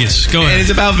Las Vegas. Go ahead. And it's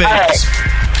about Vegas.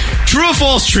 Right. True or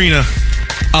false, Trina?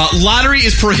 Lottery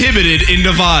is prohibited in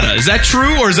Nevada. Is that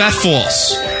true or is that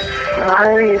false?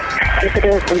 Lottery is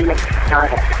prohibited in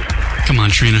Nevada. Come on,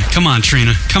 Trina. Come on.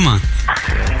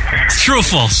 True or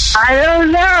false? I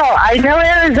don't know. I know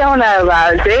Arizona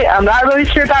allows it. I'm not really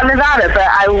sure about Nevada, but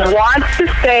I want to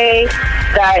say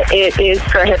that it is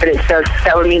prohibited. So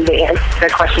that would mean the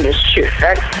question is true,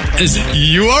 right?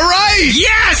 You are right.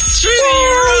 Yes, Trina,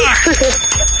 you rock.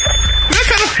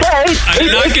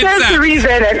 It stands to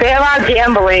reason if they allow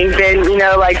gambling, then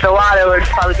like the lotto would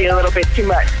probably be a little bit too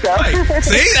much. So.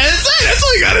 See, that's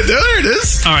all you got to do. There it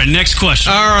is. All right, next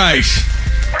question. All right.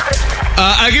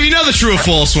 I'll give you another true or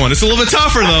false one. It's a little bit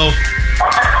tougher though.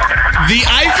 The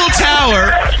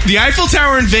Eiffel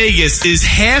Tower in Vegas is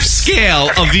half scale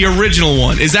of the original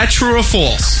one. Is that true or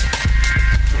false?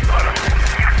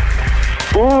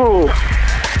 Ooh.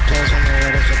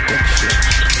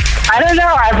 I don't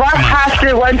know. I've walked past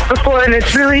it once before, and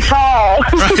it's really tall.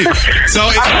 Right.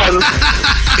 So,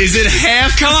 is it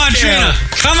half? Come on, Trina.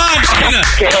 Come on, Trina.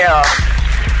 Scale.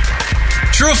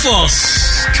 True or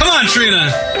false? Come on,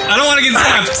 Trina. I don't want to get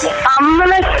zapped. I'm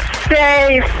gonna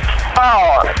say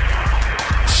false.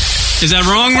 Is that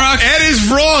wrong, Rock? That is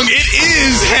wrong. It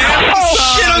is half.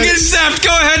 Oh shit! I'm getting zapped.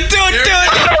 Go ahead. Do it.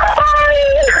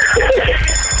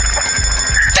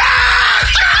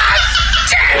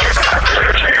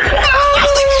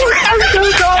 I'm so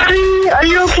sorry. Are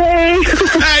you okay?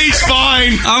 Hey, he's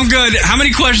fine. I'm good. How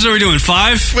many questions are we doing?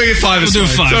 5? We get 5. We'll do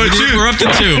 5. So We're up to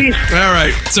 2. All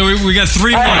right. So we got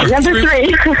 3 more. Number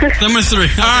 3. Number 3.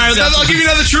 All right. I'll give you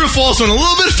another true or false one. A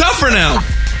little bit tougher now.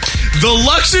 The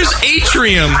Luxor's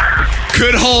atrium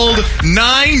could hold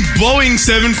 9 Boeing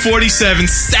 747s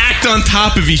stacked on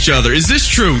top of each other. Is this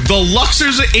true? The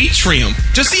Luxor's atrium,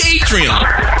 just the atrium,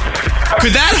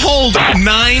 could that hold 9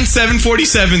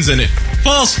 747s in it?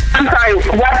 False. I'm sorry,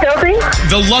 what building?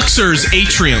 The Luxor's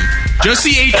atrium. Just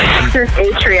the atrium. Luxor's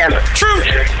atrium. True.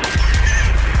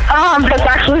 That's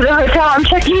actually the hotel I'm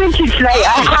checking into tonight.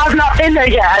 I have not been there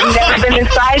yet. I've never been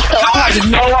inside, so I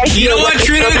have no idea what the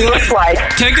building looks like.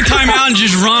 Take a time out and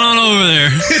just run on over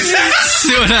there.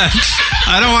 See what happens.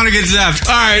 I don't want to get zapped.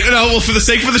 All right, no, well, for the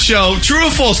sake of the show, true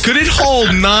or false, could it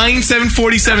hold 9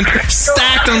 747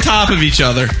 stacked on top of each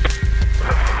other?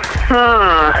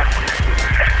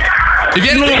 If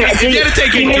you had to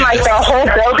take you mean like the whole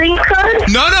building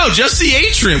could? No, just the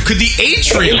atrium. Could the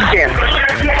atrium?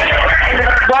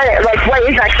 What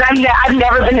is that? Because I've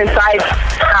never been inside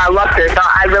Luxor, so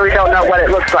I really don't know what it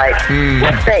looks like.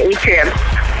 What's the atrium?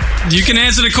 You can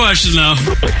answer the question, though.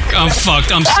 I'm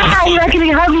fucked. I'm so fucked. You're not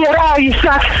going to help me at all. You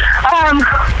suck.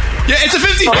 Yeah, it's a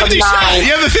 50-50 shot.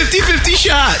 You have a 50-50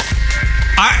 shot.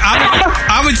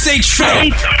 I would say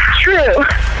true. True.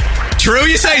 True,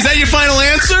 you say? Is that your final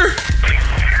answer?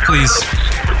 Please.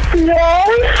 No.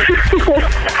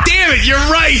 Damn it, you're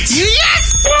right.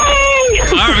 Yes!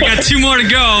 All right, we got 2 more to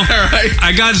go. All right.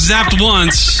 I got zapped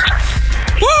once.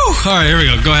 Woo! All right, here we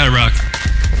go. Go ahead, Rock.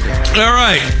 All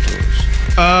right.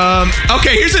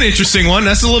 Okay, here's an interesting one.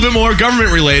 That's a little bit more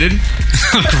government related.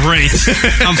 Great.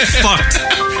 I'm fucked.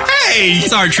 Hey!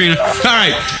 Sorry, Trina. All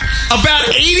right. About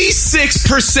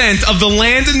 86% of the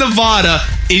land in Nevada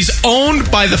is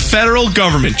owned by the federal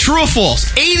government. True or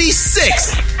false?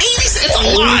 86. 86. That's a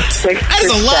lot. That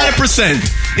is a lot of percent.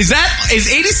 Is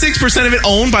 86% of it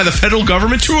owned by the federal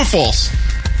government? True or false?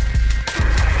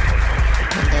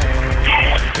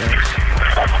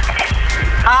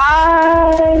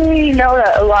 know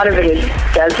that a lot of it is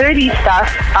deserty stuff.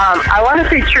 I want to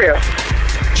say true.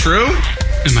 True?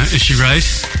 Is she right?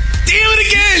 Damn it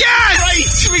again! Yes! Right.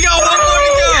 Here we go.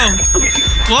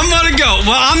 One more to go.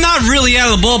 Well, I'm not really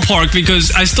out of the ballpark because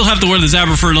I still have to wear the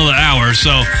zapper for another hour.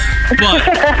 So, but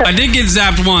I did get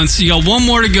zapped once. You got one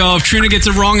more to go. If Trina gets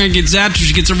it wrong, I get zapped. If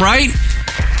she gets it right,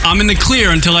 I'm in the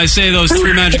clear until I say those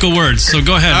 3 magical words. So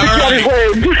go ahead. All right.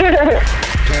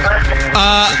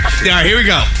 All right, here we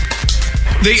go.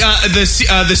 The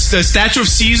statue of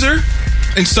Caesar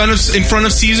in front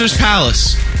of Caesar's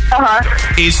palace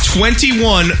is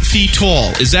 21 feet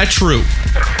tall. Is that true?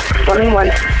 21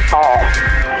 tall.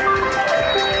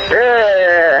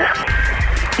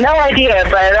 No idea,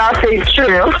 but I'll say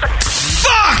true.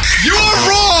 Fuck! You are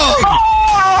wrong!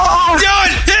 Oh!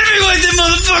 Done! Hit me with it,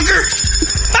 motherfucker!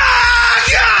 Ah,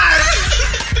 God!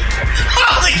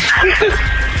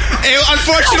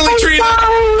 Unfortunately,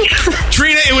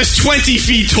 Trina, it was 20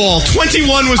 feet tall.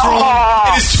 21 was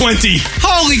wrong. It is 20.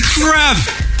 Holy crap!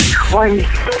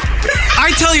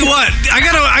 I tell you what, I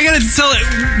gotta tell it.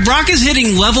 Rock is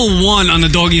hitting level 1 on the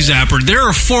doggy zapper. There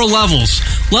are 4 levels.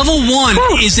 Level 1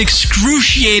 is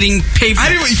excruciating paper.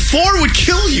 4 would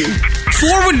kill you.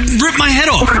 4 would rip my head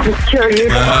off.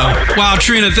 Wow,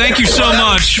 Trina, thank you so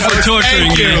much for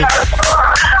torturing me.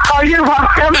 Oh, you're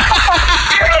welcome.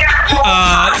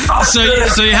 So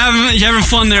you're having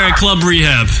fun there at Club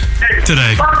Rehab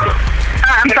today?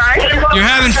 I'm sorry? You're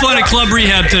having fun at Club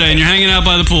Rehab today, and you're hanging out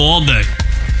by the pool all day.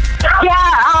 Yeah,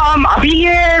 I'll be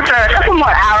here for a couple more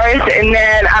hours, and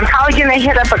then I'm probably going to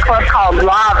hit up a club called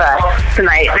Lava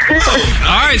tonight.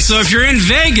 All right, so if you're in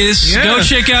Vegas, go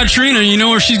check out Trina. You know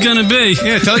where she's going to be.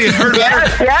 Yeah, tell you her better.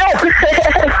 Yes.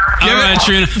 All right,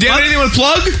 Trina. Do you have anything to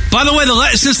plug? By the way,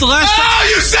 since the last time... Oh,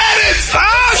 you said it!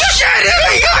 Oh, shit!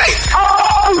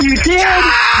 Oh, you did!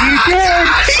 You did!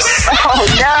 Oh,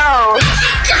 no!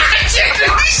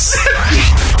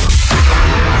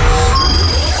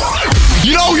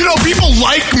 You know, people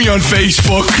like me on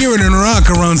Facebook. Kieran and Rock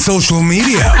are on social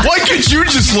media. Why can't you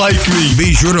just like me?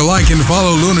 Be sure to like and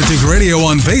follow Lunatic Radio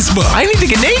on Facebook. I need to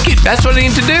get naked. That's what I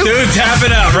need to do. Dude, tap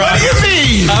it out, right? What do you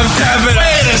mean? I'm tapping out.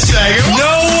 Wait a second.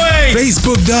 No way.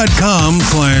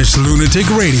 Facebook.com/Lunatic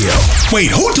Radio.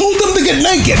 Wait, who told them to get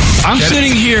naked? I'm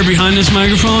sitting here behind this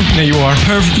microphone. Yeah, you are.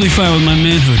 Perfectly fine with my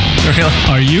manhood. Really?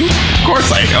 Are you? Of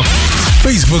course I am.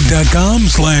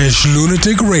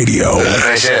 Facebook.com/Lunatic Radio.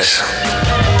 Yes.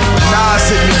 Nas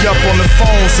hit me up on the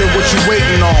phone, said what you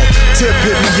waiting on. Tip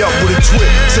hit me up with a twit,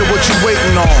 said what you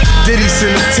waiting on. Diddy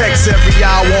send a text every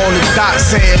hour on the dot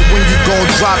saying when you gon'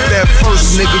 drop that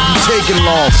first nigga you taking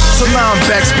long. So now I'm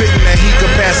back spitting that he could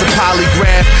pass a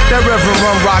polygraph. That Reverend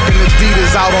Run rockin'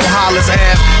 Adidas out on Hollis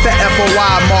Ave. That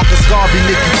FOI Marcus Garvey,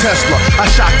 Nicky Tesla. I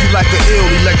shock you like an ill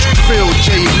electric field,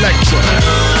 J Electra.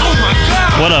 Oh my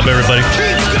God. What up, everybody?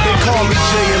 They call me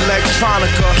J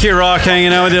Electronica. K-Rock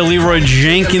hanging out with you. Leroy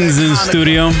Jenkins in the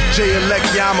studio.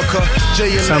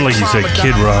 Sound like you said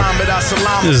Kid Rock.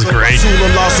 This is great.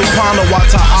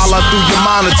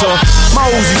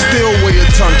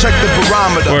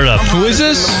 Word up. Who is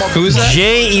this? Who is that?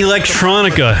 J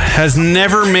Electronica has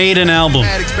never made an album.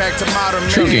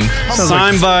 Intriguing.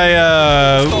 Signed by,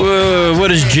 what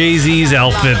is Jay-Z's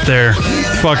outfit there?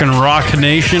 Fucking Rock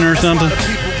Nation or something?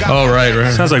 Oh,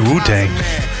 right. Sounds like Wu-Tang.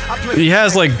 He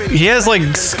has like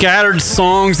scattered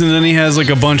songs, and then he has like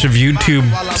a bunch of YouTube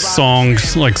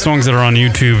songs, like songs that are on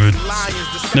YouTube,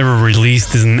 never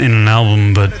released in an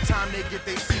album. But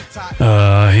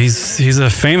he's a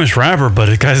famous rapper, but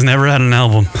the guy's never had an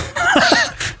album,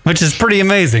 which is pretty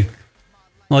amazing.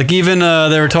 Like even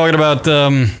they were talking about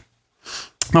on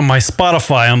my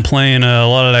Spotify, I'm playing a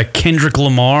lot of that Kendrick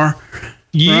Lamar.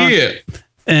 Yeah.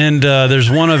 And there's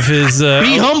one of his...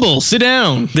 Be humble. Sit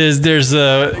down. There's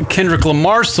a Kendrick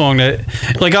Lamar song that...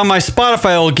 Like on my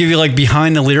Spotify, it'll give you like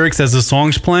behind the lyrics as the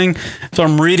song's playing. So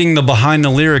I'm reading the behind the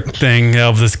lyric thing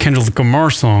of this Kendrick Lamar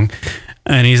song.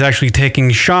 And he's actually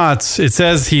taking shots. It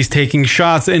says he's taking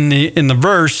shots in the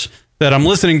verse that I'm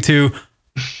listening to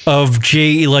of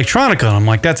J Electronica. And I'm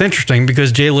like, that's interesting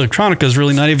because J Electronica is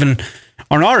really not even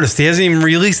an artist. He hasn't even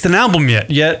released an album yet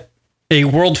a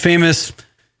world famous...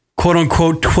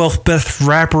 quote-unquote 12th best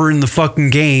rapper in the fucking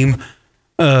game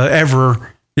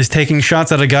ever is taking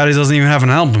shots at a guy who doesn't even have an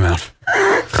album out.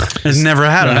 Has never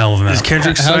had an album out.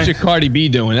 How's your Cardi B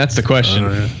doing? That's the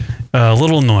question. A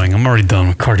little annoying. I'm already done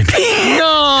with Cardi B. No,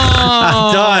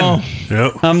 I'm done.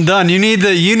 Yep. I'm done. You need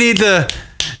to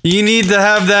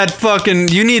have that fucking.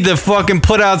 You need to fucking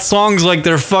put out songs like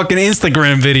their fucking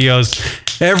Instagram videos.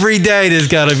 Every day there's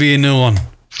got to be a new one.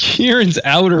 Kieran's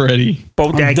out already.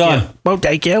 I'm done.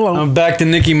 I'm back to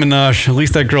Nicki Minaj. At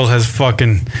least that girl has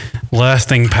fucking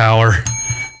lasting power.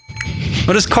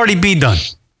 What has Cardi B done?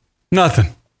 Nothing.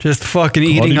 Just fucking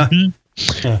eating.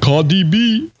 Cardi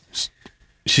B.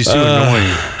 She's too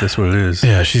annoying. That's what it is.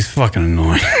 Yeah, she's fucking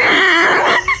annoying.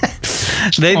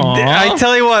 I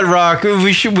tell you what, Rock.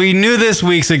 We knew this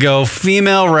weeks ago.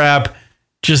 Female rap,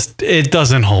 it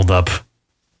doesn't hold up.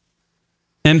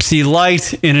 MC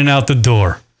Lyte, in and out the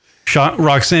door.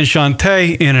 Roxanne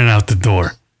Shante, in and out the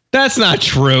door. That's not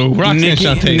true. Roxanne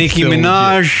Shante. Nicki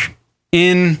Minaj,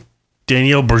 in.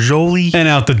 Danielle Berjoli, and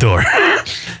out the door.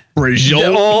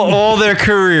 All their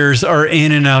careers are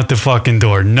in and out the fucking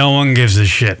door. No one gives a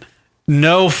shit.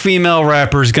 No female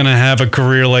rapper is going to have a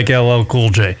career like LL Cool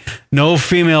J. No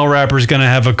female rapper is going to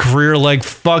have a career like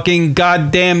fucking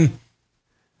goddamn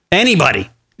anybody.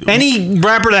 Any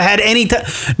rapper that had any time.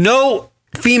 No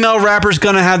female rapper is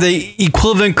going to have the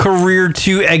equivalent career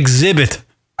to Exhibit.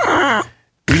 And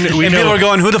people are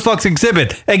going, who the fuck's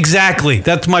Exhibit? Exactly.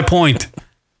 That's my point.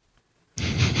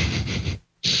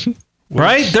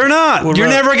 Right? They're not. You're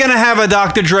never going to have a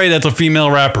Dr. Dre that's a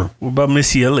female rapper. What about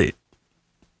Missy Elliott?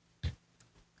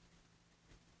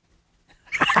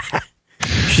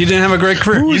 She didn't have a great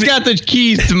career. Who's got the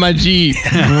keys to my Jeep?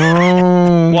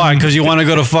 Why? Because you want to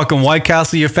go to fucking White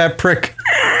Castle, you fat prick?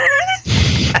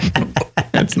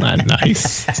 That's not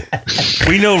nice.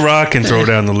 We know Rock can throw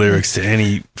down the lyrics to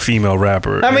any female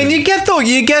rapper. I mean, you get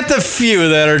the few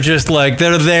that are just like,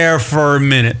 they're there for a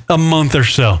minute, a month or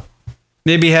so.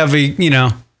 Maybe have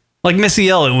like Missy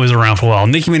Elliott was around for a while.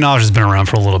 Nicki Minaj has been around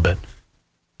for a little bit.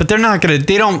 But they're not going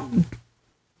to,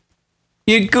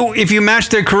 if you match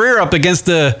their career up against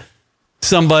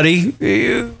somebody,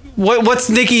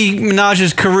 what's Nicki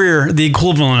Minaj's career the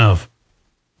equivalent of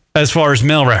as far as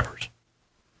male rappers?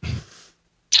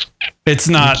 It's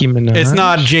not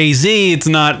Jay-Z, it's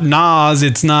not Nas,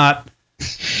 it's not.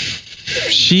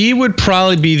 She would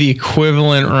probably be the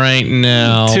equivalent right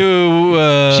now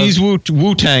to. She's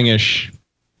Wu-Tang-ish.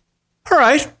 All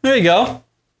right, there you go.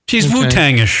 She's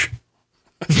Wu-Tang-ish.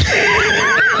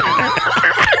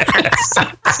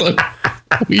 So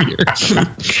weird.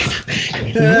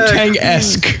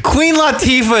 Wu-Tang-esque. Queen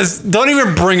Latifah's. Don't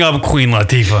even bring up Queen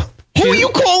Latifah. Who are you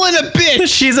calling a bitch?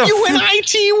 She's a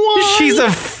UNITY. She's a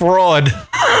fraud.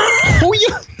 No,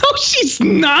 she's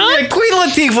not. Yeah, Queen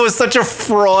Latifah was such a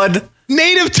fraud.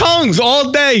 Native tongues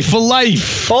all day for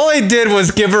life. All they did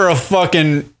was give her a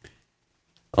fucking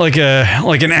like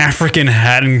an African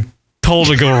hat and told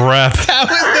her to go rap. That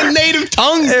was the native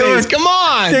tongues days. Come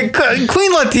on.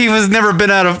 Queen Latifah's never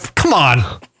been out of. Come on. Who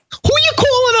you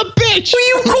calling a bitch? Who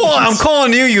you calling? I'm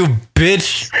calling you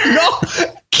bitch. No,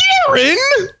 Kieran.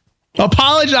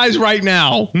 Apologize right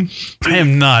now. I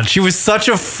am not. She was such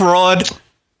a fraud.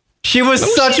 She was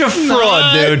such a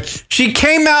fraud, dude. She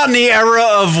came out in the era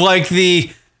of like the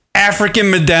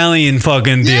African medallion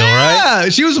fucking deal, right? Yeah,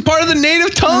 she was a part of the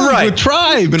native tongue, the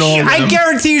tribe, and all that. I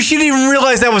guarantee you she didn't even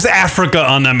realize that was Africa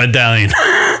on that medallion.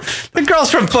 The girl's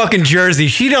from fucking Jersey.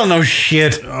 She don't know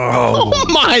shit. Oh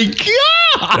my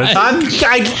God.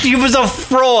 She was a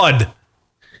fraud.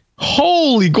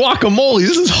 Holy guacamole,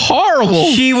 this is horrible.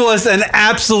 She was an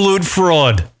absolute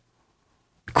fraud.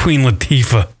 Queen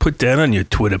Latifah. Put that on your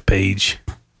Twitter page.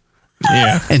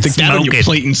 Yeah. And stick that on your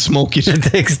plate and smoke it.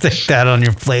 Stick that on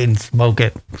your plate and smoke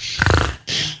it.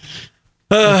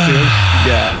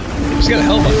 Yeah. She's got a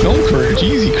hell of a film career.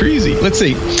 Jeezy crazy. Let's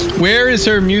see. Where is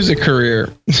her music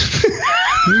career?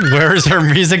 Where is her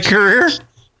music career?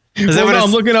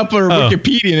 I'm looking up her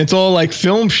Wikipedia and it's all like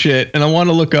film shit. And I want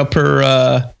to look up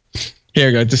her here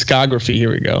we go, discography.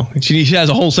 Here we go. She has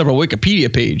a whole separate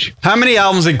Wikipedia page. How many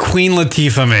albums did Queen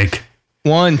Latifah make?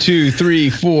 1, 2, 3,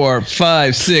 4,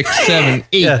 5, 6, 7,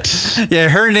 8. Yeah,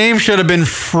 her name should have been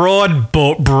Fraud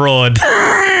Broad.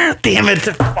 Damn it.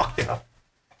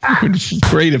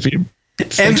 Great if you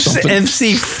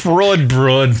MC Fraud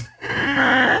Broad.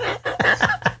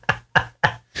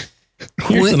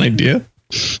 Here's an idea.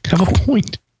 Have a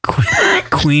point.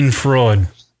 Queen Fraud.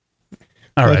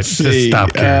 All right, just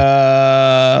stop.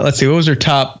 Let's see. What was her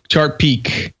top chart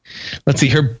peak? Let's see.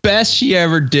 Her best she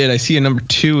ever did. I see a number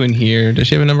 2 in here. Does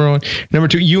she have a number 1? Number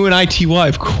 2, UNITY,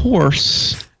 of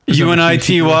course.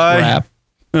 UNITY. All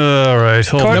right.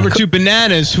 Hold on. Number 2,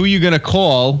 Bananas. Who you gonna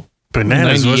call?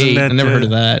 Bananas. Wasn't that? I never heard of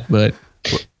that, but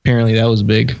apparently that was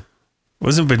big.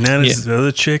 Wasn't Bananas the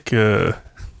other chick? Yeah,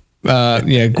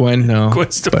 Gwen. No. Gwen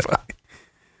Stefani.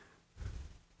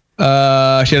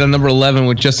 She had a number 11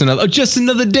 with Just Another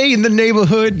Day in the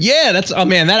Neighborhood. Yeah, that album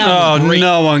was great.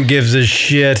 No one gives a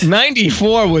shit.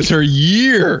 94 was her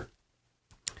year.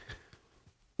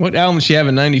 What album did she have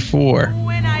in 94?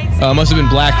 Must have been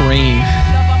Black Rain.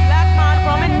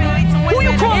 Who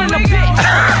you calling a bitch?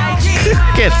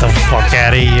 Get the fuck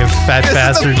out of here, you fat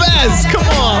bastard. This is the best. Come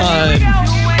on.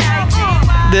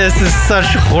 This is such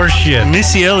horseshit.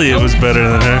 Missy Elliott was better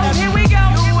than her.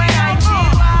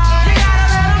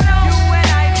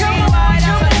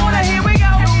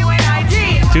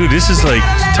 Dude, this is like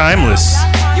timeless.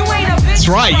 That's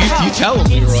right. You tell him,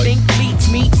 Leroy.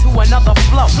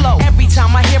 Every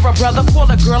time I hear a brother call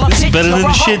a girl, this is better than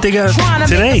the shit they got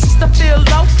today.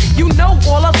 You know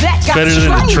all of that got better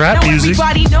than the trap music.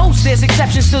 Everybody knows there's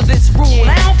exceptions to this rule.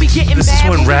 I don't be getting this is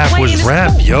when rap was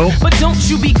rap, yo. But don't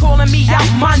you be calling me out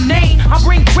my name. I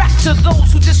bring rap to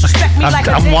those who disrespect me like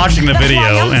I'm watching the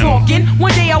video.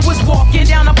 One day I was walking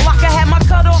down a block. I had my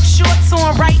cut off shorts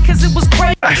on, right? Because it was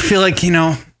great. I feel like,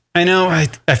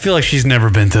 I feel like she's never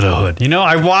been to the hood.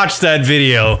 I watched that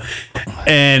video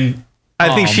and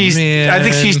I think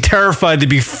she's terrified to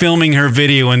be filming her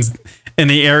video in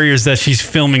the areas that she's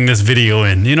filming this video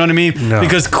in. You know what I mean? No.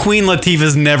 Because Queen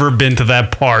Latifah's never been to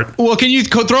that part. Well, can you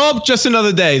throw up Just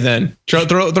Another Day then? Throw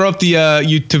up the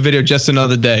YouTube video Just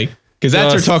Another Day. Because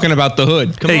that's her talking about the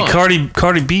hood. Come on.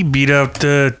 Cardi B beat out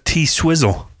T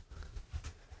Swizzle.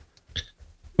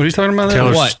 What are you talking about?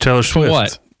 Taylor Swift. For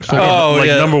what?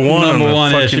 Number one. Number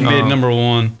one. Yeah, she made number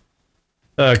one.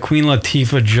 Queen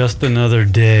Latifah, Just Another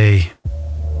Day.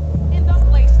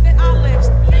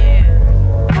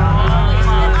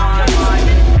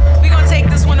 We're going to take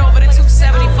this one over to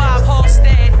 275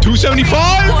 Halstead.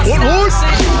 275? What? We're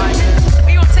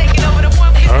going to take it over to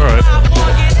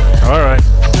 155. All right.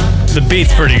 The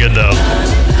beat's pretty good, though.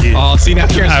 Yeah. Oh, see, now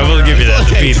Kieran's I will give you that.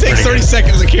 The beat's pretty good. 30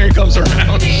 seconds and Kieran comes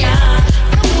around.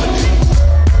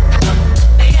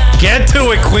 Get to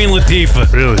it, Queen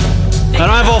Latifah. Really? I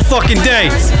don't have all fucking day.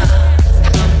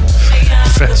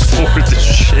 Fast forward this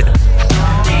shit.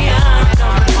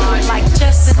 Like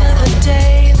just another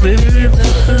day, living in the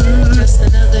hood, just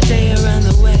another day around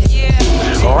the way.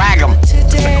 Rag 'em.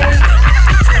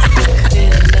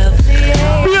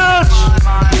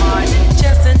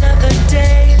 Just another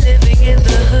day, living in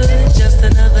the hood, just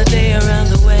another day around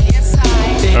the way.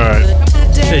 All right.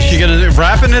 Is she gonna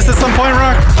rap in this at some point,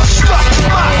 Rock?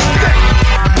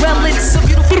 Well, it's a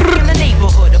beautiful day in the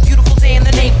neighborhood, a beautiful day in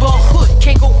the neighborhood.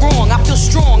 Can't go wrong, I feel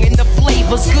strong and the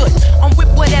flavor's good. I'm with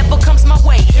whatever comes my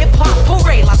way. Hip hop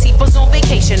parade, Latifah's on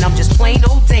vacation. I'm just plain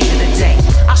old day in the day.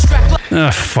 I strap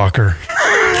up. Fuck her.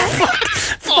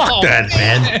 Fuck that,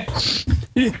 man.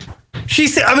 She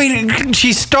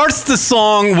starts the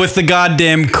song with the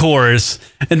goddamn chorus,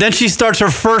 and then she starts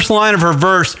her first line of her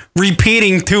verse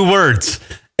repeating 2 words.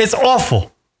 It's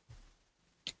awful.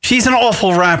 She's an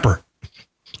awful rapper.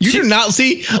 You do not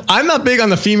see. I'm not big on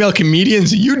the female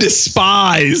comedians. You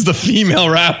despise the female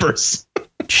rappers.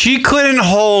 She couldn't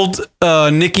hold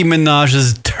Nicki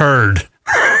Minaj's turd.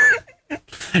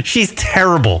 She's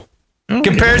terrible.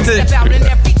 Compared to,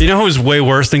 you know who's way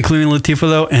worse than Queen Latifah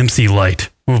though? MC Lyte.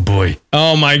 Oh boy.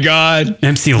 Oh my God.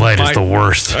 MC Lyte is the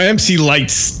worst. MC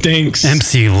Lyte stinks.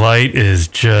 MC Lyte is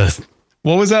just.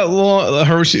 What was that?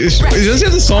 Does she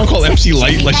have a song called MC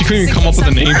Lyte? Like she couldn't even come up with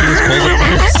a name for this called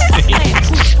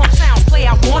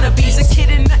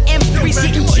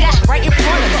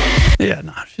it. Yeah,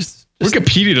 no, just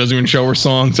Wikipedia doesn't even show her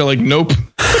songs. They're like, nope.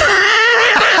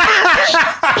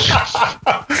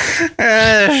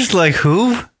 It's like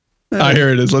who? Here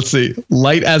it is. Let's see.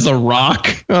 Light as a Rock.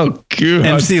 Oh God.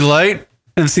 MC Lyte.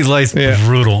 MC Lyte's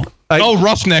brutal.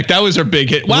 Roughneck. That was her big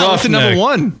hit. Wow, that's the number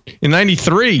 1 in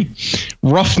 '93.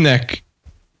 Roughneck.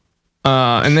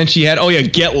 And then she had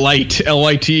Get Light.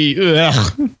 LIT.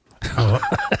 Ugh.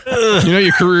 You know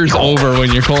your career's over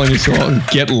when you're calling this song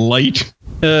Get Light.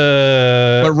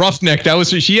 But Roughneck, that was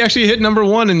she actually hit number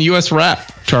 1 in U.S.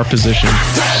 rap chart position.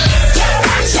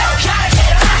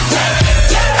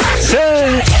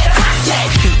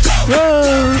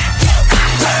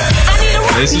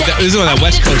 This is when that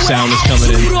West Coast sound is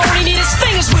coming in.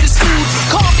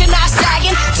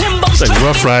 It's like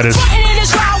Rough Riders.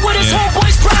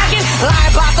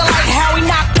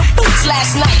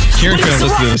 Kieran couldn't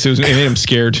listen to this. It made him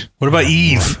scared. What about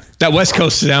Eve? That West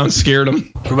Coast sound scared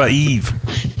him. What about Eve?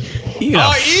 Eve!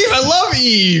 I love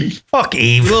Eve. Fuck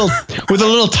Eve. With the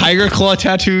little tiger claw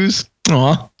tattoos.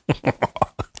 Aw.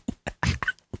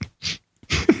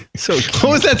 So cute.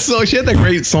 What was that song? She had that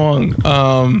great song.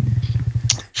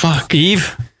 Fuck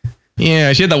Eve.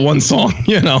 Yeah, she had that one song.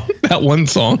 That one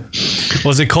song.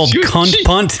 Was it called Cunt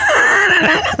Punt?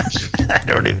 I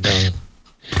don't even know.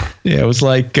 Yeah, it was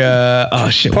like part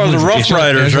of the Rough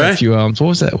Riders, right? What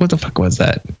was that? What the fuck was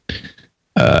that?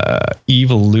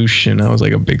 Evolution. That was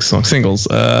like a big song. Singles.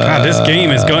 God, this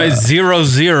game is going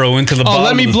 0-0 into the bottom.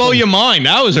 Let me of the blow thing. your mind.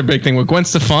 That was her big thing with Gwen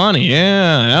Stefani.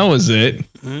 Yeah, that was it.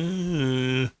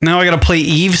 Now I got to play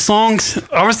Eve songs?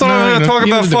 I was thought I was going to talk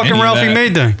about fucking Ralphie May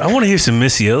Day. I want to hear some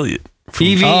Missy Elliott.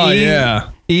 Evie, yeah.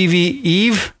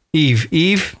 Eve.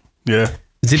 Yeah.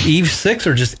 Is it Eve 6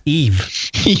 or just Eve?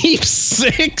 Eve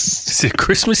 6? Is it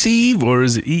Christmas Eve or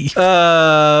is it Eve?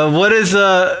 What is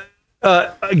Got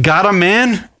a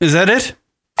Man? Is that it?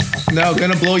 No,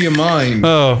 Gonna Blow Your Mind.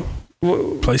 Oh.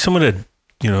 Play some of that,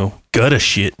 gutter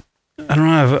shit. I don't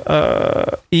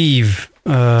have Eve.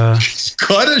 Gutter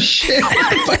shit.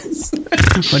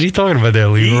 What are you talking about there,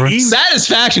 Leroy?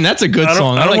 Satisfaction. That's a good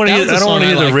song. I don't want to hear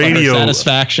the radio.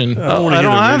 Satisfaction. I don't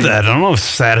have that. I don't know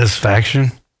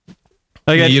Satisfaction.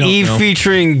 I got Eve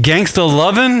featuring Gangsta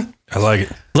Lovin'. I like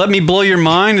it. Let Me Blow Your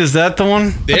Mind. Is that the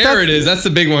one? There it is. That's the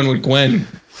big one with Gwen.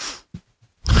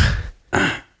 See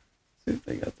if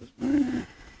they got this one.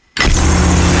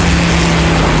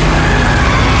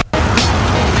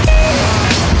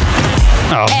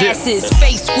 Asses,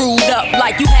 face screwed up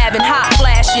like you having hot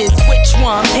flashes. Which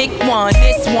one? Pick one.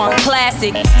 This one,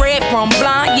 classic. Red from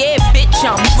blind, yeah, bitch,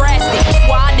 I'm drastic.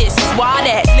 Why this? Why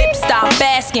that? Lip stop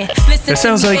basking. Listen, that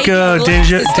sounds like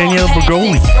Danielle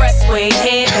Bergoli. Expressway,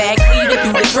 head back, leading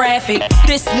through the traffic.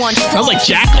 This one sounds like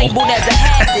Jackal. Labeled as a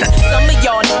hazard. Some of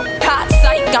y'all hot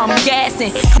psych, I'm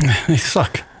gassing. They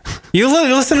suck. You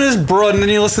listen to this broad and then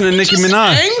you listen to Nicki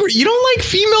Minaj. Angry. You don't like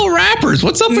female rappers.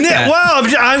 What's up with that? Well,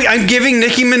 I'm giving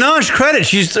Nicki Minaj credit.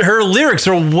 Her lyrics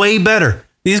are way better.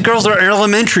 These girls are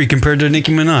elementary compared to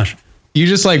Nicki Minaj. You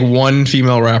just like one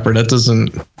female rapper. That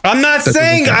doesn't. I'm not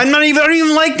saying. I don't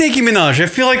even like Nicki Minaj. I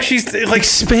feel like she's like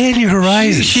expand your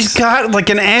horizons. She's got like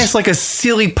an ass like a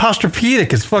silly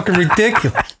posturpedic. It's fucking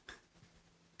ridiculous.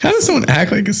 How does someone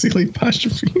act like a silly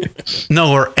posturpedic?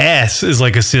 No, her ass is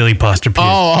like a silly posturpedic.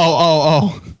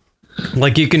 Oh.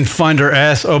 Like you can find her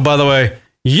ass. Oh, by the way,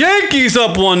 Yankees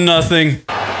up 1-0. Is it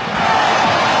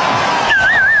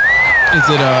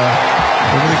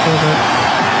what do they call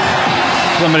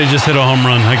that? Somebody just hit a home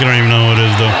run. I don't even know what it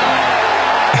is though.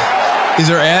 Is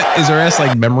her ass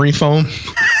like memory foam?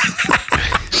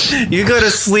 You go to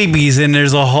Sleepy's and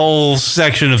there's a whole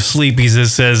section of Sleepy's that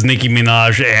says Nicki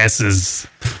Minaj asses.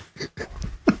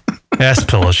 Ass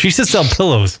pillows. She should sell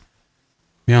pillows. To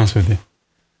be honest with you.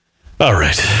 All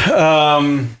right.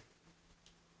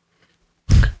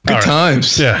 Good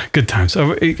times. Yeah, good times.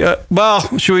 Well,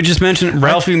 should we just mention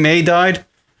Ralphie May died?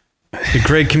 The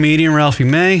great comedian Ralphie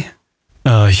May.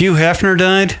 Hugh Hefner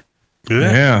died.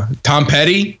 Yeah. Tom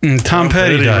Petty. Tom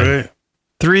Petty died. Right.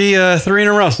 Three in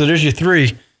a row. So there's your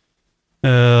three.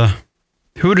 Who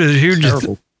just?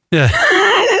 Yeah.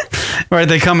 Right.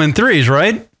 They come in threes,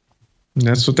 right?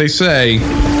 That's what they say.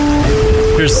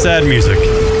 Here's sad music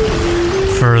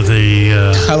for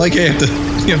the. I like you have to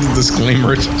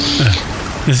disclaimer it.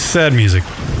 This is sad music.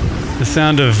 The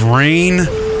sound of rain,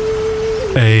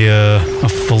 a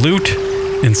flute,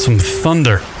 and some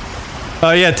thunder.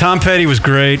 Yeah, Tom Petty was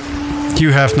great.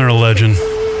 Hugh Hefner, a legend.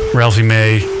 Ralphie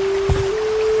May,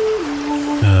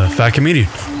 fat comedian.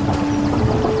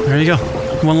 There you go.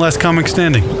 One last comic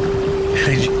standing.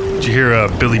 Did you hear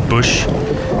Billy Bush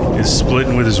is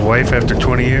splitting with his wife after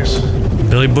 20 years?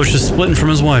 Billy Bush is splitting from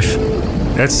his wife.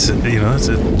 That's that's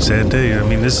a sad day. I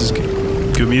mean, this is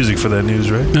good music for that news,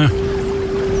 right? Yeah.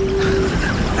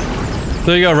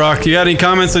 There you go, Rock. You got any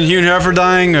comments on Hugh Hefner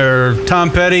dying or Tom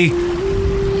Petty?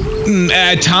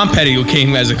 Tom Petty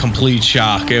came as a complete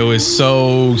shock. It was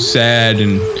so sad,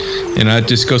 and it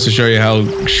just goes to show you how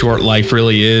short life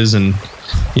really is. And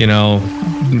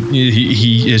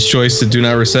his choice to do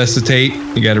not resuscitate.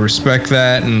 You got to respect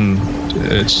that, and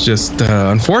it's just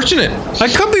unfortunate. I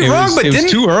could be wrong, but it was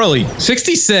too early.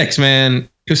 66, man.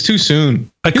 It was too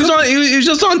soon. He was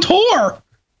just on tour.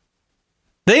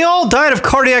 They all died of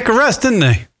cardiac arrest, didn't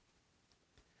they?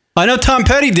 I know Tom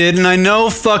Petty did, and I know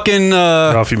fucking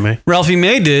Ralphie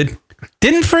May did.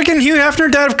 Didn't freaking Hugh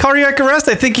Hefner die of cardiac arrest?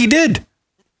 I think he did.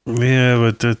 Yeah,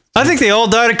 but I think they all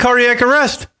died of cardiac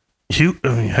arrest.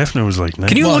 Hefner was like 90.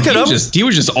 Can you look it up? He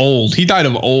was just old. He died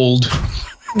of old.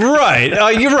 Right.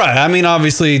 You're right. I mean,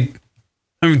 obviously,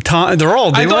 Tom, they're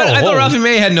all. I thought Ralphie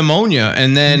May had pneumonia,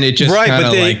 and then it just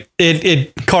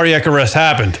it cardiac arrest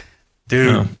happened.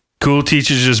 Dude, Cool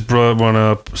Teachers just brought one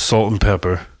up. Salt and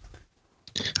Pepper.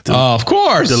 Of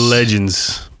course. The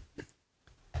legends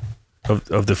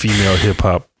of the female hip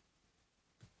hop.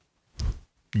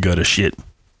 Gutter shit.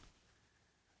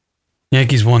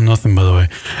 Yankees 1-0, by the way.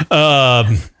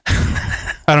 I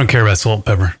don't care about Salt and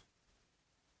Pepper.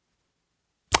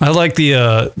 I like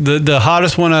the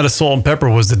hottest one out of Salt and Pepper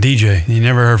was the DJ. You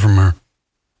never heard from her.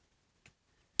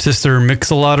 Sister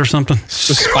Mix-a-Lot or something?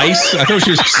 The Spice? I thought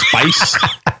she was Spice.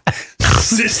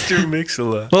 Sister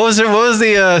Mix-a-Lot. What was it? What was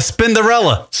the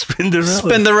Spinderella?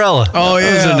 Spinderella. Oh, yeah.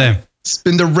 What was her name?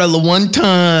 Spinderella one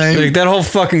time. Like, that whole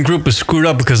fucking group was screwed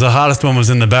up because the hottest one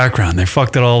was in the background. They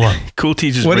fucked it all up. Cool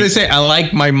teachers. What did they say? I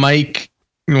like my mic.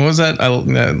 What was that?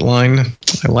 That line?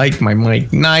 I like my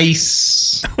mic.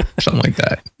 Nice. Something like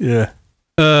that. Yeah.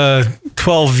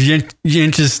 12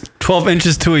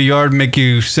 inches to a yard make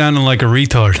you sounding like a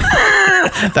retard.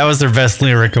 That was their best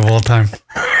lyric of all time.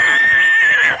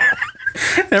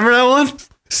 Remember that one?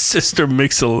 Sister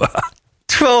Mix-a-Lot.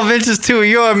 12 inches to a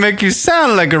yard make you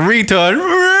sound like a retard.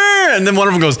 And then one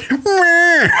of them goes,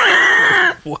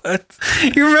 what?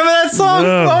 You remember that song?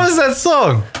 No. What was that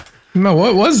song? No,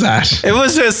 what was that? It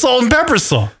was a Salt and Pepper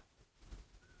song.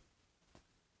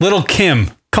 Little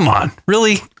Kim. Come on.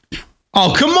 Really?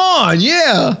 Oh, come on.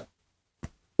 Yeah.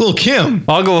 Little Kim.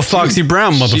 I'll go with Foxy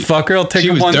Brown, motherfucker. I'll take she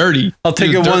it was one. Dirty. I'll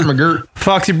take she it was one. Dirt McGirt.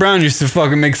 Foxy Brown used to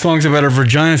fucking make songs about her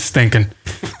vagina stinking.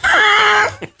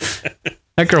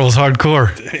 That girl was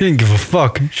hardcore. She didn't give a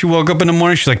fuck. She woke up in the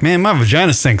morning. She's like, man, my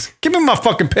vagina stinks. Give me my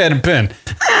fucking pad and pen.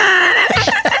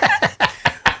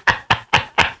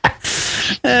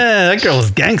 That girl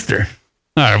was gangster.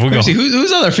 All right, we'll go. See,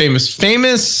 who's other famous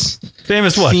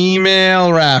what?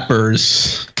 Female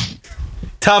rappers.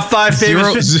 Top 5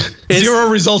 favorite. Zero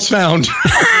results found.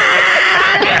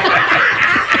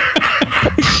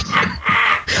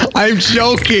 I'm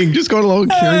joking. Just go to Logan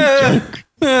Kieran. Joke.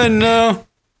 No.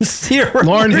 Zero.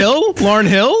 Lauryn Hill? Lauryn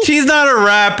Hill? She's not a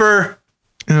rapper.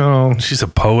 No. She's a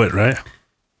poet, right?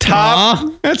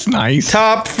 That's nice.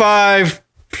 Top 5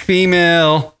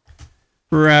 female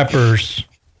rappers.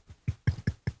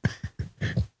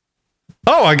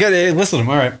 Oh, I get it. Listen to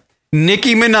them. All right.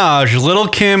 Nicki Minaj, Lil'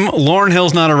 Kim, Lauryn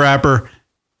Hill's not a rapper.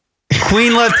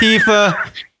 Queen Latifah,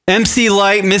 MC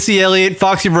Lyte, Missy Elliott,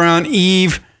 Foxy Brown,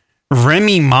 Eve,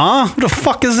 Remy Ma. Who the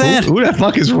fuck is that? Who the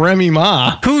fuck is Remy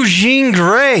Ma? Who's Jean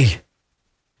Grey?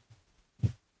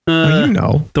 Well, you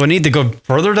know. Do I need to go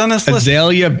further down this list?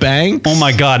 Azalea Banks. Oh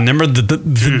my God! Remember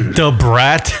the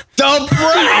Brat? The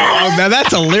Brat. Oh, now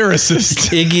that's a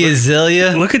lyricist. Iggy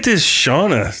Azalea. Look at this,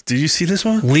 Shauna. Did you see this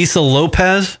one? Lisa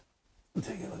Lopez.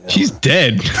 She's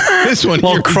dead. This one.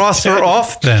 Well, cross her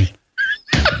off then.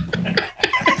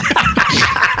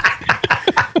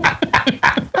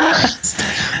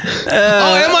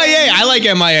 MIA. I like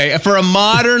MIA. For a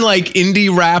modern, like,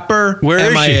 indie rapper, Where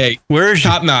is MIA. she? Where is she?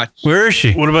 Top notch. Where is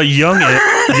she? What about Young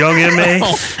M.A.?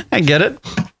 I get it.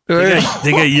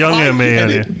 They got Young M.A. on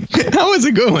here. How is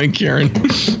it going, Kieran?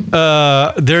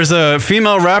 There's a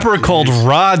female rapper called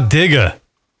Rod Digga.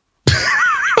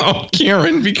 Oh,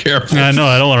 Kieran, be careful. I know.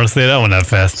 I don't want to say that one that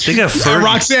fast. They got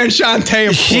Roxanne Shante,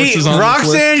 of course, is on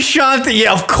Roxanne this list. Shante,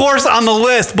 yeah, of course on the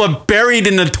list, but buried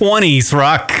in the 20s,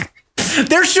 Rock.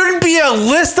 There shouldn't be a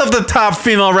list of the top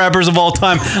female rappers of all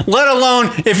time, let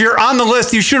alone if you're on the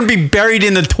list, you shouldn't be buried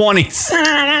in the 20s.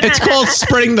 It's called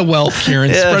spreading the wealth, Kieran.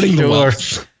 Yeah, spreading the sure.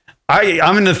 wealth.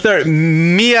 I'm in the third.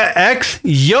 Mia X,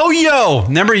 Yo-Yo.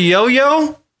 Remember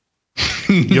Yo-Yo?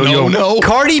 Yo-Yo. No.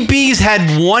 Cardi B's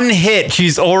had one hit.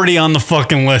 She's already on the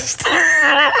fucking list.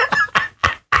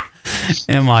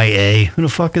 MIA. Who the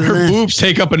fuck is Her that? boobs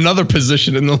take up another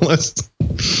position in the list.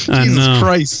 I Jesus know.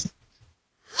 Christ.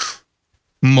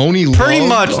 Moni Pretty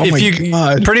Love? much, Oh my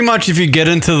God. pretty much, if you get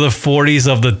into the 40s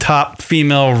of the top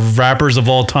female rappers of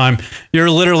all time, you're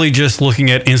literally just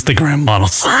looking at Instagram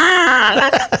models.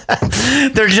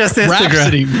 They're just Instagram.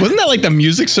 Rhapsody. Wasn't that like the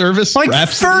music service? Like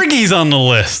Rhapsody? Fergie's on the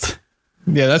list.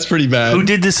 Yeah, that's pretty bad. Who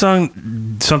did this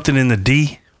song? Something in the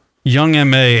D? Young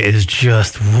M.A. is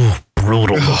just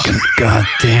brutal looking. God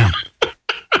damn.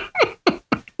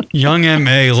 Young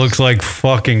M.A. looks like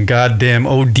fucking goddamn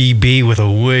ODB with a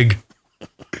wig.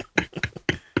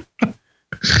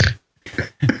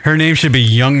 Her name should be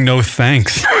Young No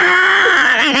Thanks.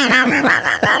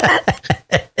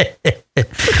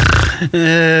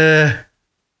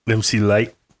 MC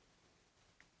Lyte.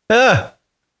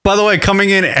 By the way,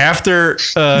 coming in after,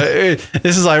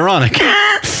 this is ironic.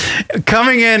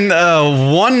 Coming in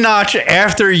one notch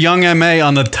after Young M.A.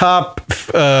 on the top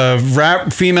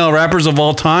female rappers of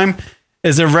all time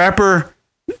is a rapper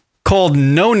called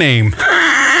No Name.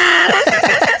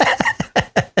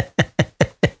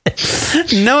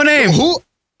 No Name. Who?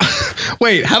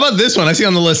 Wait, how about this one? I see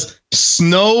on the list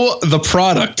Snow the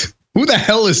Product. Who the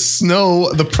hell is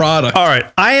Snow the Product? All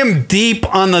right. I am deep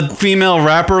on the female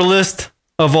rapper list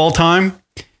of all time.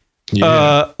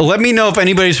 Yeah. Let me know if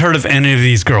anybody's heard of any of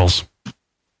these girls.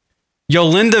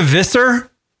 Yolinda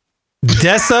Visser,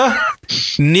 Dessa,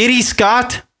 Nitty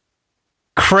Scott,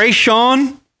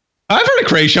 Krayshawn. I've heard of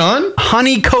Krayshawn.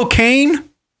 Honey Cocaine.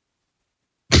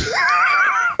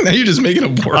 Now you're just making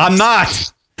it worse. I'm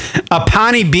not.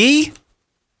 Apani B?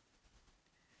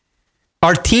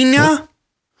 Artina?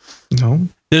 No.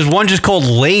 There's one just called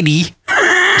Lady.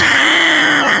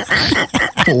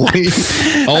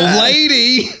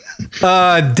 Lady.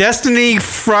 Destiny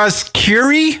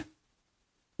Froscuri?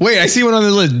 Wait, I see one on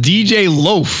the list. DJ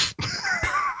Loaf.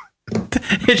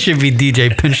 It should be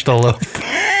DJ Pinch the Loaf.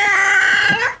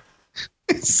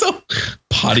 It's so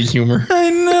potty humor. I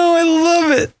know, I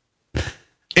love it.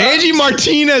 Angie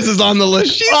Martinez is on the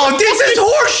list. This is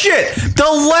horseshit. The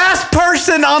last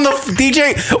person on the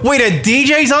DJ. Wait, a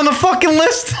DJ's on the fucking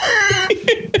list?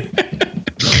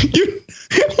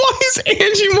 Why is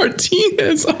Angie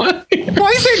Martinez on here?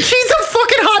 Why is it? She's a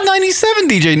fucking Hot 97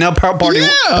 DJ. Now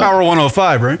Power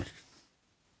 105, right?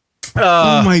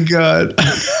 Oh my God.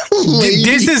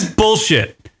 This is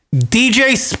bullshit.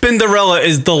 DJ Spinderella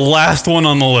is the last one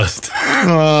on the list.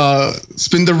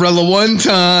 Spinderella one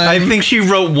time. I think she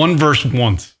wrote one verse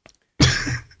once.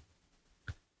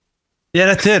 Yeah,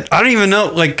 that's it. I don't even know.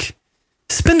 Like,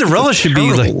 Spinderella should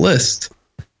be like list.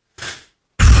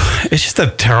 It's just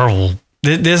a terrible.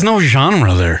 There's no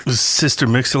genre there. Was Sister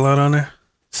Mix-a-Lot on there?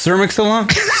 Sir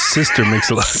Mix-a-Lot? Sister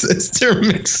Mix-a-Lot. Sister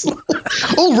Mix-a-Lot.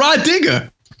 Oh, Rod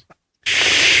Digger.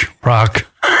 Rock.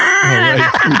 All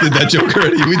right. We did that joke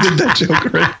already.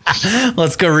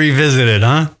 Let's go revisit it,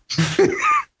 huh?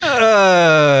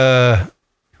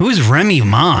 Who's Remy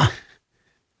Ma?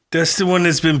 That's the one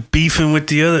that's been beefing with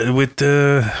the other Leroy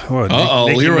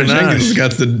Jenkins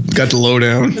got the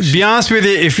lowdown. Be honest with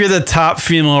you, if you're the top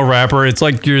female rapper, it's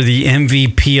like you're the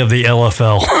MVP of the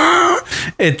LFL.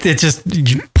 It's just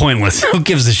pointless. Who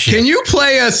gives a shit? Can you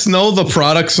play a Snow the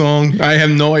Product song? I have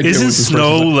no idea. Isn't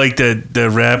Snow like the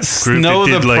rap group? Snow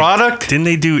the Product? Didn't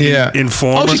they do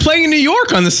Informer? Oh, she's playing in New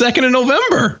York on the 2nd of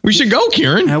November. We should go,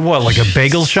 Kieran. At what, like a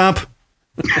bagel shop?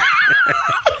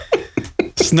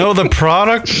 Snow the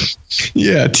Product?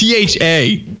 Yeah,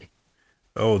 THA.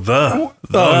 Oh, the.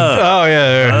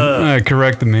 Yeah.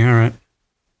 Corrected me. All right.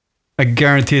 I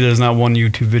guarantee there's not one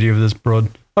YouTube video of this broad.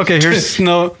 Okay, here's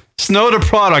Snow the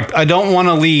Product. I Don't Want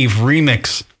to Leave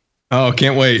remix. Oh,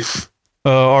 can't wait.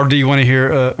 Or do you want to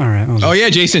hear? All right. Oh yeah,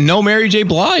 Jason. No Mary J.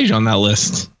 Blige on that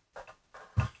list.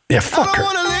 Yeah, fuck her.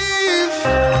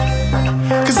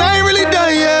 Cause I ain't really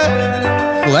done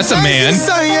yet. Well, that's a man.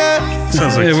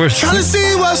 Sounds like we're trying to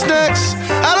see what's next.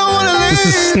 I don't want to leave. This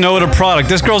is Snow the Product.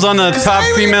 This girl's on the top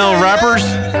female rappers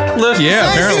list.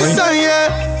 Yeah, apparently.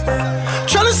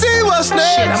 Trying to see what's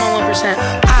next. Shit, I'm on 1%.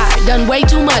 I done way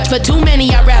too much for too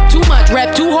many. I rap too much,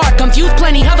 rap too hard, confused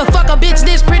plenty. How the fuck a bitch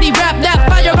this pretty rap that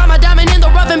fire? I'm a diamond in the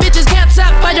rough and bitches can't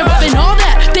stop fire up and all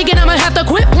that. Thinking I'ma have to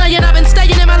quit playing. I've been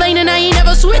staying in my lane and I ain't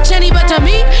never switch any. But to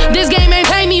me, this game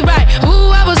ain't pay me right.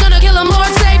 Ooh, I was gonna kill him,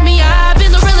 Lord save me. I've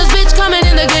been the realest bitch coming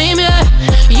in the game, yeah.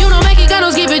 You don't make it, God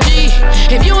don't keep it G.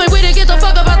 If you ain't with it, get the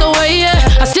fuck up out the way, yeah.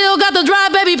 I still got the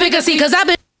drive, baby, pick a seat, cause I've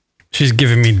been. She's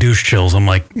giving me douche chills. I'm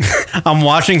like, I'm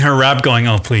watching her rap going,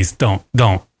 oh, please, don't.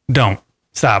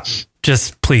 Stop.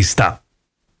 Just please stop.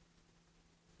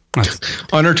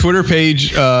 On her Twitter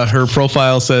page, her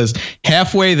profile says,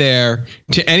 halfway there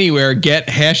to anywhere, get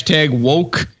hashtag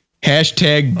woke,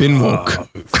 hashtag been woke.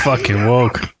 Fucking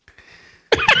woke.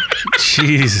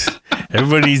 Jeez.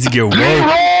 Everybody needs to get woke.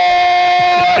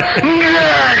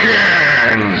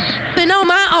 Been on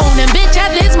my own and bitch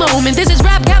at this moment. This is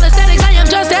rap calisthenics. I am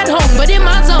just at home, but in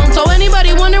my zone. So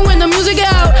anybody wonder when the music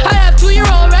out? I have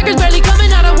 2-year-old records barely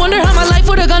coming out. I wonder how my life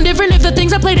would have gone different if the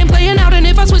things I played ain't playing out. And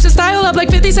if I switch the style up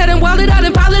like 50 Cent and wild it out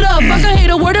and pile it up. Fuck, I hate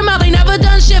a word of mouth. They never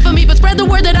done shit for me, but spread the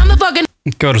word that I'm the fucking.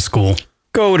 Go to school.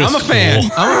 I'm a fan.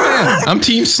 I'm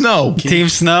Team Snow. Team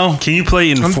Snow. Can you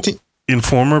play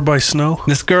Informer by Snow?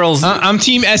 This girl's. I'm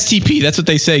Team STP. That's what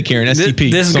they say, Kieran. STP.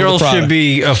 This girl should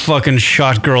be a fucking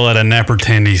shot girl at a Napper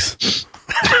Tandy's.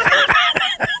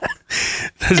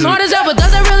 Smart as hell, but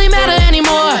doesn't really matter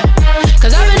anymore.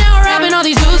 Cause I've been out rapping all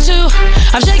these dudes too.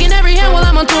 I've shaken every hand while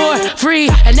I'm on tour. Free.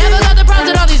 And never got the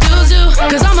problems that all these dudes do.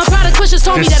 Cause all my product pushers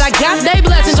told me that I got they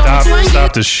blessings.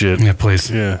 Stop this shit. Yeah, please.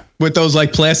 Yeah. With those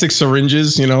like plastic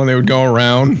syringes, you know, and they would go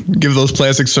around, give those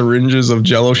plastic syringes of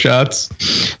Jello shots.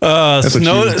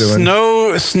 Snow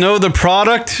the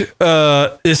Product.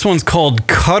 This one's called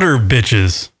Cutter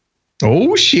Bitches.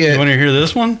 Oh shit! You want to hear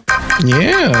this one?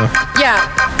 Yeah. Yeah.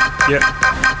 Yep.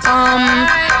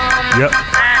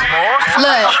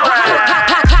 Look,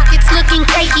 pockets looking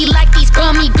cakey like these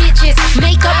bummy bitches.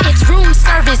 Makeup, it's room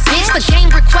service, bitch. The game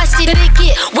requested that it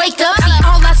get waked up. See,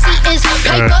 all I see is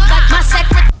paper like my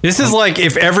secretary. This is like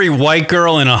if every white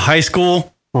girl in a high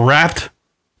school rapped.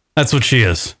 That's what she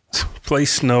is. Play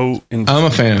Snow. I'm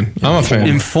a fan.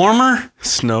 Informer?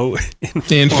 Snow.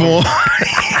 Informer.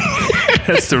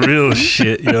 That's the real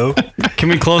shit, yo. Can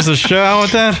we close the show out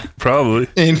with that? Probably.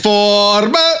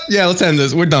 Informa. Yeah, let's end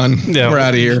this. We're done. Yeah, we're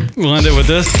out of here. We'll end it with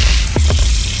this.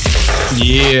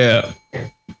 Yeah.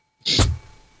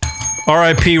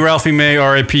 R.I.P. Ralphie May,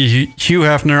 R.I.P. Hugh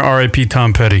Hefner, R.I.P.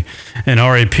 Tom Petty, and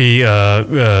R.I.P.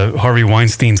 Harvey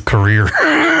Weinstein's career.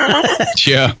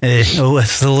 Yeah. Oh,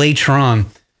 it's the Latron.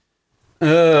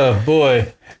 Oh,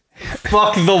 boy.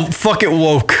 Fuck it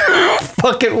woke.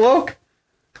 Fuck it woke.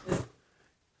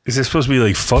 Is this supposed to be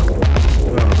like fuck?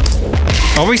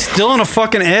 Are we still in a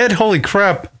fucking ad? Holy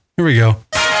crap. Here we go.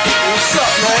 What's up,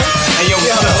 man? Hey, yo,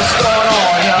 what's going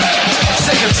on, yo?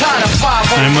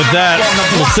 And with that,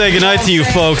 we'll say goodnight to you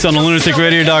folks on the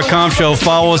lunaticradio.com show.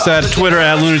 Follow us at Twitter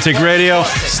at Lunatic Radio.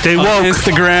 Stay woke. On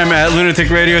Instagram at Lunatic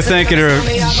Radio. Thank you to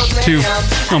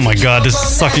oh my God, this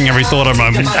is sucking every thought out of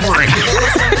my brain.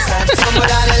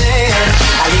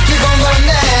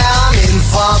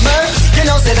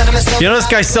 You know this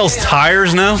guy sells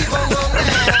tires now?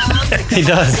 He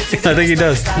does. I think he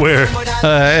does. Where?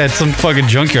 At some fucking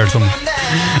junkyard or something.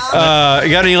 You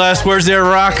got any last words there,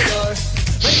 Rock?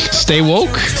 Stay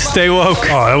woke. Stay woke.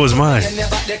 Oh, that was mine.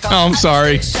 Oh, I'm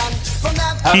sorry.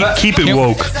 Keep it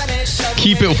woke.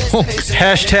 Keep it woke.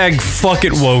 Hashtag fuck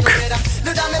it woke.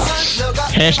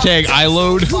 Hashtag I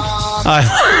load.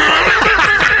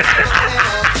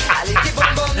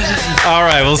 All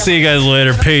right, we'll see you guys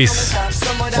later. Peace.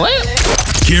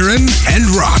 Kieran and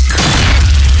Rock.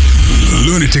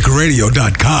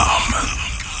 lunaticradio.com